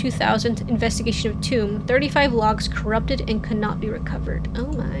April 2000, investigation of tomb. 35 logs corrupted and could not be recovered.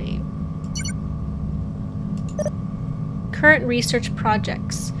 Oh my. Current research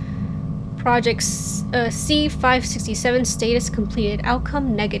projects. Project C567, status completed,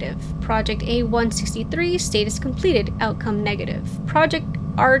 outcome negative. Project A163, status completed, outcome negative. Project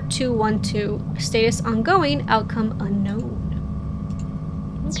R212, status ongoing, outcome unknown.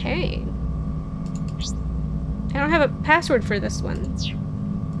 Okay. I don't have a password for this one.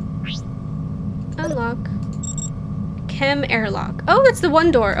 Unlock. Chem airlock. Oh, it's the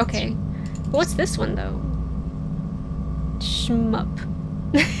one door. Okay. What's this one, though? Shmup.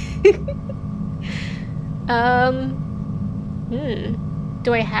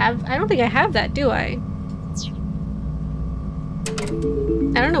 Do I have? I don't think I have that, do I?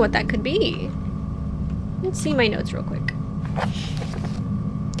 I don't know what that could be. Let's see my notes real quick.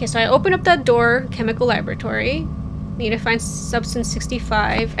 Okay, so I open up that door, chemical laboratory. Need to find substance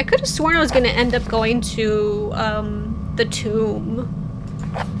 65. I could have sworn I was going to end up going to the tomb.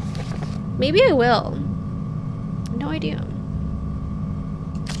 Maybe I will. No idea.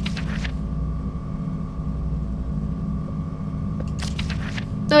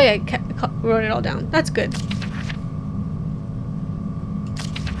 Oh yeah, I wrote it all down. That's good.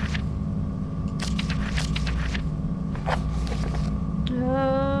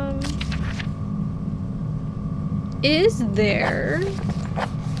 Is there...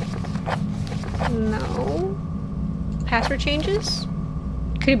 No. Password changes?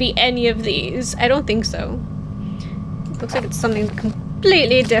 Could it be any of these? I don't think so. It looks like it's something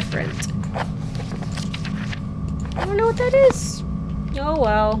completely different. I don't know what that is. Oh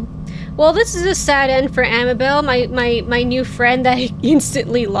well. Well, this is a sad end for Amabel, my new friend that I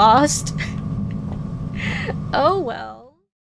instantly lost. Oh well.